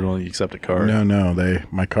cash. They would only accept a card. No.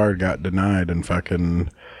 My card got denied, and fucking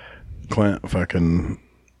Clint fucking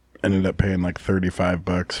ended up paying like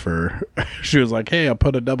 $35 for... She was like, hey, I'll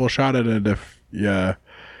put a double shot in it if you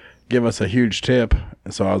give us a huge tip.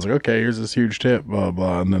 And so I was like, okay, here's this huge tip, blah,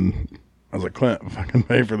 blah. And then I was like, Clint, fucking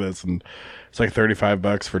pay for this. And it's like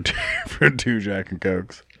 $35 for two Jack and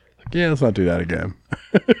Cokes. Like, yeah, let's not do that again.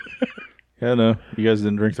 Yeah, no, you guys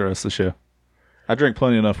didn't drink the rest of the show. I drank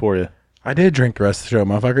plenty enough for you. I did drink the rest of the show,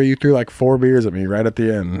 motherfucker. You threw like 4 beers at me right at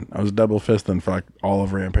the end. I was double fisting for like all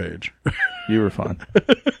of Rampage. You were fine.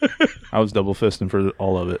 I was double fisting for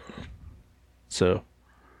all of it. So,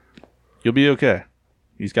 you'll be okay.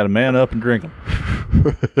 You just got to man up and drink them.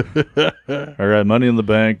 All right, Money in the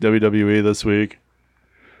Bank, WWE this week.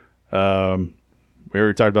 We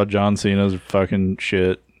already talked about John Cena's fucking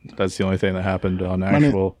shit. That's the only thing that happened on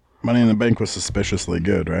actual. Money in the Bank was suspiciously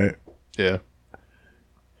good, right? Yeah.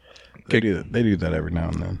 They do that every now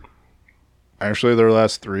and then. Actually, their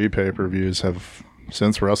last 3 pay-per-views have,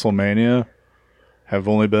 since WrestleMania, have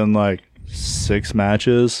only been like 6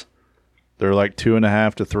 matches. They're like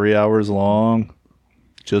 2.5 to 3 hours long.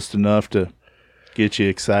 Just enough to get you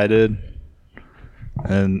excited.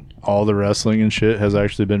 And all the wrestling and shit has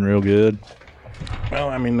actually been real good. Well,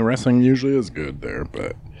 I mean, the wrestling usually is good there,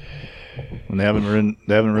 but... And they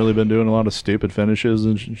haven't really been doing a lot of stupid finishes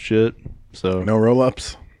and shit. So no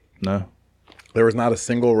roll-ups? No. There was not a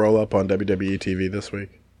single roll-up on WWE TV this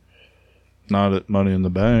week? Not at Money in the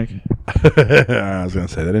Bank. I was going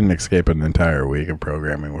to say, they didn't escape an entire week of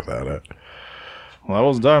programming without it. Well, I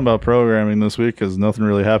wasn't talking about programming this week because nothing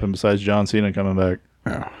really happened besides John Cena coming back.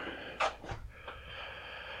 Oh.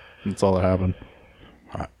 That's all that happened.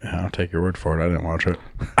 I'll take your word for it. I didn't watch it.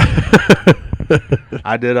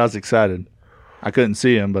 I did. I was excited. I couldn't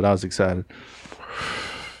see him, but I was excited.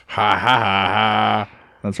 Ha ha ha ha.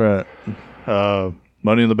 That's right.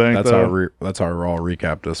 Money in the Bank. That's our Raw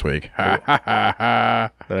recap this week. Ha ha ha ha.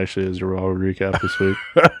 That actually is your Raw recap this week.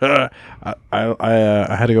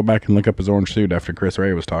 I had to go back and look up his orange suit after Chris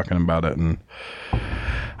Ray was talking about it, and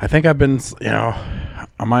I think I've been, I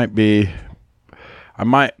might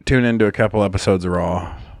tune into a couple episodes of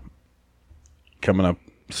Raw coming up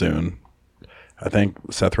soon. I think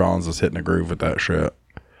Seth Rollins is hitting a groove with that shit.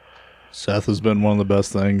 Seth has been one of the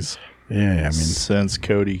best things. Yeah, I mean, since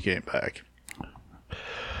Cody came back.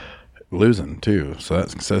 Losing too, so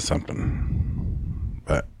that says something.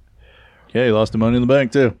 But yeah, he lost the Money in the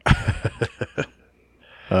Bank too.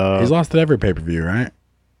 He's lost at every pay-per-view, right?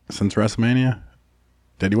 Since WrestleMania.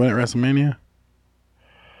 Did he win at WrestleMania?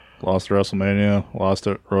 Lost at WrestleMania. Lost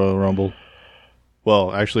at Royal Rumble.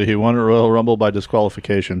 Well, actually, he won at Royal Rumble by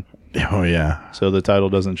disqualification. Oh yeah. So the title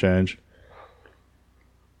doesn't change.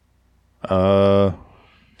 Was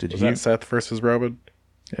that Seth versus Roman?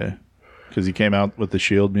 Yeah. Because he came out with the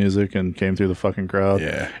Shield music and came through the fucking crowd.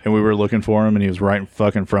 Yeah. And we were looking for him, and he was right in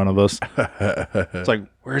fucking front of us. It's like,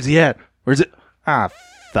 where's he at? Where's it? Ah,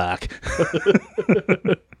 fuck.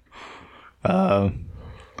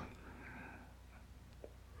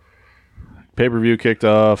 Pay-per-view kicked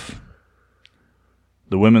off.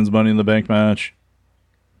 The women's Money in the Bank match.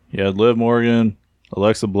 You had Liv Morgan,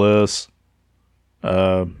 Alexa Bliss,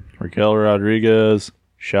 Raquel Rodriguez,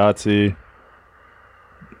 Shotzi.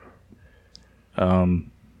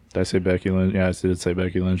 Did I say Becky Lynch? Yeah, I did say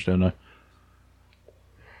Becky Lynch, didn't I?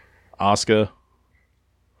 Asuka.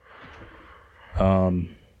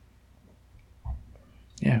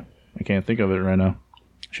 Yeah, I can't think of it right now.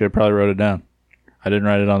 Should have probably wrote it down. I didn't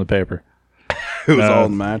write it on the paper. It was all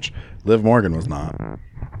in the match. Liv Morgan was not.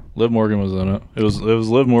 Liv Morgan was in it. It was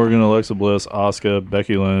Liv Morgan, Alexa Bliss, Asuka,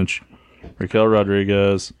 Becky Lynch, Raquel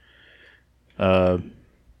Rodriguez, Shotzi.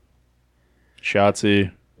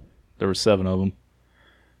 There were 7 of them.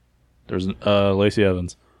 There was Lacey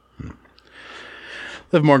Evans.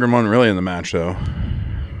 Liv Morgan wasn't really in the match, though.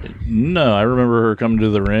 No, I remember her coming to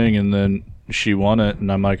the ring, and then she won it,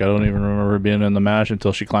 and I'm like, I don't even remember her being in the match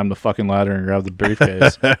until she climbed the fucking ladder and grabbed the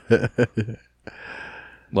briefcase.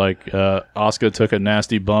 Like, Asuka took a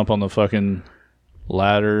nasty bump on the fucking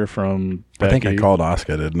ladder from Becky. I think I called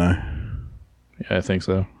Asuka, didn't I? Yeah, I think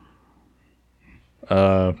so.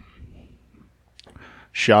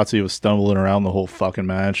 Shotzi was stumbling around the whole fucking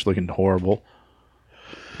match, looking horrible.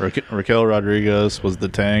 Raquel Rodriguez was the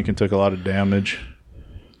tank and took a lot of damage.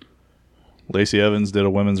 Lacey Evans did a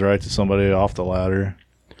women's right to somebody off the ladder.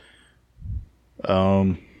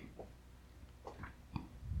 It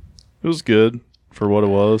was good for what it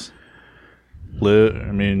was.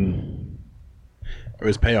 It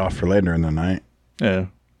was payoff for later in the night. Yeah.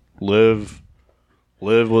 Liv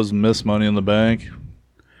was Miss Money in the Bank.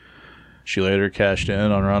 She later cashed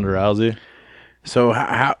in on Ronda Rousey. So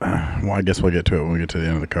how well, I guess we'll get to it when we get to the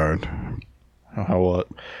end of the card. How what?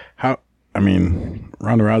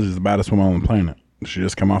 Ronda Rousey's the baddest woman on the planet. Did she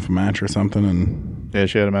just come off a match or something? And yeah,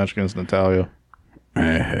 she had a match against Natalya.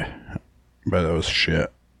 I But it was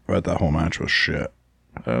shit. But that whole match was shit.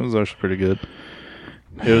 That was actually pretty good.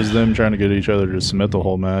 It was them trying to get each other to submit the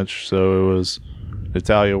whole match. So it was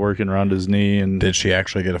Natalya working around his knee. And did she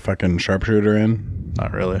actually get a fucking sharpshooter in?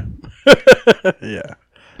 Not really. Yeah.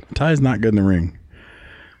 Natalya's not good in the ring.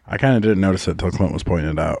 I kind of didn't notice it until Clint was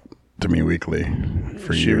pointing it out to me weekly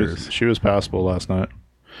for years. She was passable last night.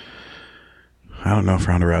 I don't know if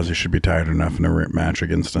Ronda Rousey should be tired enough in a match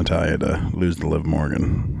against Natalya to lose to Liv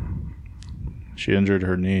Morgan. She injured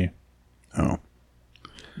her knee. Oh.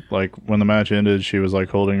 Like, when the match ended, she was, like,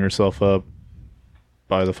 holding herself up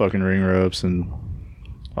by the fucking ring ropes and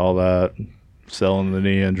all that, selling the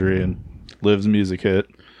knee injury, and Liv's music hit.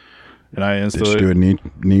 And I instantly... Did she do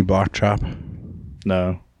a knee block chop?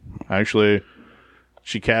 No. Actually,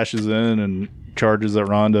 she cashes in and charges at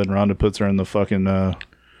Ronda, and Ronda puts her in the fucking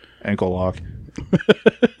ankle lock.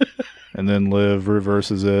 And then Liv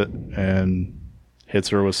reverses it and hits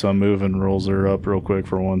her with some move and rolls her up real quick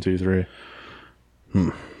for 1, 2, 3.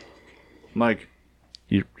 Like,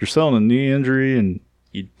 you're selling a knee injury and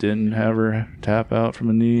you didn't have her tap out from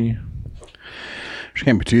a knee. She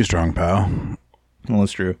can't be too strong, pal. Well,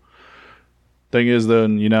 that's true. Thing is,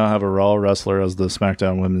 then, you now have a Raw wrestler as the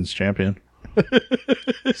SmackDown Women's Champion.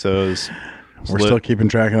 So we're still keeping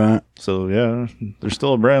track of that. So, yeah, there's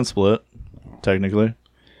still a brand split, technically.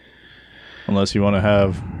 Unless you want to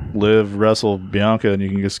have Liv wrestle Bianca and you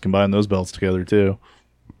can just combine those belts together, too.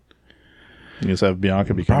 You just have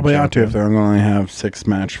Bianca become Probably champion. ought to if they're going to only have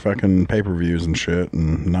 6-match fucking pay-per-views and shit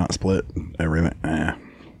and not split everything.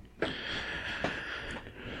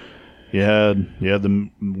 You had the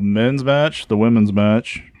men's match, the women's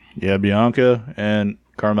match. You had Bianca and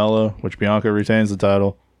Carmella, which Bianca retains the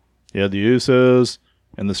title. You had the Usos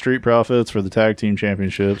and the Street Profits for the tag team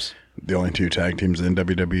championships. The only 2 tag teams in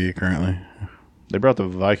WWE currently. They brought the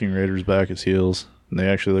Viking Raiders back as heels, and they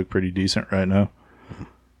actually look pretty decent right now.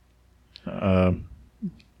 The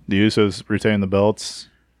Usos retain the belts,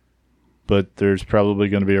 but there's probably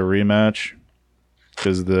going to be a rematch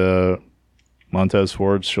because the Montez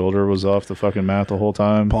Ford's shoulder was off the fucking mat the whole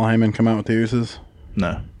time. Paul Heyman come out with the Usos?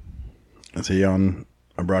 No. Is he on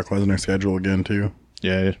a Brock Lesnar schedule again, too?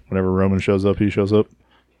 Yeah, whenever Roman shows up, he shows up.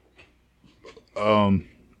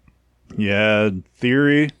 Yeah,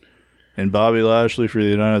 Theory and Bobby Lashley for the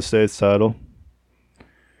United States title,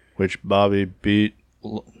 which Bobby beat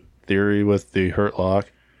Theory with the Hurt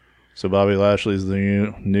Lock. So Bobby Lashley's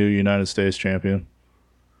the new United States champion.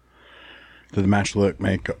 Did the match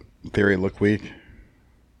make Theory look weak?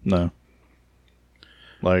 No.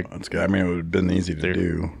 Like, that's good. I mean, it would have been easy to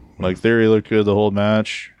do. Like, Theory looked good the whole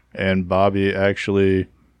match, and Bobby actually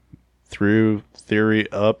threw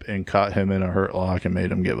Theory up and caught him in a Hurt Lock and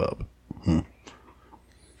made him give up.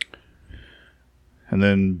 And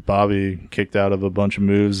then Bobby kicked out of a bunch of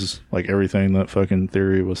moves, like everything that fucking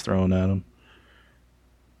Theory was throwing at him.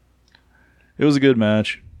 It was a good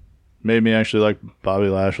match. Made me actually like Bobby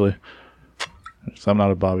Lashley. So I'm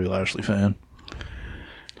not a Bobby Lashley fan.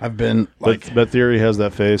 I've been like... But Theory has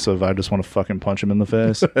that face of I just want to fucking punch him in the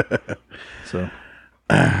face. So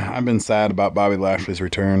I've been sad about Bobby Lashley's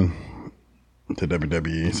return to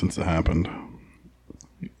WWE since it happened.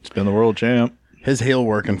 He's been the world champ. His heel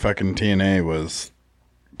work in fucking TNA was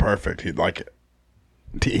perfect. He'd like it.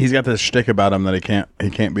 He's got this shtick about him that he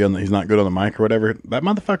can't be on. He's not good on the mic or whatever. That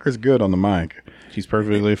motherfucker's good on the mic. He's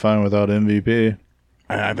perfectly fine without MVP.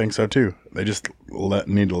 I think so too. They just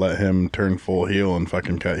need to let him turn full heel and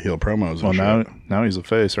fucking cut heel promos. Well, now he's a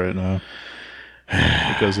face right now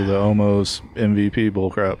because of the almost MVP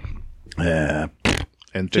bullcrap. Yeah,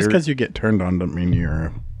 and just because you get turned on doesn't mean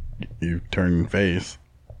you turn face.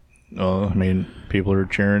 Well, I mean, people are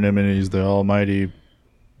cheering him, and he's the almighty,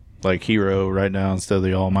 like, hero right now instead of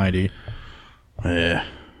the almighty. Yeah.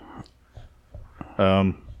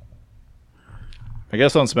 I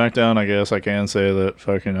guess on SmackDown, I guess I can say that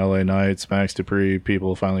fucking LA Knights, Max Dupree,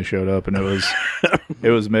 people finally showed up, and it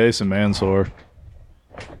was Mace and Mansoor.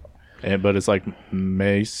 But it's like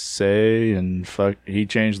Mace and he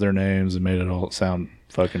changed their names and made it all sound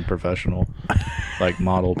fucking professional, like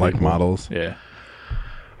model people. Like models. Yeah.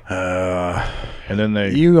 And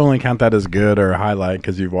then you only count that as good or a highlight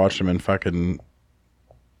because you've watched them in fucking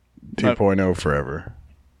 2.0 forever.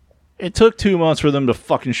 It took 2 months for them to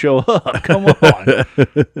fucking show up. Come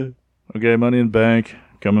on. Okay, Money in the Bank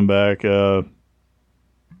coming back.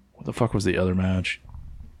 What the fuck was the other match?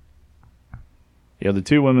 You have the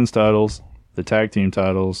 2 women's titles, the tag team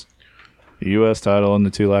titles, the U.S. title, and the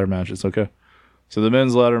 2 ladder matches. Okay. So the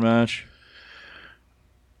men's ladder match.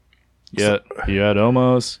 Yeah, you had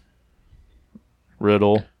Omos,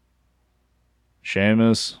 Riddle,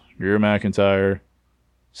 Sheamus, Drew McIntyre,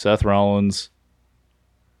 Seth Rollins,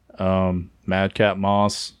 Madcap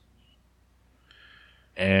Moss,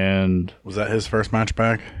 and Was that his first match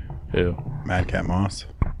back? who? Madcap Moss.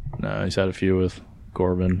 No, he's had a few with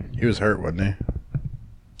Corbin. He was hurt, wasn't he?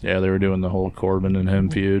 Yeah, they were doing the whole Corbin and him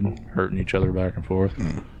feud, hurting each other back and forth.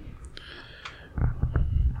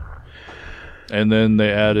 And then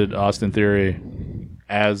they added Austin Theory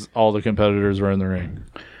as all the competitors were in the ring.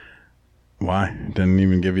 Why? Didn't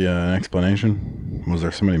even give you an explanation? Was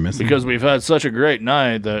there somebody missing? Because we've had such a great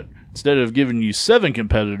night that instead of giving you 7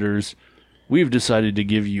 competitors, we've decided to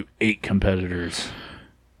give you 8 competitors.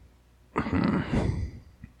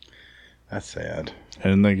 That's sad.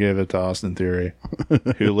 And they gave it to Austin Theory,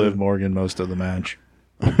 who lived Morgan most of the match.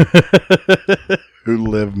 Who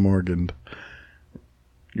lived Morgan?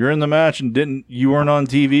 You're in the match and you weren't on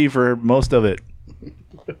TV for most of it.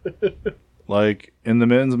 Like, in the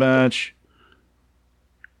men's match,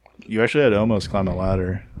 you actually had to almost climb a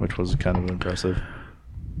ladder, which was kind of impressive.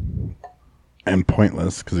 And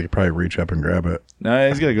pointless, because he could probably reach up and grab it. Nah,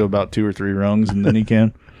 he's got to go about 2 or 3 rungs, and then he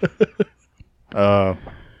can.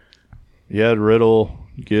 You had Riddle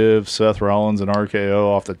give Seth Rollins an RKO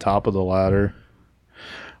off the top of the ladder.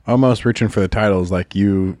 Almost reaching for the titles like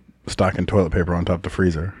you stocking toilet paper on top of the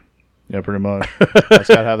freezer. Yeah, pretty much. I just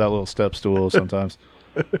got to have that little step stool sometimes.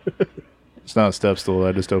 It's not a step stool.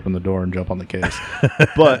 I just open the door and jump on the case.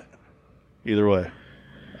 But either way.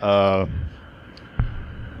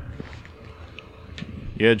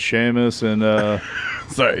 You had Sheamus and...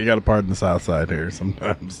 Sorry, you got to pardon the South Side here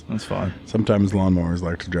sometimes. That's fine. Sometimes lawnmowers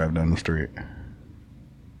like to drive down the street.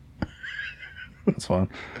 That's fine.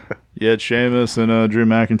 You had Sheamus and Drew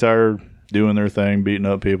McIntyre doing their thing, beating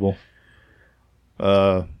up people.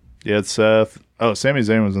 You had Seth. Oh, Sami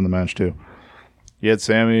Zayn was in the match too. You had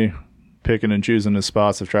Sami picking and choosing his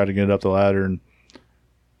spots to try to get up the ladder and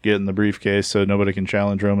get in the briefcase so nobody can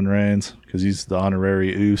challenge Roman Reigns because he's the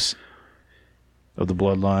honorary Uce of the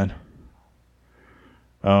bloodline.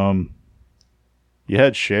 You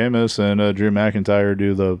had Sheamus and Drew McIntyre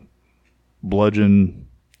do the bludgeon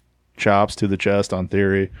chops to the chest on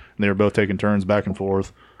Theory, and they were both taking turns back and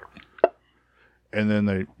forth. And then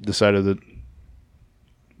they decided that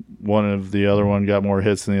one of the other one got more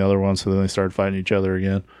hits than the other one, so then they started fighting each other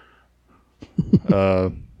again.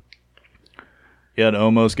 You had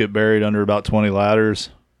Omos get buried under about 20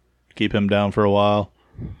 ladders, keep him down for a while.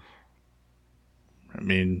 I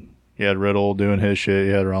mean, you had Riddle doing his shit.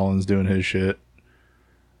 You had Rollins doing his shit.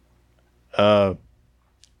 You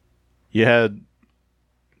had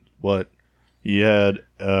what? You had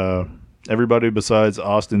everybody besides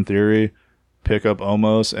Austin Theory pick up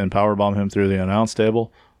Omos and powerbomb him through the announce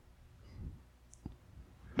table.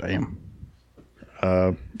 Damn.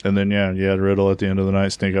 And then, yeah, you had Riddle at the end of the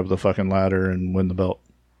night sneak up the fucking ladder and win the belt.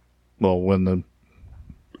 Well,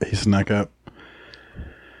 He snuck up.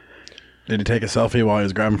 Did he take a selfie while he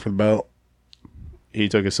was grabbing for the belt? He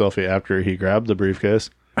took a selfie after he grabbed the briefcase.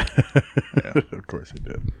 Yeah, of course he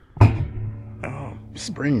did. Oh,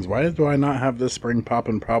 springs. Why do I not have this spring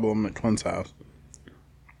popping problem at Clint's house?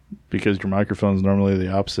 Because your microphone's normally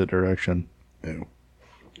the opposite direction. Ew.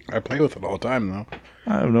 I play with it all the time, though.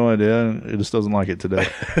 I have no idea. It just doesn't like it today.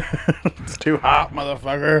 It's too hot,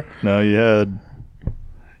 motherfucker. No,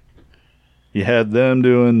 you had them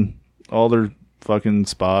doing all their fucking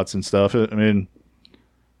spots and stuff. I mean,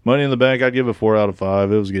 Money in the Bank, I'd give it 4 out of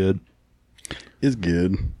 5. It was good. It's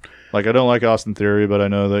good. Like, I don't like Austin Theory, but I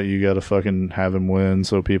know that you got to fucking have him win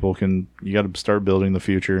so people can... You got to start building the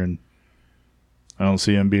future, and I don't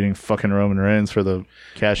see him beating fucking Roman Reigns for the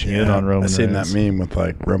cashing in on Roman Reigns. I seen that meme with,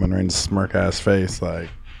 like, Roman Reigns' smirk-ass face, like,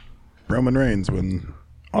 Roman Reigns when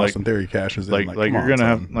Austin Theory cashes in. Like you're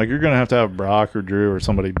gonna have to have Brock or Drew or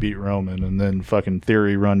somebody beat Roman, and then fucking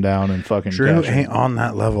Theory run down and fucking Drew cash ain't in. on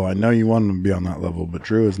that level. I know you want him to be on that level, but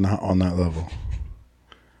Drew is not on that level.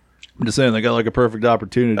 I'm just saying they got like a perfect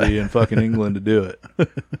opportunity in fucking England to do it.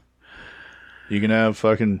 You can have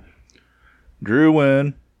fucking Drew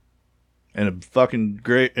win in a fucking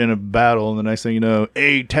great in a battle, and the next thing you know,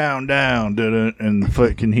 A-Town down, and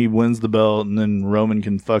fucking he wins the belt, and then Roman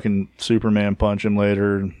can fucking Superman punch him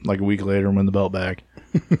later, like a week later, and win the belt back.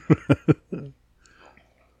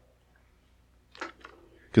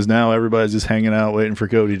 Because now everybody's just hanging out waiting for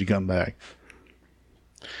Cody to come back.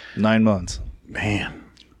 9 months. Man.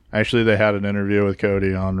 Actually, they had an interview with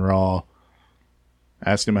Cody on Raw.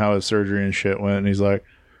 Asked him how his surgery and shit went, and he's like,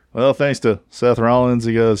 well, thanks to Seth Rollins,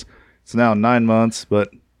 he goes, it's now 9 months, but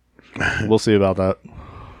we'll see about that.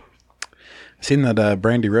 I seen that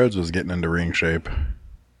Brandy Rhodes was getting into ring shape.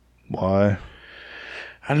 Why?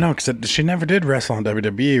 I don't know, because she never did wrestle on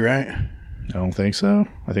WWE, right? I don't think so.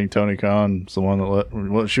 I think Tony Khan's the one that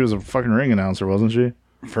well, she was a fucking ring announcer, wasn't she?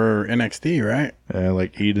 For NXT, right? Yeah,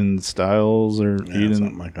 like Eden Styles or Eden.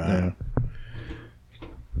 Something like that. Yeah.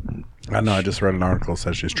 I know, I just read an article that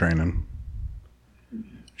says she's training.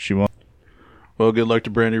 She won. Well, good luck to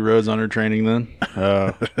Brandy Rhodes on her training then.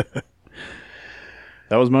 That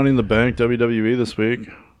was Money in the Bank WWE this week.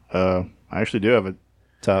 I actually do have a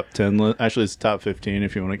top 10 list. Actually, it's top 15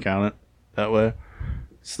 if you want to count it that way.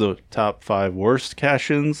 It's the top 5 worst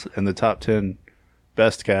cash-ins and the top 10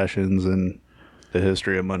 best cash-ins in the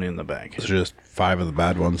history of Money in the Bank. It's just 5 of the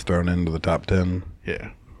bad ones thrown into the top 10. Yeah.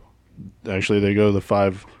 Actually, they go the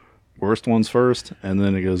 5 worst ones first, and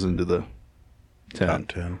then it goes into the 10. Top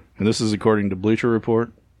 10. And this is according to Bleacher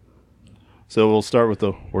Report. So we'll start with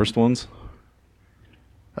the worst ones.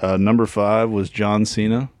 Number 5 was John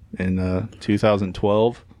Cena in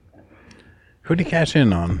 2012. Who'd he cash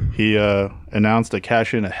in on? He announced a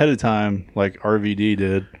cash in ahead of time, like RVD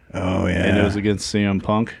did. Oh, yeah. And it was against CM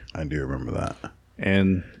Punk. I do remember that.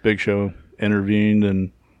 And Big Show intervened,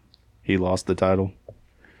 and he lost the title.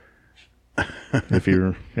 If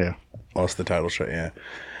you're, yeah. Lost the title shot, yeah.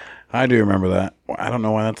 I do remember that. I don't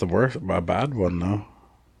know why that's a bad one, though.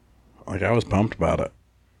 Like, I was pumped about it.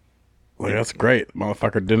 Like, that's great.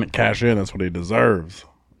 Motherfucker didn't cash in. That's what he deserves.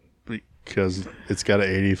 Because it's got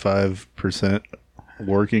an 85%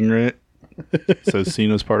 working rate. So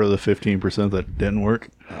Cena's part of the 15% that didn't work.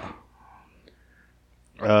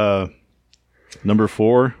 Number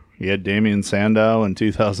 4, you had Damian Sandow in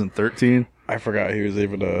 2013. I forgot he was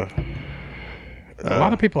even a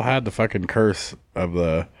lot of people had the fucking curse of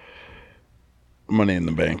the Money in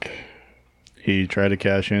the Bank. He tried to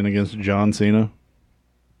cash in against John Cena.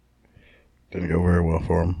 Didn't go very well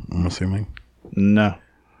for him, I'm assuming. No.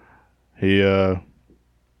 He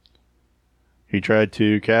tried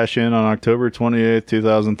to cash in on October 28th,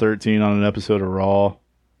 2013 on an episode of Raw.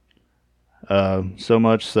 So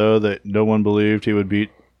much so that no one believed he would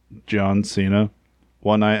beat John Cena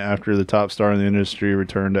one night after the top star in the industry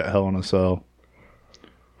returned at Hell in a Cell.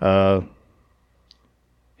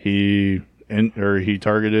 He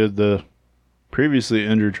targeted the previously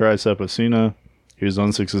injured tricep of Cena. He was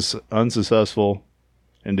unsuccessful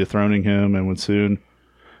in dethroning him and would soon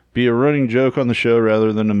be a running joke on the show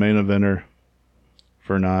rather than a main eventer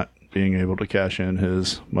for not being able to cash in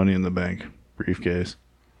his Money in the Bank briefcase.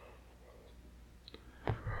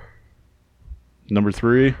 Number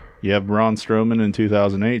 3, you have Braun Strowman in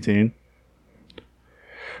 2018.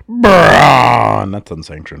 Braun! That's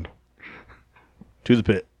unsanctioned. To the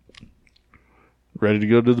pit. Ready to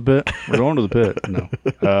go to the pit? We're going to the pit. No.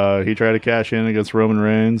 He tried to cash in against Roman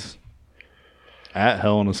Reigns at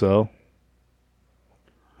Hell in a Cell.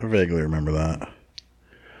 I vaguely remember that.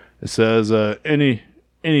 It says, any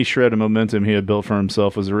shred of momentum he had built for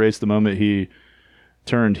himself was erased the moment he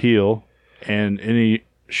turned heel, and any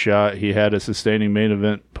shot he had a sustaining main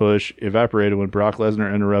event push evaporated when Brock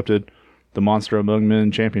Lesnar interrupted the Monster Among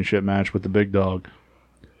Men championship match with the Big Dog.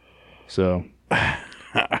 So...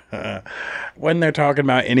 When they're talking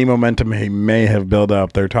about any momentum he may have built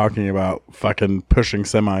up, they're talking about fucking pushing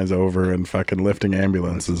semis over and fucking lifting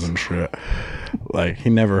ambulances and shit. Like, he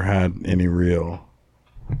never had any real,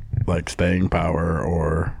 like, staying power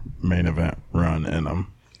or main event run in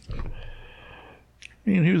him. I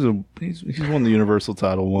mean, he's won the Universal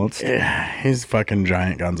title once. Yeah, he's fucking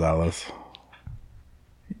Giant Gonzalez.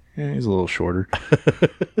 Yeah, he's a little shorter.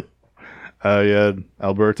 You had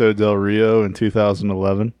Alberto Del Rio in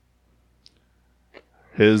 2011.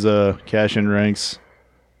 His cash-in ranks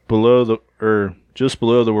just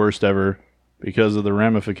below the worst ever because of the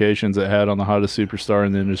ramifications it had on the hottest superstar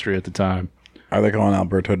in the industry at the time. Are they calling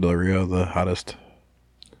Alberto Del Rio the hottest?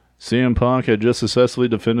 CM Punk had just successfully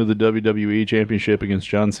defended the WWE Championship against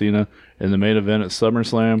John Cena in the main event at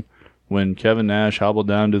SummerSlam when Kevin Nash hobbled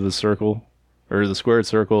down to the squared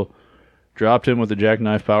circle, dropped him with a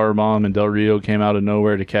jackknife powerbomb, and Del Rio came out of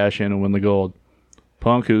nowhere to cash in and win the gold.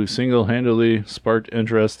 Punk, who single-handedly sparked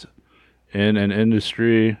interest in an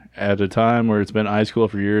industry at a time where it's been ice cold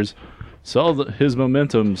for years, saw his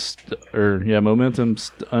momentum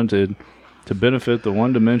stunted to benefit the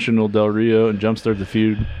one-dimensional Del Rio and jumpstart the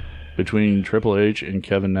feud between Triple H and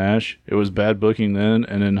Kevin Nash. It was bad booking then,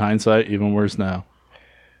 and in hindsight, even worse now.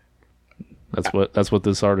 That's what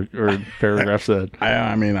this article or paragraph said.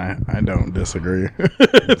 I mean, I don't disagree.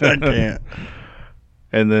 I can't.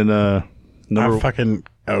 And then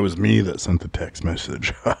it was me that sent the text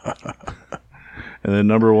message. And then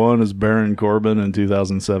number 1 is Baron Corbin in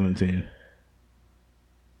 2017.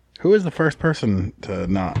 Who is the first person to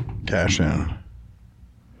not cash in?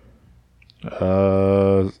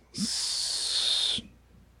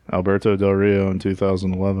 Alberto Del Rio in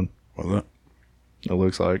 2011. Was it? It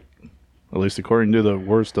looks like. At least according to the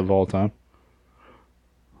worst of all time.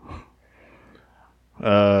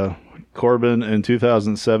 Corbin in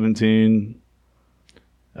 2017.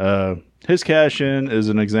 His cash-in is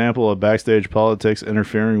an example of backstage politics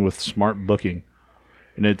interfering with smart booking.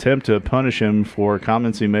 In an attempt to punish him for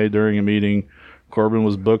comments he made during a meeting, Corbin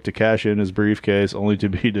was booked to cash in his briefcase, only to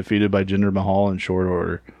be defeated by Jinder Mahal in short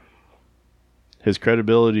order. His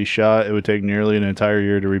credibility shot. It would take nearly an entire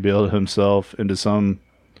year to rebuild himself into someone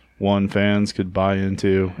fans could buy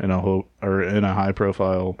into in a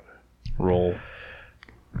high-profile role.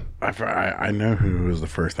 I know who was the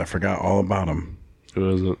first. I forgot all about him. Who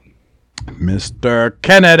is it? Mr.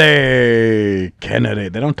 Kennedy. Kennedy.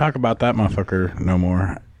 They don't talk about that motherfucker no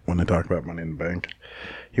more when they talk about Money in the Bank.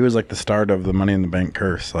 He was like the start of the Money in the Bank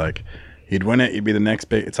curse. Like, you'd win it, you'd be the next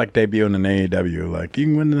big. It's like debuting in AEW. Like, you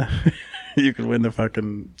can win the, you can win the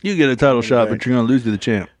fucking. You get a title shot, but you're gonna lose to the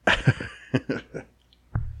champ.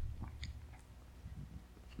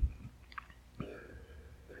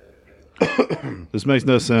 This makes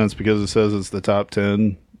no sense because it says it's the top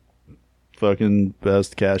 10 fucking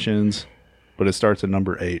best cash-ins, but it starts at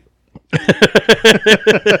number 8.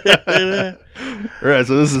 Right,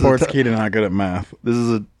 so this is Sports Keaton not good at math. This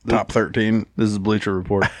is a Top 13. This is Bleacher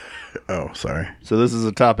Report. Oh, sorry. So this is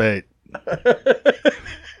a top 8.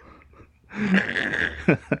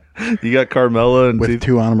 You got Carmella and with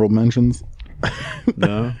 2 honorable mentions.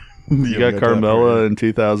 No, you got Carmella in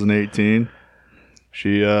 2018.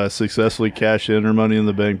 She successfully cashed in her Money in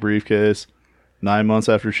the Bank briefcase 9 months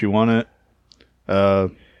after she won it,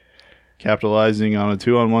 capitalizing on a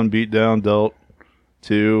 2-on-1 beatdown dealt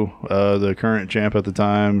to the current champ at the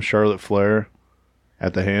time, Charlotte Flair,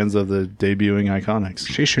 at the hands of the debuting Iconics.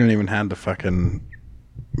 She shouldn't even had the fucking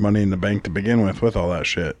Money in the Bank to begin with all that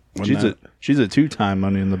shit. She's a 2-time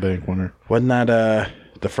Money in the Bank winner. Wasn't that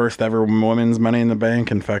the first ever women's Money in the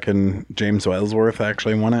Bank, and fucking James Ellsworth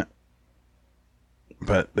actually won it?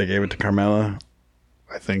 But they gave it to Carmella.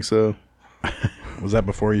 I think so. Was that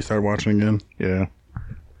before you started watching again? Yeah.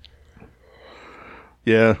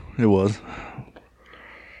 Yeah, it was.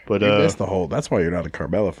 But you missed the whole. That's why you're not a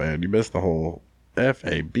Carmella fan. You missed the whole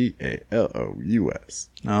FABALOUS.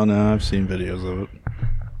 Oh no, I've seen videos of it.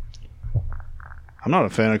 I'm not a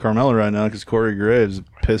fan of Carmella right now because Corey Graves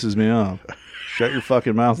pisses me off. Shut your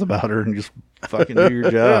fucking mouth about her and just fucking do your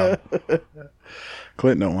job.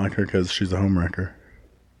 Clint don't like her because she's a homewrecker.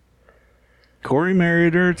 Corey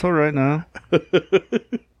married her. It's all right now.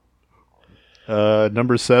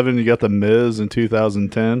 Number 7, you got The Miz in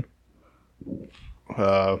 2010.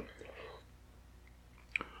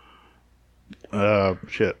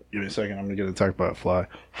 Shit. Give me a second. I'm going to get attacked by a fly.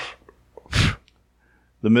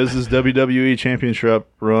 The Miz's WWE Championship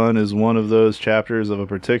run is one of those chapters of a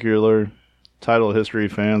particular title history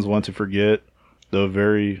fans want to forget, though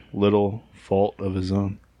very little fault of his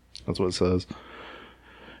own. That's what it says.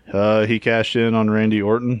 He cashed in on Randy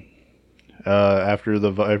Orton after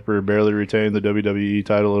the Viper barely retained the WWE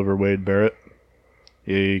title over Wade Barrett.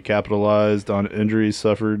 He capitalized on injuries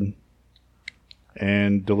suffered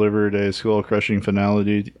and delivered a skull-crushing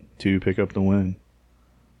finality to pick up the win.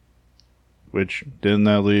 Which, didn't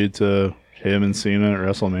that lead to him and Cena at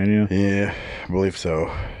WrestleMania? Yeah, I believe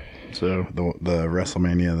so. So the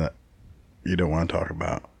WrestleMania that you don't want to talk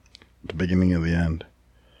about. The beginning of the end.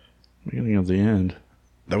 Beginning of the end.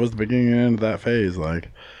 That was the beginning and end of that phase.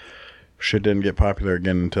 Like, shit didn't get popular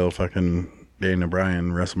again until fucking Daniel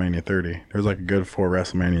Bryan, WrestleMania 30. There's like a good 4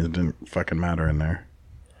 WrestleManias that didn't fucking matter in there.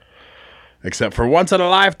 Except for once in a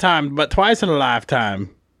lifetime, but twice in a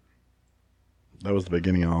lifetime. That was the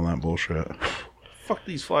beginning of all that bullshit. Fuck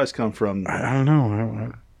these flies come from? I don't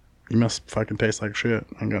know. You must fucking taste like shit.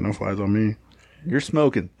 I ain't got no flies on me. You're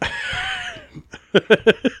smoking.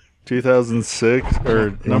 2006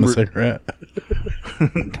 or number cigarette.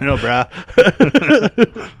 No, brah.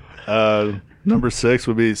 Number 6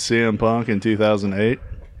 would be CM Punk in 2008.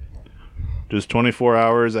 Just 24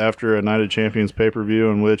 hours after a Night of Champions pay-per-view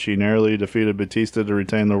in which he narrowly defeated Batista to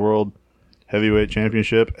retain the World Heavyweight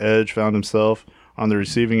Championship, Edge found himself on the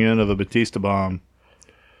receiving end of a Batista bomb.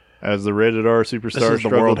 As the rated R superstar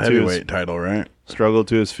struggled to heavyweight title, right? Struggled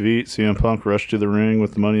to his feet, CM Punk rushed to the ring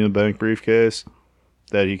with the Money in the Bank briefcase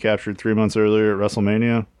that he captured 3 months earlier at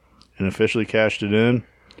WrestleMania and officially cashed it in.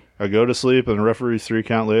 A go to sleep and a referee's 3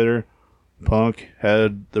 count later, Punk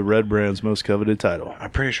had the Red Brand's most coveted title.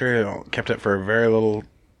 I'm pretty sure he kept it for a very little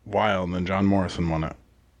while, and then John Morrison won it.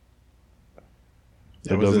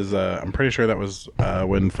 That was his. I'm pretty sure that was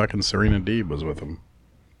when fucking Serena Deeb was with him.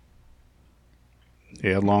 He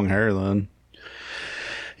had long hair then.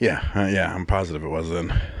 Yeah, I'm positive it was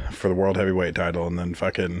then. for the world heavyweight title, and then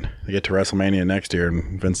fucking they get to WrestleMania next year,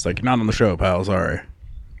 and Vince is like, "You're not on the show, pal. Sorry."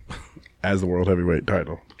 As the world heavyweight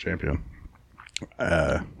title champion.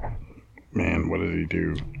 Man, what did he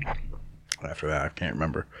do after that? I can't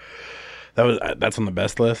remember. That's on the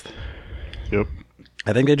best list. Yep.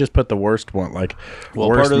 I think they just put the worst one, like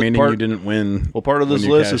worst meaning you didn't win. Well, part of this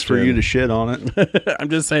list is for you to shit on it. I'm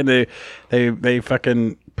just saying they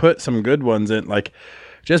fucking put some good ones in. Like,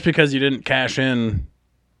 just because you didn't cash in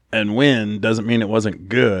and win doesn't mean it wasn't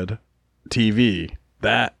good TV.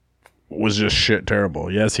 That was just shit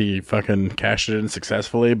terrible. Yes, he fucking cashed it in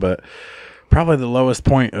successfully, but probably the lowest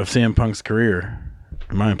point of CM Punk's career,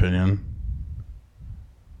 in my opinion.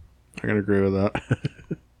 I can agree with that.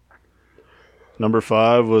 Number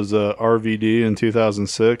 5 was RVD in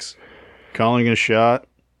 2006, calling a shot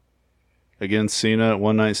against Cena at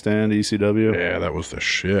One Night Stand, ECW. Yeah, that was the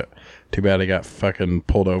shit. Too bad he got fucking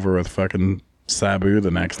pulled over with fucking Sabu the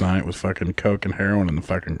next night with fucking coke and heroin and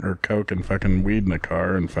coke and fucking weed in the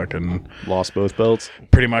car and fucking lost both belts.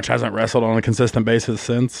 Pretty much hasn't wrestled on a consistent basis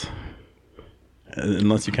since,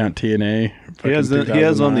 unless you count TNA. He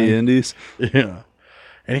has on the indies. Yeah,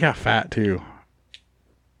 and he got fat too.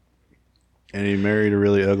 And he married a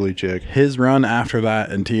really ugly chick. His run after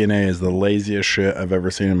that in TNA is the laziest shit I've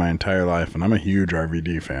ever seen in my entire life, and I'm a huge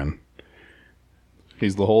RVD fan.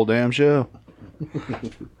 He's the whole damn show.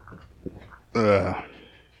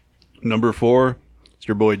 Number 4, it's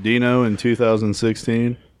your boy Dino in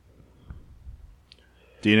 2016.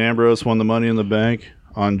 Dean Ambrose won the Money in the Bank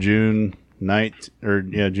on June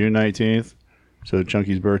 19th. So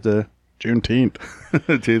Chunky's birthday. Juneteenth.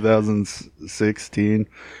 2016,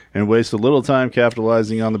 and wasted little time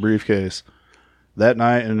capitalizing on the briefcase. That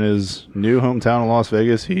night in his new hometown of Las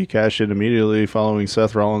Vegas, he cashed in immediately following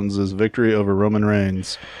Seth Rollins' victory over Roman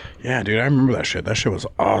Reigns. Yeah, dude, I remember that shit. That shit was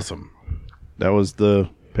awesome. That was the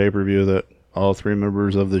pay-per-view that all 3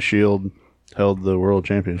 members of the Shield held the World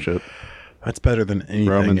Championship. That's better than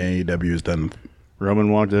anything AEW has done.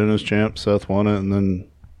 Roman walked in as champ, Seth won it, and then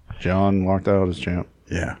John walked out as champ.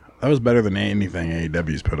 Yeah. That was better than anything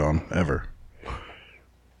AEW's put on, ever.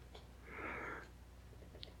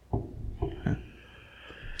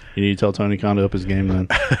 You need to tell Tony Khan to up his game, then.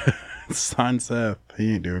 Sign Seth.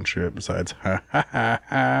 He ain't doing shit besides ha ha ha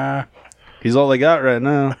ha. He's all they got right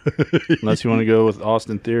now. Unless you want to go with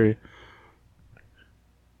Austin Theory.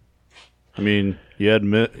 I mean, you had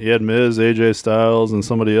Miz, AJ Styles, and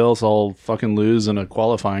somebody else all fucking lose in a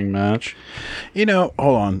qualifying match. You know,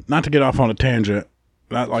 hold on. Not to get off on a tangent.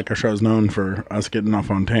 Not like our show's known for us getting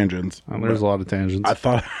off on tangents. There's a lot of tangents. I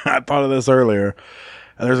thought of this earlier.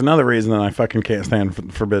 And there's another reason that I fucking can't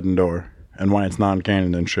stand Forbidden Door and why it's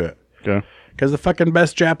non-canon and shit. Okay. Because the fucking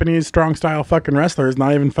best Japanese strong style fucking wrestler is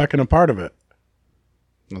not even fucking a part of it.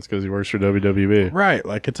 That's because he works for WWE. Right.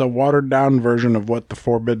 Like, it's a watered down version of what the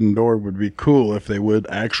Forbidden Door would be cool if they would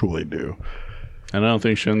actually do. And I don't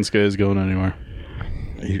think Shinsuke is going anywhere.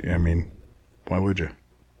 I mean, why would you?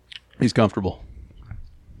 He's comfortable.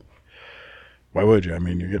 Why would you? I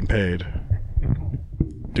mean, you're getting paid.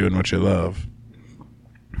 Doing what you love.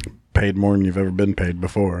 Paid more than you've ever been paid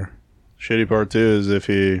before. Shitty part, too, is if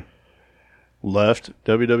he left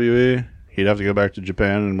WWE, he'd have to go back to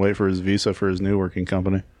Japan and wait for his visa for his new working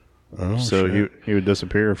company. Oh, so shit. he would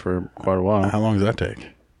disappear for quite a while. How long does that take?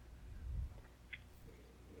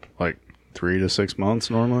 Like 3 to 6 months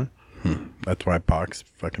normally. That's why Pac's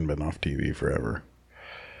fucking been off TV forever.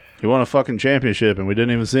 He won a fucking championship and we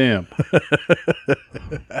didn't even see him.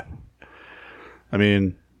 I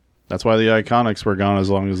mean, that's why the Iconics were gone as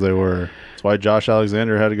long as they were. That's why Josh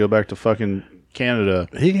Alexander had to go back to fucking Canada.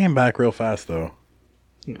 He came back real fast, though.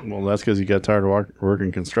 Well, that's because he got tired of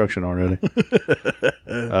working construction already.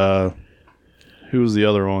 Who was the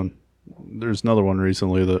other one? There's another one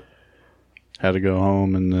recently that had to go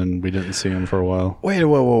home, and then we didn't see him for a while. Wait,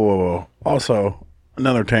 whoa. Also,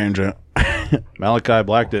 another tangent. Malachi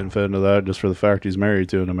Black didn't fit into that just for the fact he's married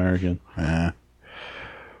to an American. Yeah.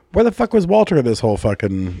 Where the fuck was Walter this whole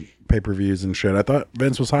fucking pay-per-views and shit? I thought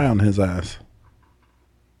Vince was high on his ass.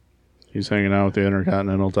 He's hanging out with the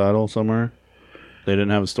Intercontinental title somewhere. They didn't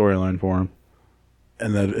have a storyline for him.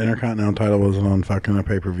 And the Intercontinental title wasn't on fucking a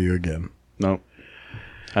pay-per-view again. Nope.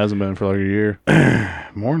 Hasn't been for like a year.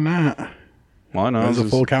 More than that. Well, I know. It was a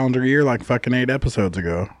full calendar year like fucking 8 episodes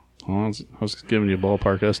ago. Well, I was giving you a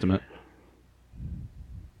ballpark estimate.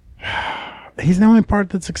 He's the only part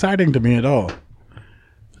that's exciting to me at all.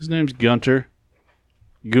 His name's Gunter.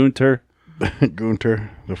 Gunter,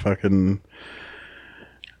 the fucking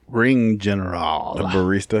ring general. The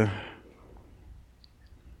barista.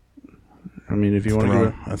 I mean, if you want to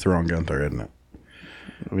go... That's the wrong Gunther, isn't it?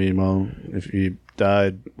 I mean, well, if you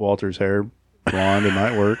dyed Walter's hair blonde, it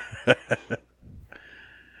might work.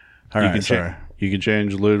 All right, sorry. You can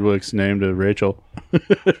change Ludwig's name to Rachel. All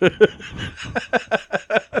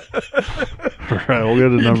right, we'll go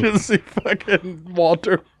to number. You just see fucking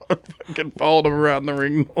Walter fucking following him around the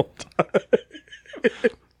ring the whole time.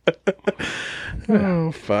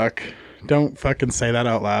 Oh, fuck. Don't fucking say that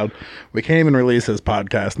out loud. We can't even release this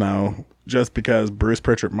podcast now just because Bruce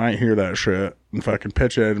Pritchard might hear that shit and fucking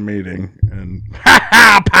pitch it at a meeting. And, ha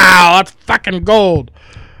ha, pal, that's fucking gold.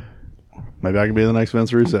 Maybe I can be the next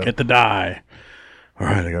Vince Russo. Get the dye. All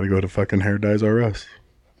right, I got to go to fucking Hair Dyes R Us.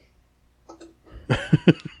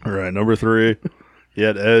 All right, number 3. You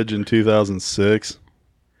had Edge in 2006.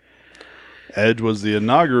 Edge was the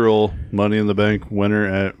inaugural Money in the Bank winner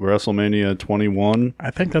at WrestleMania 21. I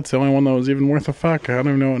think that's the only one that was even worth a fuck. I don't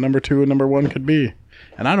even know what number 2 and number 1 could be.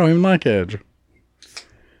 And I don't even like Edge.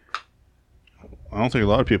 I don't think a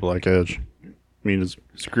lot of people like Edge. I mean, his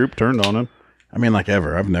group turned on him. I mean, like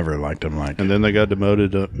ever. I've never liked him. Like, and then they got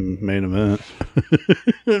demoted to main event.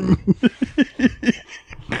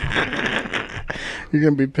 You're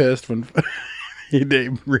going to be pissed when he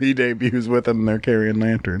re-debuts with them and they're carrying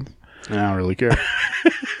lanterns. I don't really care.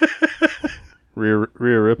 Rhea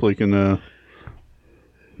Ripley can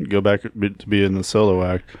go back to be in the solo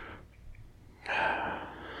act.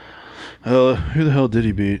 Who the hell did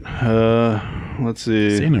he beat? Let's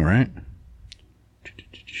see. Cena, right?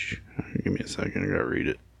 Give me a second. I gotta read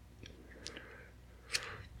it.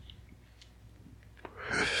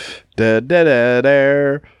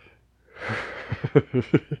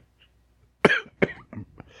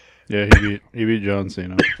 Yeah, he beat John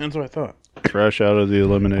Cena. That's what I thought. Fresh out of the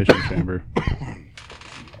Elimination Chamber.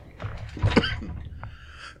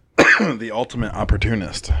 The ultimate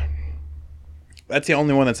opportunist. That's the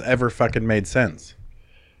only one that's ever fucking made sense.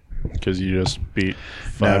 Because you just beat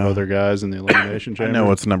 5 other guys in the Elimination Chamber? I know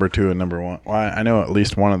what's number 2 and number 1. Well, I know at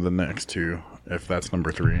least one of the next 2, if that's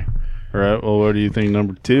number 3. All right, well, what do you think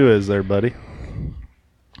number 2 is there, buddy?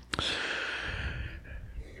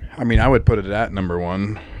 I mean, I would put it at number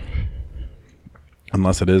 1.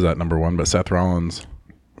 Unless it is at number 1, but Seth Rollins,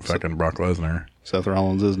 fucking Brock Lesnar. Seth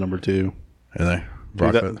Rollins is number 2. Is they?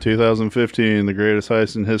 2015, the greatest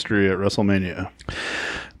heist in history at WrestleMania.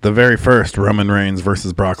 The very first Roman Reigns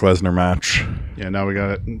versus Brock Lesnar match. Yeah, now we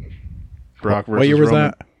got it. Brock versus What year was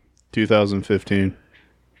Roman. that? 2015.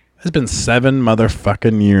 It's been 7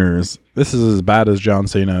 motherfucking years. This is as bad as John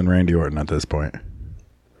Cena and Randy Orton at this point.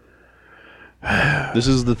 This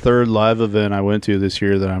is the 3rd live event I went to this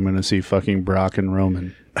year that I'm going to see fucking Brock and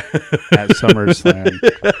Roman at SummerSlam.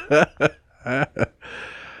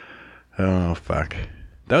 Oh, fuck.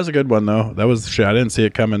 That was a good one, though. That was shit. I didn't see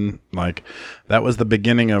it coming. Like, that was the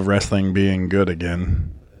beginning of wrestling being good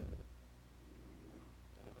again.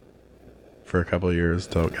 For a couple of years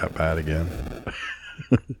till it got bad again.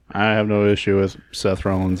 I have no issue with Seth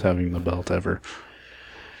Rollins having the belt ever.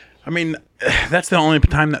 I mean, that's the only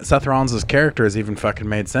time that Seth Rollins' character has even fucking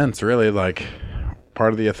made sense, really. Like,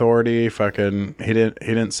 part of the Authority, fucking, he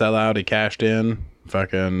didn't sell out, he cashed in.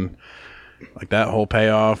 Fucking, like, that whole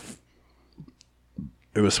payoff.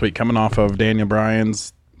 It was sweet coming off of Daniel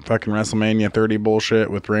Bryan's fucking WrestleMania 30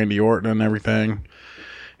 bullshit with Randy Orton and everything.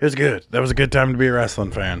 It was good. That was a good time to be a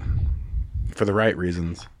wrestling fan. For the right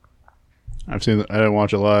reasons. I didn't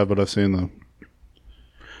watch it live, but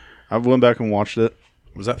I've went back and watched it.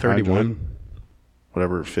 Was that 31?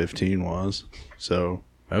 Whatever 15 was. So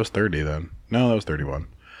that was 30 then. No, that was 31.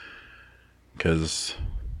 Because,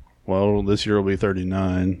 well, this year will be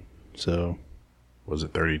 39. So was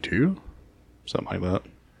it 32? Something like that.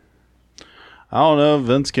 I don't know.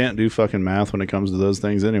 Vince can't do fucking math when it comes to those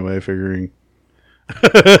things anyway, figuring.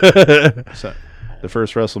 So, the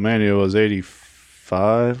first WrestleMania was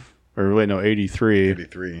 85. Or wait, no, 83.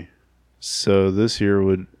 83. So this year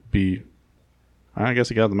would be... I guess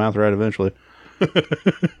he got the math right eventually.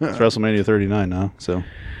 It's WrestleMania 39 now, so...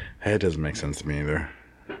 Hey, it doesn't make sense to me either.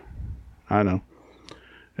 I know.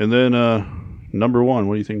 And then, number 1.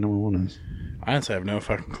 What do you think number 1 is? I honestly have no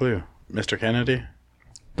fucking clue. Mr. Kennedy?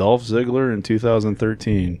 Dolph Ziggler in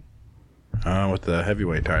 2013. With the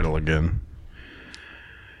heavyweight title again.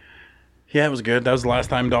 Yeah, it was good. That was the last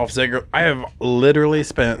time Dolph Ziggler... I have literally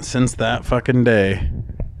spent since that fucking day,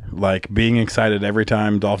 like, being excited every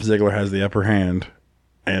time Dolph Ziggler has the upper hand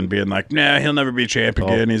and being like, nah, he'll never be champ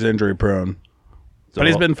again. He's injury prone. But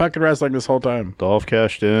he's been fucking wrestling this whole time. Dolph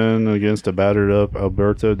cashed in against a battered up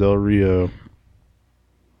Alberto Del Rio.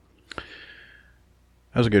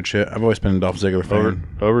 That was a good shit. I've always been a Dolph Ziggler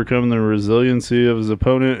fan. Overcoming the resiliency of his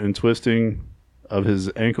opponent and twisting of his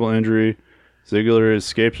ankle injury, Ziggler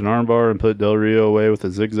escaped an armbar and put Del Rio away with a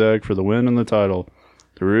zigzag for the win and the title.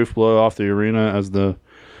 The roof blew off the arena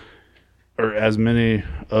as many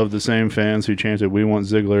of the same fans who chanted "We want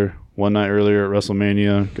Ziggler" one night earlier at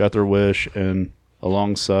WrestleMania got their wish and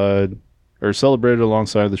celebrated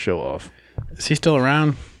alongside the show off. Is he still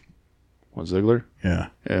around? What, Ziggler? Yeah.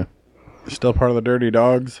 Yeah. Still part of the Dirty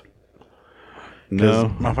Dogs?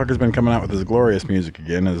 No. Motherfucker's been coming out with his glorious music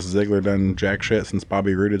again. Has Ziggler done jack shit since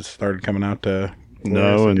Bobby Roode has started coming out to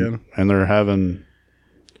glorious again? And they're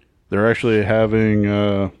actually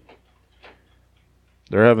having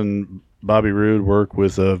Bobby Roode work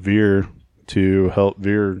with Veer to help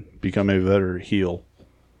Veer become a better heel.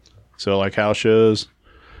 So like house shows,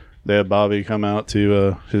 they have Bobby come out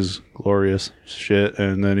to his glorious shit,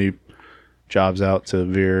 and then he jobs out to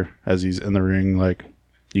Veer as he's in the ring. Like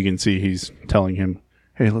you can see he's telling him,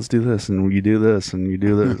 "Hey, let's do this, and you do this, and you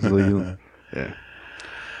do this." Yeah.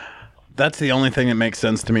 That's the only thing that makes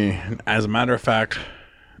sense to me. As a matter of fact,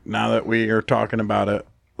 now that we are talking about it,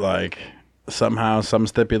 like somehow some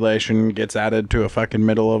stipulation gets added to a fucking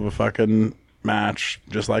middle of a fucking match,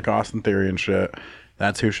 just like Austin Theory and shit.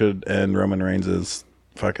 That's who should end Roman Reigns'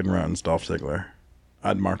 fucking runs, Dolph Ziggler.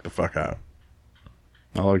 I'd mark the fuck out.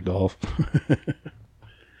 I like Dolph.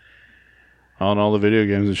 On all the video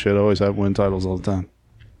games and shit, I always have win titles all the time.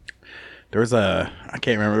 There was I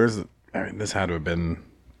can't remember, this had to have been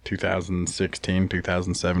 2016,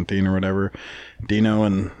 2017 or whatever. Dino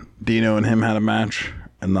and him had a match,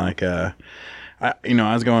 and like I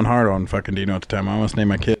was going hard on fucking Dino at the time. I almost named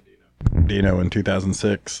my kid Dino in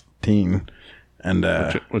 2016, and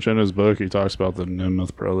which in his book he talks about the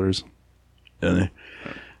Nemeth brothers. They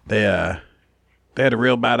had a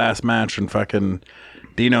real badass match, and fucking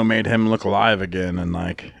Dino made him look alive again. And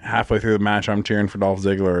like halfway through the match, I'm cheering for Dolph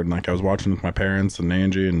Ziggler, and like I was watching with my parents and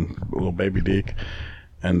Angie and little baby Deke,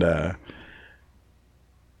 and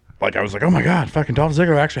like I was like, oh my god, fucking Dolph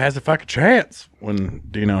Ziggler actually has a fucking chance when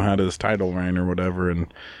Dino had his title reign or whatever,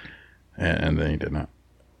 and then he did not.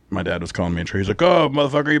 My dad was calling me a tree. He's like, oh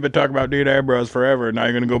motherfucker, you've been talking about Dean Ambrose forever. Now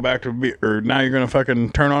you're gonna go back to now you're gonna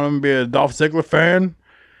fucking turn on him and be a Dolph Ziggler fan.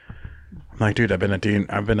 I'm like, dude, I've been a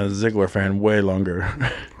Ziggler fan way longer.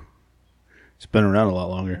 It's been around a lot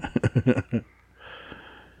longer.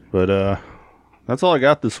 But that's all I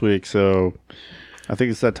got this week. So I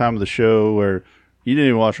think it's that time of the show where you didn't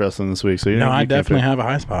even watch wrestling this week. So I definitely have a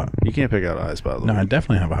high spot. You can't pick out a high spot. No, I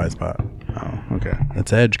definitely have a high spot. Oh, okay.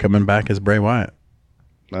 That's Edge coming back as Bray Wyatt.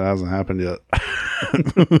 That hasn't happened yet.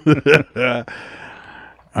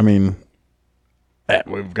 I mean,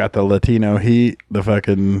 we've got the Latino heat, the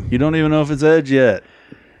fucking... You don't even know if it's Edge yet.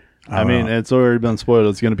 I mean, it's already been spoiled.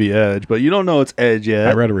 It's going to be Edge, but you don't know it's Edge yet.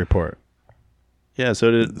 I read a report. Yeah,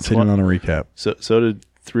 so did... Sitting on a recap. So did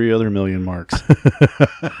 3 other million marks.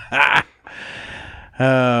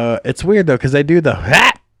 It's weird, though, because they do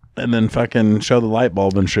the... and then fucking show the light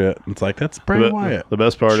bulb and shit. It's like, that's Bray Wyatt. The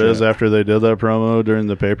best part is after they did that promo during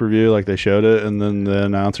the pay-per-view, like they showed it, and then the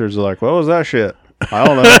announcers are like, what was that shit? I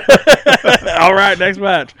don't know. All right, next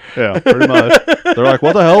match. Yeah, pretty much. They're like,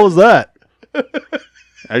 what the hell was that?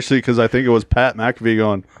 Actually, because I think it was Pat McAfee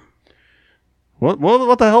going, what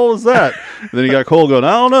the hell was that? And then you got Cole going,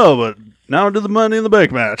 I don't know, but now do the Money in the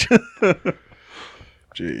Bank match.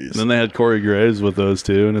 Jeez. And then they had Corey Graves with those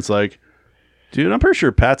two, and it's like, dude, I'm pretty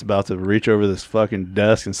sure Pat's about to reach over this fucking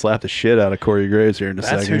desk and slap the shit out of Corey Graves here in a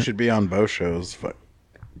second. That's who should be on both shows.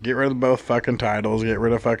 Get rid of both fucking titles. Get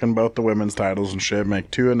rid of fucking both the women's titles and shit. Make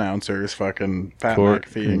 2 announcers, fucking Pat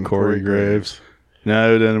McAfee and Corey Graves. Now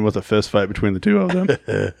it ended with a fist fight between the two of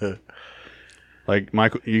them. Like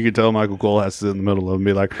Michael, you could tell Michael Cole has to sit in the middle of them and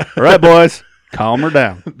be like, "All right, boys, calm her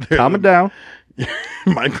down, calm it down."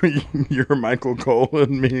 Michael, you're Michael Cole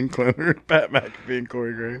and me and Clint are Pat McAfee and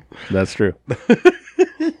Corey Graves. That's true. I've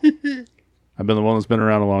been the one that's been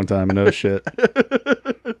around a long time and knows shit.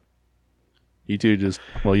 You two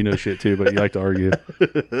you know shit too, but you like to argue.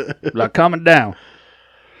 Like, calm it down.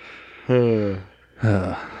 Do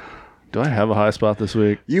I have a high spot this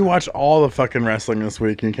week? You watched all the fucking wrestling this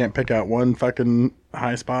week and you can't pick out one fucking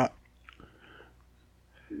high spot?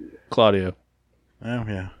 Claudio. Oh,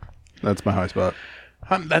 yeah. That's my high spot.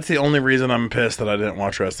 That's the only reason I'm pissed that I didn't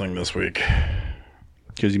watch wrestling this week.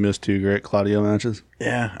 Because you missed 2 great Claudio matches?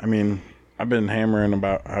 Yeah, I mean, I've been hammering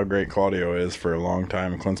about how great Claudio is for a long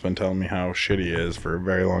time. Clint's been telling me how shit he is for a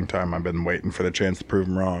very long time. I've been waiting for the chance to prove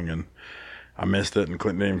him wrong, and I missed it, and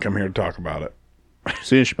Clint didn't even come here to talk about it.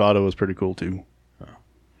 Seeing Shibata was pretty cool, too. Oh.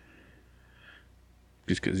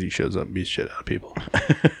 Just because he shows up and beats shit out of people.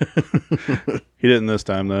 He didn't this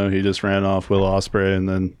time, though. He just ran off Will Ospreay, and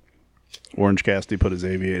then Orange Cassidy put his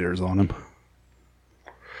aviators on him.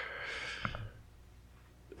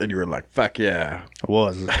 And you were like, fuck yeah. I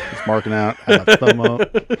was marking out, had my thumb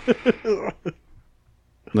up.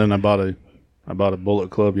 Then I bought a Bullet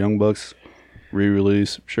Club Young Bucks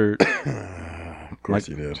re-release shirt. Of course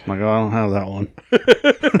you did. I'm like, oh, I don't have that one.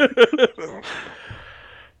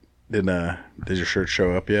 Did your shirt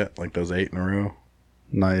show up yet? Like those 8 in a row?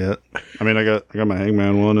 Not yet. I mean, I got my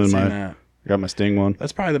Hangman one and I got my Sting one.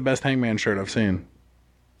 That's probably the best Hangman shirt I've seen.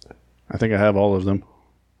 I think I have all of them.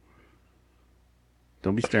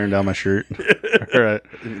 Don't be staring down my shirt. All right.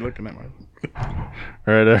 You're looking at mine.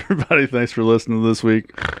 All right, everybody. Thanks for listening to this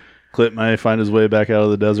week. Clip may find his way back out of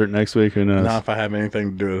the desert next week. Who knows? Not if I have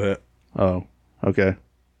anything to do with it. Oh, okay.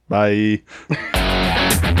 Bye.